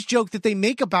diabetes joke that they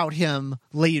make about him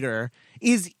later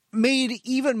is made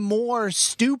even more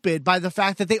stupid by the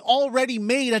fact that they already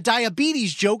made a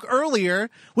diabetes joke earlier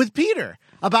with Peter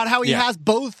about how he has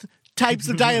both types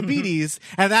of diabetes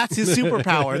and that's his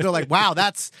superpower. They're like, wow,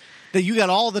 that you got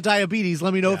all the diabetes.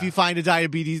 Let me know if you find a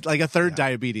diabetes, like a third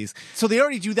diabetes. So they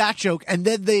already do that joke, and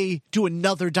then they do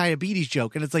another diabetes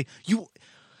joke, and it's like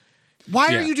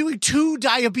why are you doing two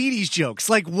diabetes jokes?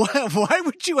 Like, why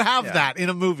would you have that in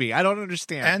a movie? I don't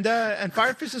understand. And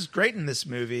Fire Fist is great in this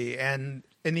movie. And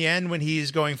in the end, when he's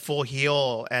going full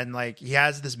heel and like he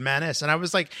has this menace, and I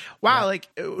was like, wow, like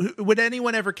would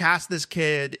anyone ever cast this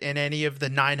kid in any of the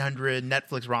 900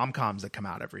 Netflix rom-coms that come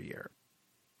out every year?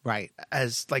 Right.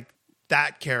 As like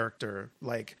that character,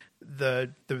 like the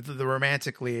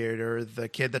romantic lead, or the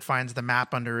kid that finds the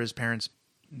map under his parents'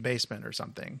 basement or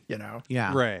something, you know?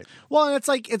 Yeah. Right. Well, and it's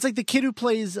like the kid who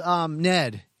plays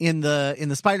Ned in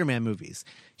the Spider-Man movies.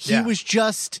 He was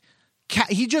just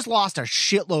he just lost a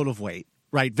shitload of weight,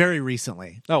 right? Very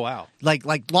recently. Oh wow. Like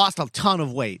lost a ton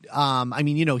of weight. I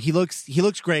mean, you know, he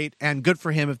looks great, and good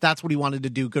for him. If that's what he wanted to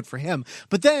do, good for him.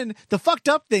 But then the fucked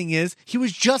up thing is he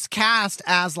was just cast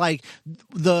as like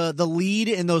the lead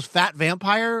in those Fat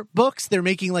Vampire books. They're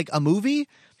making like a movie.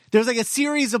 There's like a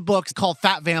series of books called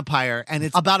Fat Vampire, and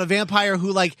it's about a vampire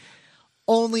who like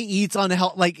only eats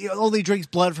only drinks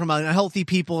blood from unhealthy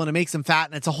people, and it makes him fat,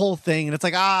 and it's a whole thing, and it's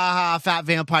like, fat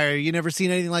vampire, you never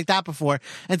seen anything like that before.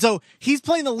 And so he's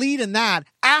playing the lead in that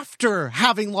after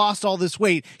having lost all this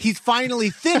weight. He's finally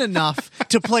thin enough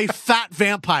to play fat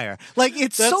vampire. Like,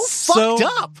 it's so fucked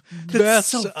up. That's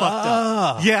so fucked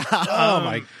up. Yeah. Oh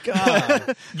my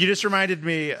God. You just reminded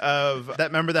me of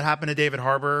that. Remember that happened to David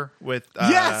Harbour with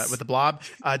the Blob?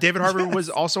 David Harbour was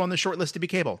also on the short list to be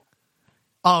Cable.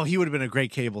 Oh, he would have been a great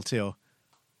Cable too.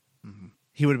 Mm-hmm.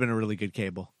 He would have been a really good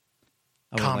Cable.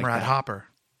 Comrade Hopper.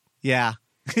 Yeah.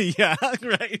 Yeah,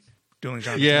 right. Dueling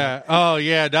John. Yeah. Oh,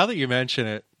 yeah. Now that you mention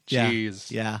it,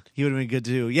 jeez. Yeah. He would have been good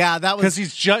too. Yeah, that was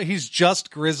because he's just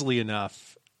grizzly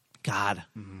enough. God,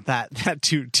 that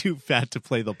too fat to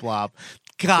play the Blob.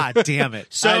 God damn it.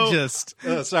 So,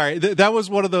 sorry. That was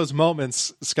one of those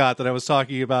moments, Scott, that I was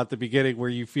talking about at the beginning where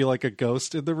you feel like a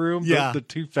ghost in the room. Yeah. The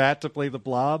too fat to play the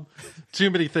Blob.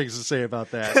 Too many things to say about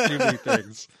that. Too many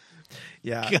things.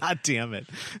 Yeah. God damn it.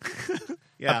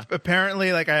 Yeah.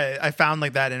 Apparently, like I found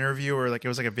like that interview, or like it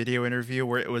was like a video interview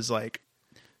where it was like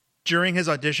during his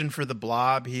audition for the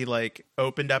Blob, he like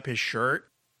opened up his shirt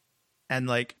and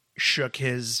like shook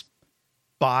his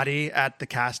body at the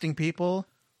casting people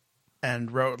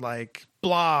and wrote like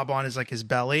Blob on his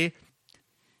belly.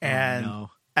 And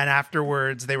and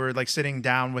afterwards they were like sitting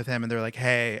down with him and they're like,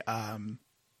 hey,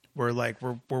 we're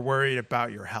worried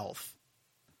about your health.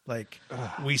 Like,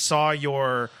 we saw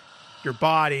your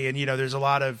body, and, you know, there's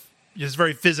a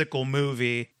very physical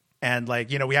movie, and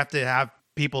like, you know, we have to have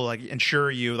people like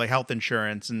insure you, like health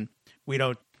insurance, and we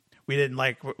were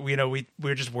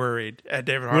just worried. And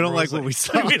David Harbour, we don't like what we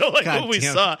saw. We don't like what we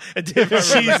saw. And David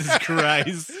Harbour, Jesus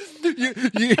Christ.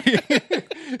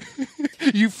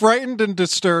 You frightened and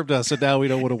disturbed us, and now we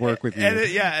don't want to work with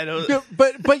you.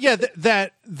 But yeah,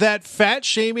 that fat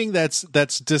shaming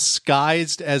that's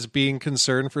disguised as being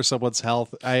concerned for someone's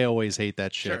health. I always hate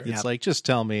that shit. Sure. It's like, just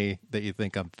tell me that you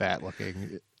think I'm fat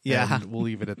looking. Yeah, and we'll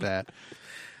leave it at that.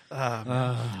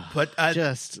 But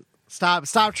just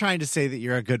stop trying to say that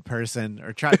you're a good person,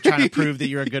 or trying to prove that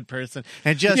you're a good person,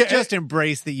 and just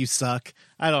embrace that you suck.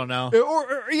 I don't know.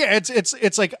 Or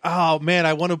it's like, oh man,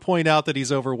 I want to point out that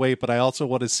he's overweight, but I also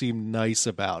want to seem nice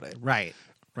about it. Right.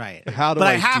 Right. How do but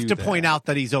I I have do to that? point out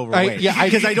that he's overweight. Yeah,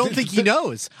 because I don't think he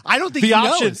knows. I don't think The he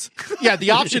option, knows. yeah,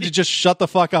 the option to just shut the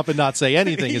fuck up and not say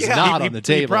anything is Yeah. not on the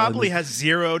table. He probably has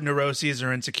zero neuroses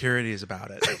or insecurities about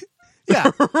it.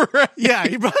 Yeah. Yeah.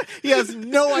 He has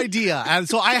no idea. And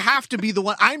so I have to be the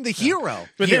one. I'm the hero.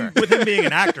 With here. him being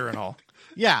an actor and all.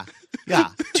 Yeah. Yeah.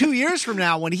 2 years from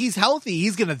now, when he's healthy,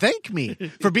 he's going to thank me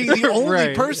for being the only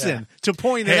Right, person to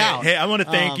point it out. Hey, I want to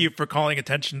thank you for calling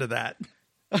attention to that.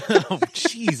 Oh,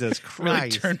 Jesus Really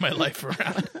Christ. turned my life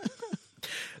around.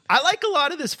 I like a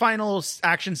lot of this final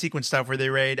action sequence stuff where they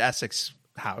raid Essex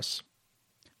house.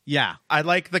 Yeah. I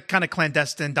like the kind of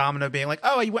clandestine Domino being like,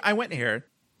 "Oh, I went here.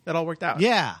 That all worked out."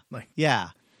 Yeah. Like- Yeah.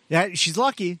 Yeah. She's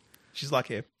lucky. She's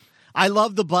lucky. I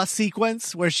love the bus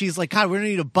sequence where she's like, God, we're going to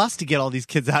need a bus to get all these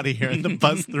kids out of here. And the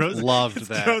bus throws Loved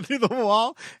that. thrown through the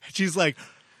wall. And she's like,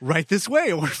 right this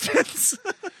way, orphans.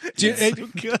 Dude, It's so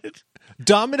good.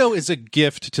 Domino is a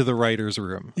gift to the writer's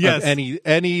room. Yes. Of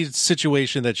any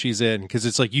situation that she's in, because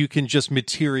it's like you can just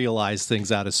materialize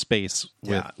things out of space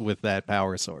with that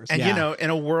power source. And, Yeah. in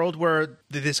a world where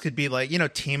this could be like,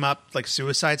 team up, like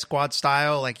Suicide Squad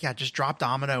style, like, yeah, just drop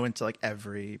Domino into like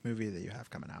every movie that you have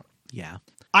coming out. Yeah.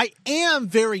 I am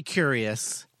very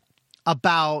curious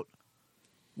about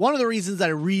one of the reasons that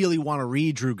I really want to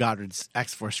read Drew Goddard's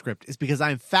X-Force script is because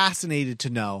I'm fascinated to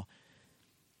know,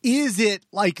 is it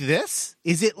like this?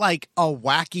 Is it like a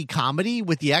wacky comedy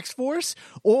with the X-Force?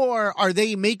 Or are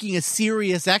they making a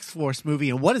serious X-Force movie?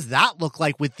 And what does that look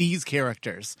like with these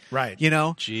characters? Right.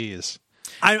 Jeez.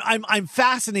 I'm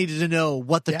fascinated to know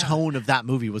what the Yeah. tone of that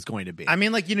movie was going to be. I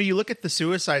mean, like, you look at the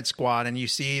Suicide Squad and you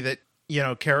see that,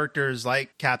 characters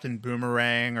like Captain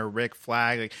Boomerang or Rick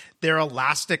Flag, like, they're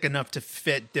elastic enough to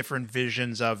fit different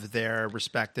visions of their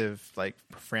respective, like,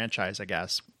 franchise, I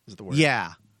guess is the word.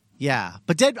 Yeah. Yeah.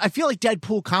 But I feel like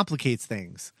Deadpool complicates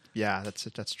things. Yeah, that's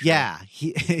true. Yeah,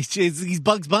 he's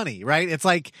Bugs Bunny, right? It's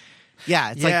like,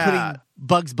 like putting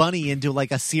Bugs Bunny into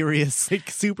like a serious like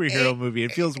superhero movie.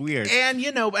 It feels weird. And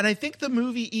and I think the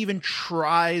movie even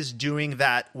tries doing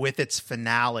that with its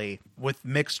finale with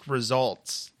mixed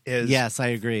results. Yes, I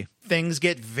agree. Things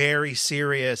get very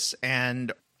serious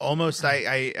and almost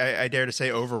I dare to say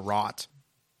overwrought.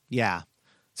 Yeah.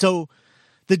 So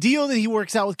the deal that he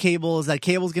works out with Cable is that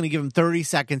Cable's going to give him 30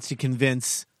 seconds to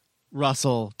convince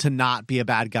Russell to not be a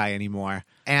bad guy anymore.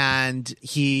 And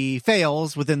he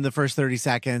fails within the first 30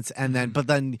 seconds. And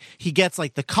then he gets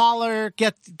like the collar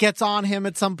gets on him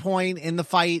at some point in the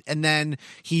fight. And then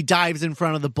he dives in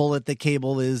front of the bullet that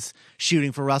Cable is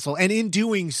shooting for Russell. And in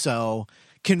doing so,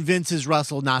 convinces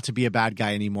Russell not to be a bad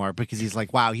guy anymore because he's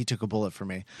like, wow, he took a bullet for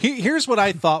me. Here's what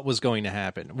I thought was going to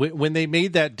happen. When they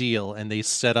made that deal and they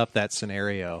set up that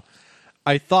scenario,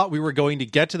 I thought we were going to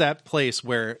get to that place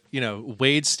where,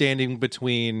 Wade's standing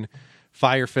between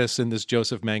Fire Fist and this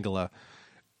Joseph Mengele,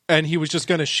 and he was just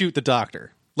going to shoot the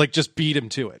doctor, like just beat him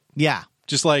to it. Yeah.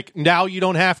 Just like, now you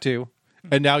don't have to,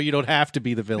 and now you don't have to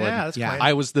be the villain. Yeah, that's fine.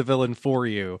 I was the villain for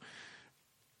you.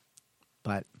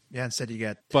 But Yeah, instead you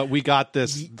get But we got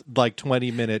this like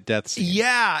 20-minute death scene.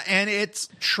 Yeah, and it's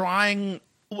trying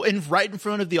right in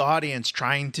front of the audience,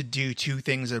 trying to do two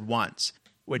things at once,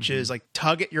 which is like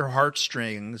tug at your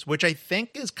heartstrings, which I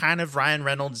think is kind of Ryan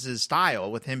Reynolds'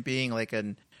 style, with him being like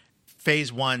a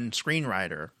phase one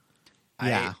screenwriter.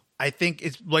 Yeah. I think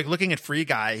it's like looking at Free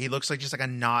Guy, he looks like just like a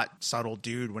not subtle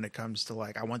dude when it comes to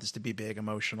like, I want this to be big,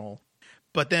 emotional,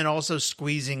 but then also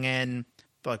squeezing in,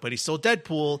 but he's still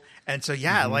Deadpool. And so,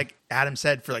 like Adam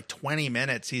said, for like 20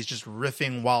 minutes, he's just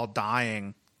riffing while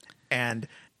dying. And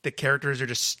the characters are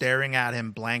just staring at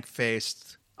him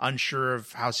blank-faced, unsure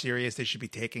of how serious they should be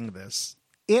taking this.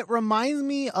 it reminds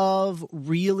me of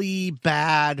really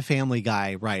bad Family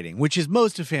Guy writing, which is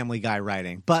most of Family Guy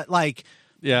writing. But like,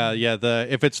 Yeah.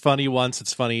 If it's funny once,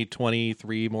 it's funny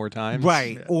 23 more times.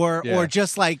 right. Or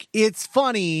just like, it's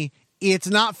funny, it's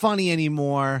not funny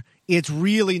anymore. It's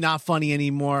really not funny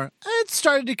anymore. It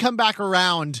started to come back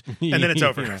around. And then it's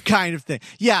over. Kind of thing.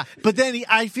 Yeah. But then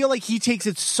I feel like he takes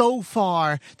it so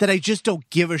far that I just don't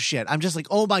give a shit. I'm just like,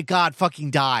 oh my God,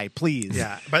 fucking die, please.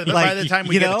 Yeah. But Like, by the time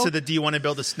we you get know? to the do you want to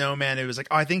build a snowman, it was like,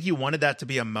 oh, I think you wanted that to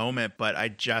be a moment, but I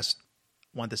just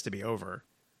want this to be over.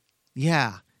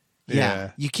 Yeah. Yeah.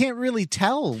 Yeah. You can't really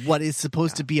tell what is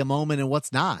supposed to be a moment and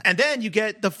what's not. And then you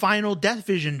get the final Death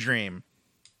Vision dream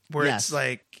where Yes. it's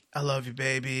like, I love you,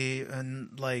 baby.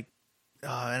 And like,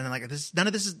 this, none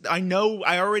of this is, I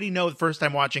already know the first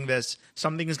time watching this,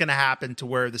 something is going to happen to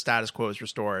where the status quo is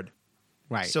restored.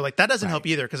 Right. So like, that doesn't help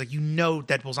either. Cause like,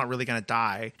 Deadpool's not really going to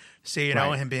die. So,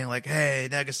 Right. him being like, hey,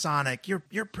 Negasonic,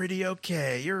 you're pretty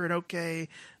okay. You're an okay.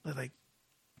 Like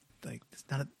it's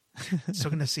not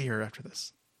still going to see her after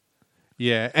this.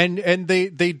 Yeah, and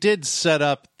they did set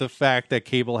up the fact that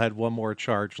Cable had one more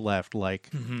charge left,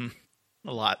 like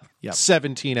A lot. Yep.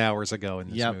 17 hours ago in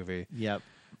this movie. Yep.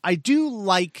 I do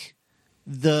like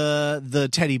the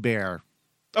teddy bear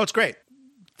Oh, it's great.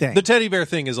 thing. The teddy bear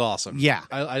thing is awesome. Yeah.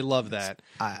 I love that.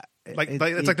 It's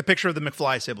like the picture of the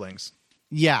McFly siblings.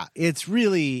 Yeah, it's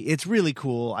really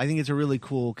cool. I think it's a really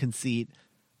cool conceit.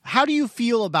 How do you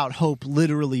feel about Hope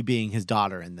literally being his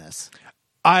daughter in this?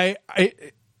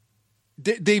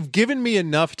 They've given me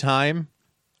enough time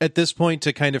at this point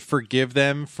to kind of forgive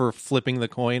them for flipping the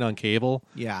coin on Cable.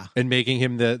 Yeah. And making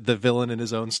him the villain in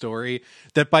his own story.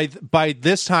 That by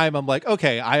this time I'm like,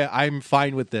 okay, I'm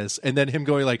fine with this. And then him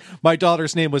going like, my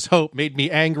daughter's name was Hope made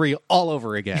me angry all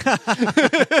over again.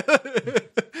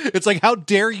 It's like, how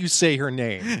dare you say her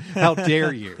name? How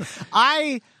dare you?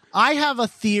 I have a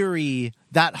theory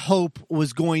that Hope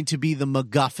was going to be the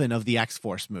MacGuffin of the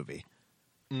X-Force movie.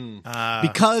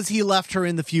 Because he left her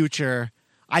in the future,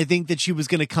 I think that she was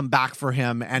going to come back for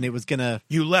him, and it was going to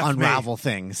unravel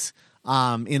things in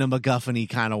a MacGuffin-y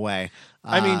kind of way.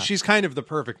 I mean, she's kind of the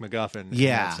perfect MacGuffin in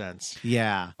that sense.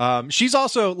 Yeah. She's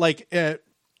also like,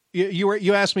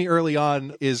 you asked me early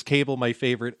on, is Cable my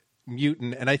favorite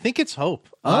mutant? And I think it's Hope.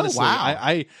 Honestly,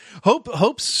 wow.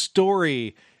 Hope's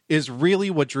story is really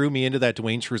what drew me into that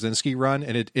Dwayne Straczynski run,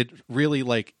 and it really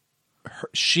like.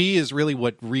 She is really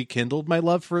what rekindled my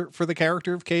love for the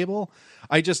character of Cable.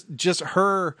 I just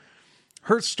her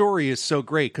story is so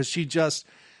great because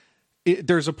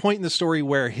there's a point in the story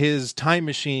where his time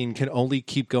machine can only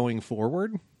keep going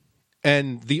forward,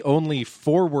 and the only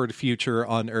forward future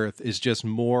on Earth is just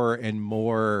more and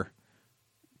more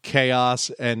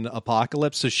chaos and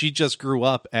apocalypse. So she just grew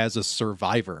up as a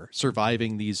survivor,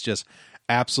 surviving these just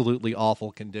absolutely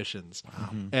awful conditions. Wow.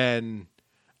 And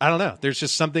I don't know. There's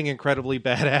just something incredibly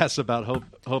badass about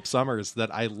Hope Summers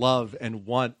that I love and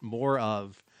want more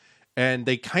of. And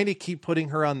they kind of keep putting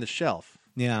her on the shelf.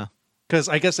 Yeah. Because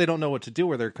I guess they don't know what to do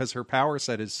with her because her power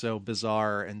set is so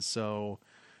bizarre and so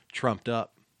trumped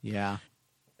up. Yeah.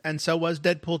 And so was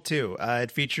Deadpool 2.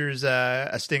 It features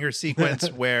a stinger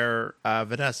sequence where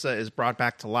Vanessa is brought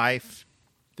back to life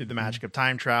through the magic of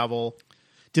time travel.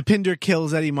 Depinder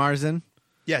kills Eddie Marzen.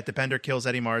 Yeah, Depender kills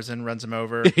Eddie Marzen, runs him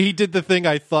over. He did the thing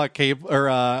I thought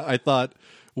I thought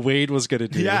Wade was going to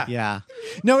do. Yeah. Yeah.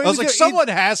 No, I was like, someone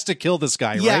has to kill this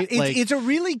guy, yeah, right? It's a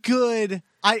really good.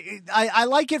 I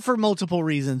like it for multiple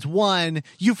reasons. One,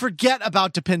 you forget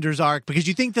about Depender's arc because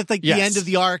you think that like the end of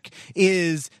the arc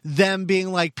is them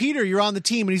being like, Peter, you're on the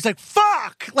team, and he's like,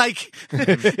 fuck, like,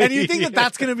 and you think that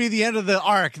that's going to be the end of the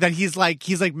arc. That he's like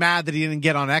mad that he didn't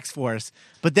get on X-Force,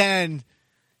 but then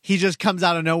he just comes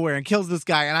out of nowhere and kills this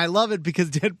guy. And I love it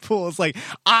because Deadpool is like,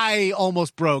 I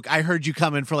almost broke. I heard you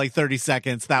coming for like 30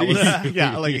 seconds. That was,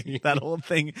 like that whole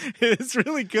thing is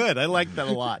really good. I like that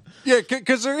a lot. Yeah,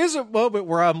 because there is a moment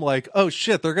where I'm like, oh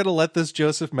shit, they're going to let this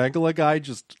Joseph Mengele guy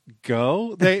just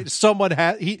go?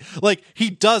 He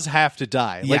does have to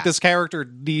die. Yeah. Like this character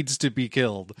needs to be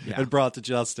killed and brought to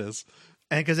justice.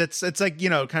 And because it's like,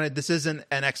 kind of, this isn't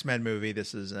an X-Men movie.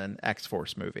 This is an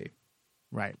X-Force movie.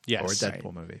 Right. Yes. Or a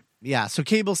Deadpool movie. Yeah. So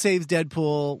Cable saves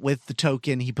Deadpool with the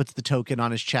token. He puts the token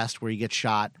on his chest where he gets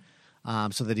shot,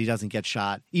 so that he doesn't get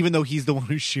shot, even though he's the one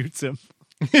who shoots him.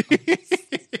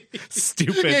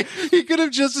 Stupid. He could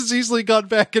have just as easily gone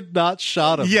back and not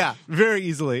shot him. Yeah, very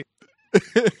easily.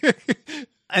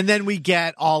 And then we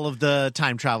get all of the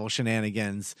time travel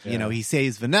shenanigans. Yeah. He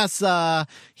saves Vanessa.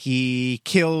 He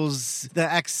kills the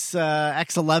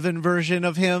X11 version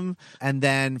of him. And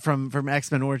then from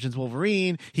X-Men Origins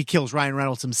Wolverine, he kills Ryan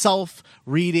Reynolds himself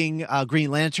reading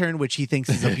Green Lantern, which he thinks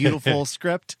is a beautiful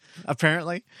script,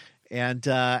 apparently. And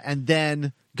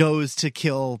then goes to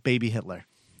kill baby Hitler.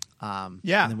 And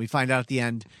then we find out at the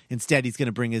end, instead, he's going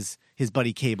to bring his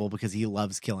buddy Cable because he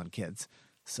loves killing kids.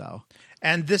 So...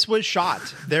 And this was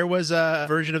shot. There was a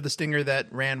version of the Stinger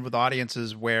that ran with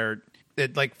audiences where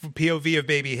it like POV of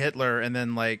baby Hitler and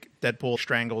then like Deadpool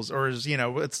strangles or is,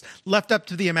 it's left up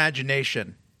to the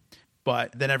imagination.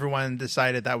 But then everyone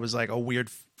decided that was like a weird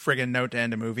friggin' note to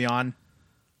end a movie on.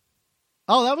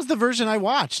 Oh, that was the version I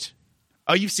watched.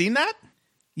 Oh, you've seen that?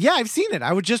 Yeah, I've seen it.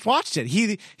 I just watched it.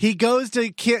 He goes to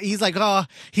kill. He's like,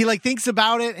 he like thinks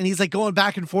about it, and he's like going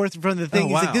back and forth in front of the thing. Oh,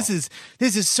 he's wow. like,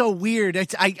 this is so weird.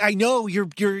 I know you're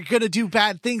gonna do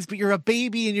bad things, but you're a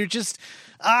baby, and you're just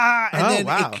and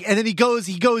then he goes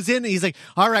in, and he's like,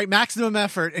 all right, maximum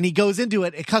effort, and he goes into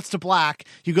it. It cuts to black.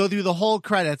 You go through the whole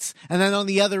credits, and then on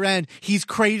the other end, he's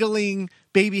cradling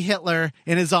baby Hitler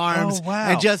in his arms Oh, wow.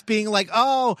 and just being like,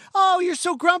 oh, you're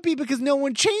so grumpy because no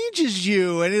one changes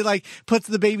you. And he like puts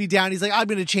the baby down. He's like, I'm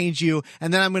going to change you.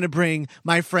 And then I'm going to bring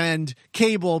my friend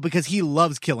Cable because he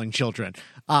loves killing children.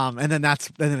 And then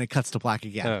it cuts to black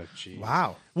again. Oh, gee.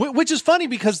 Wow. Which is funny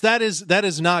because that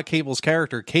is not Cable's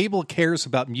character. Cable cares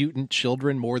about mutant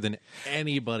children more than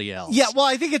anybody else. Yeah, well,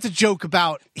 I think it's a joke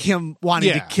about him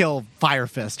wanting to Yeah. kill Fire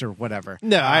Fist or whatever.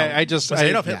 No, I just Was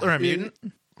Adolf Hitler a mutant?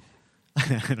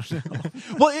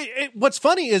 Well, what's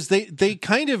funny is they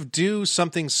kind of do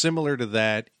something similar to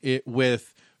that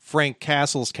with Frank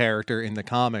Castle's character in the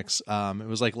comics. It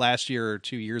was like last year or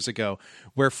 2 years ago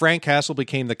where Frank Castle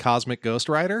became the Cosmic Ghost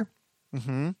Rider.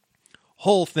 Mm-hmm.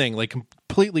 Whole thing like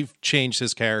completely changed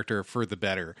his character for the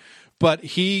better. But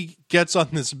he gets on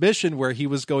this mission where he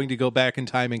was going to go back in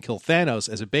time and kill Thanos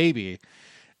as a baby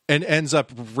and ends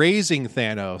up raising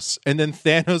Thanos. And then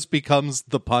Thanos becomes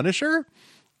the Punisher.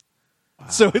 Wow.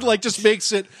 So it like just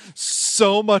makes it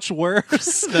so much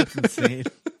worse. That's insane.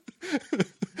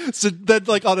 So then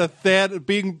like on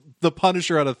being the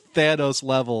Punisher on a Thanos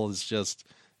level is just,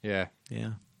 yeah.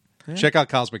 Check out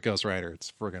Cosmic Ghost Rider.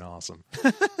 It's friggin' awesome.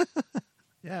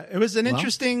 Yeah, it was an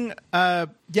interesting.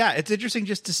 It's interesting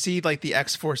just to see like the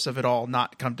X-Force of it all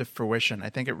not come to fruition.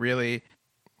 I think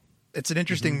it's an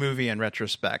interesting movie in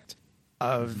retrospect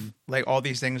of like all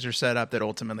these things are set up that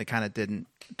ultimately kind of didn't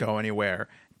go anywhere,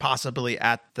 possibly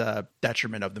at the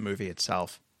detriment of the movie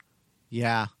itself.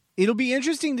 Yeah, it'll be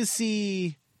interesting to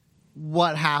see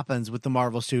what happens with the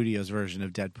Marvel Studios version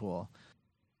of Deadpool.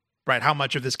 Right, how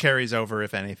much of this carries over,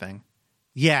 if anything?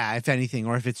 Yeah, if anything,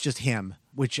 or if it's just him,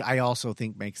 which I also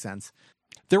think makes sense.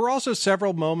 There were also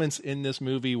several moments in this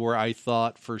movie where I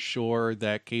thought for sure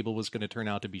that Cable was going to turn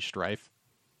out to be Strife.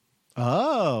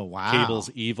 Oh, wow. Cable's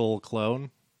evil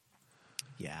clone.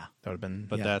 Yeah. That would have been,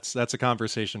 But that's a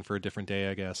conversation for a different day,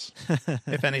 I guess.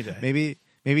 if any day.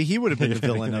 Maybe he would have been the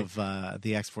villain of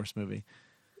the X-Force movie.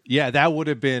 Yeah, that would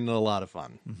have been a lot of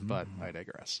fun, but I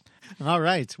digress. All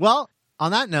right. Well,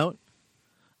 on that note,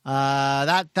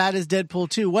 that is Deadpool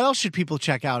 2. What else should people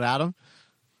check out, Adam?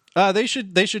 They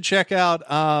should check out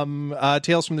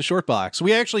Tales from the Short Box.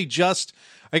 We actually just,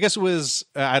 I guess it was,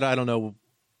 I don't know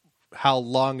how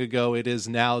long ago it is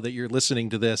now that you're listening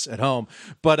to this at home,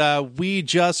 but we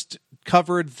just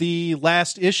covered the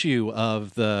last issue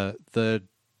of the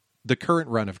current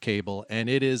run of Cable, and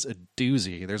it is a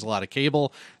doozy. There's a lot of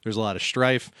Cable, there's a lot of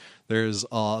Strife, there's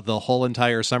the whole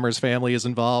entire Summers family is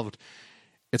involved.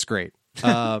 It's great.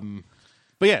 But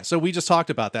yeah, so we just talked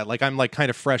about that. Like I'm like kind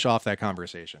of fresh off that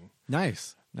conversation.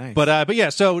 Nice. But yeah,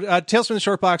 so Tales from the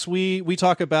Short Box, we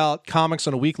talk about comics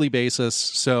on a weekly basis.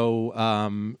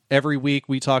 So every week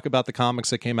we talk about the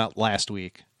comics that came out last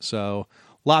week. So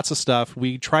lots of stuff.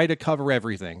 We try to cover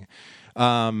everything.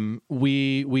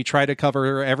 We try to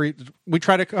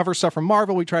cover stuff from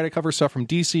Marvel. We try to cover stuff from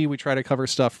DC. We try to cover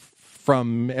stuff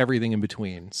from everything in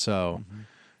between. So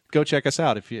go check us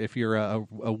out if you're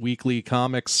a weekly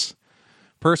comics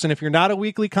person. If you're not a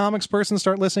weekly comics person,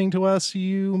 start listening to us.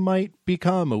 You might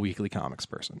become a weekly comics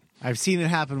person. I've seen it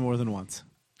happen more than once.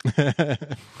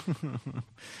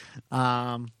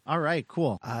 All right,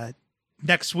 cool.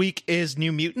 Next week is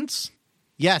New Mutants.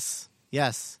 Yes.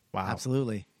 Wow.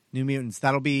 Absolutely. New Mutants.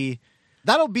 That'll be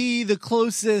the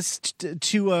closest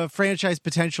to a franchise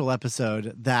potential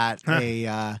episode that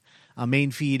a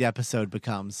main feed episode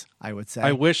becomes, I would say.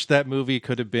 I wish that movie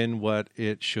could have been what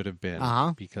it should have been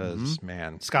because,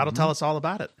 man. Scott will tell us all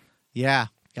about it. Yeah,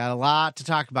 got a lot to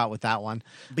talk about with that one.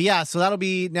 But yeah, so that'll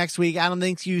be next week. Adam,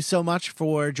 thank you so much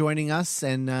for joining us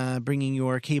and bringing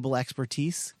your Cable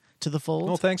expertise to the fold.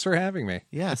 Well, thanks for having me.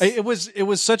 Yes. It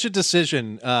was such a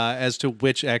decision as to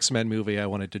which X-Men movie I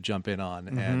wanted to jump in on.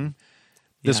 And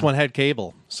this one had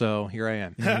Cable, so here I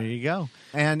am. There you go.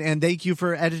 And thank you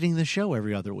for editing the show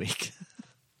every other week.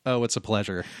 Oh, it's a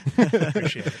pleasure.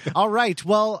 Appreciate it. All right.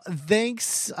 Well,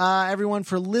 thanks everyone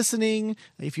for listening.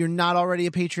 If you're not already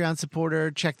a Patreon supporter,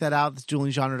 check that out. It's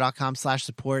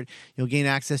duelinggenre.com/support. You'll gain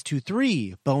access to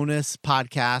 3 bonus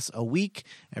podcasts a week,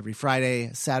 every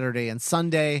Friday, Saturday, and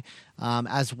Sunday,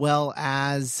 as well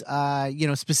as,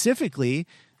 specifically,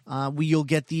 you'll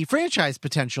get the franchise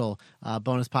potential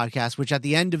bonus podcast, which at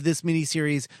the end of this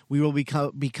miniseries, we will be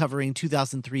covering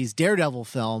 2003's Daredevil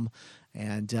film.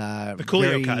 And the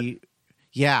Coolio cut.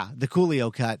 Yeah, the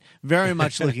Coolio cut. Very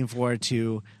much looking forward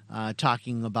to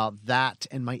talking about that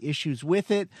and my issues with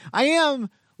it. I am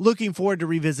looking forward to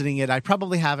revisiting it. I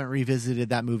probably haven't revisited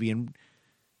that movie in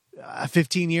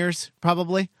 15 years,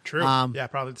 probably. True. Yeah,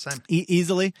 probably the same.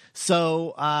 Easily.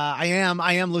 So I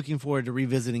am looking forward to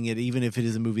revisiting it, even if it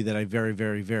is a movie that I very,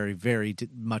 very, very, very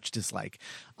much dislike.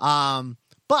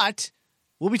 But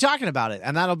we'll be talking about it,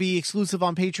 and that'll be exclusive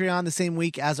on Patreon the same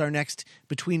week as our next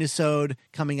Between-isode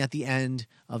coming at the end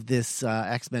of this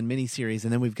X-Men miniseries.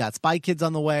 And then we've got Spy Kids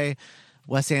on the way,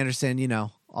 Wes Anderson,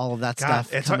 all of that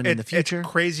stuff coming in the future. It's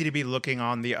crazy to be looking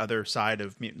on the other side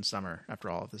of Mutant Summer after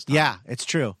all of this time. Yeah, it's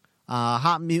true.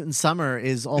 Hot Mutant Summer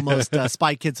is almost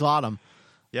Spy Kids Autumn.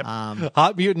 Yep.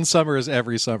 Hot Mutant Summer is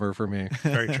every summer for me.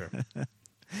 Very true.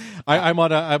 I'm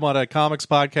on a comics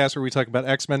podcast where we talk about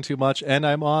X-Men too much, and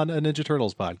I'm on a Ninja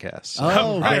Turtles podcast.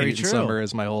 So very Mutant true. Summer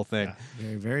is my whole thing. Yeah,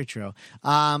 very, very true.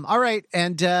 All right,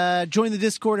 and join the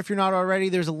Discord if you're not already.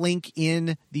 There's a link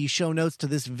in the show notes to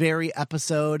this very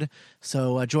episode.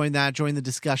 So join that, join the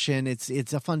discussion. It's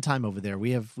a fun time over there.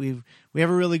 We have a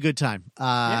really good time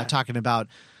talking about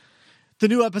the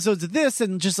new episodes of this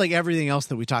and just like everything else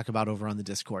that we talk about over on the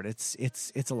Discord. It's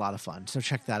a lot of fun. So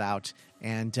check that out.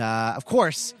 And of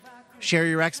course, share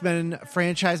your X-Men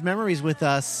franchise memories with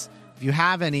us. If you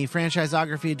have any,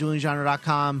 franchiseography at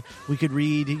duelinggenre.com. We could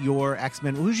read your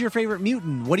X-Men. Who's your favorite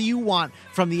mutant? What do you want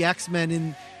from the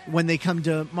X-Men when they come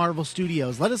to Marvel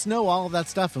Studios? Let us know all of that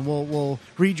stuff, and we'll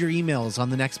read your emails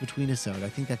on the next Between-isode. I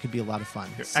think that could be a lot of fun.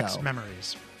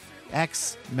 X-memories.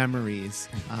 X-memories.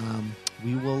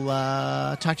 We will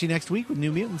talk to you next week with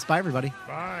New Mutants. Bye, everybody.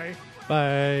 Bye.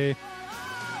 Bye.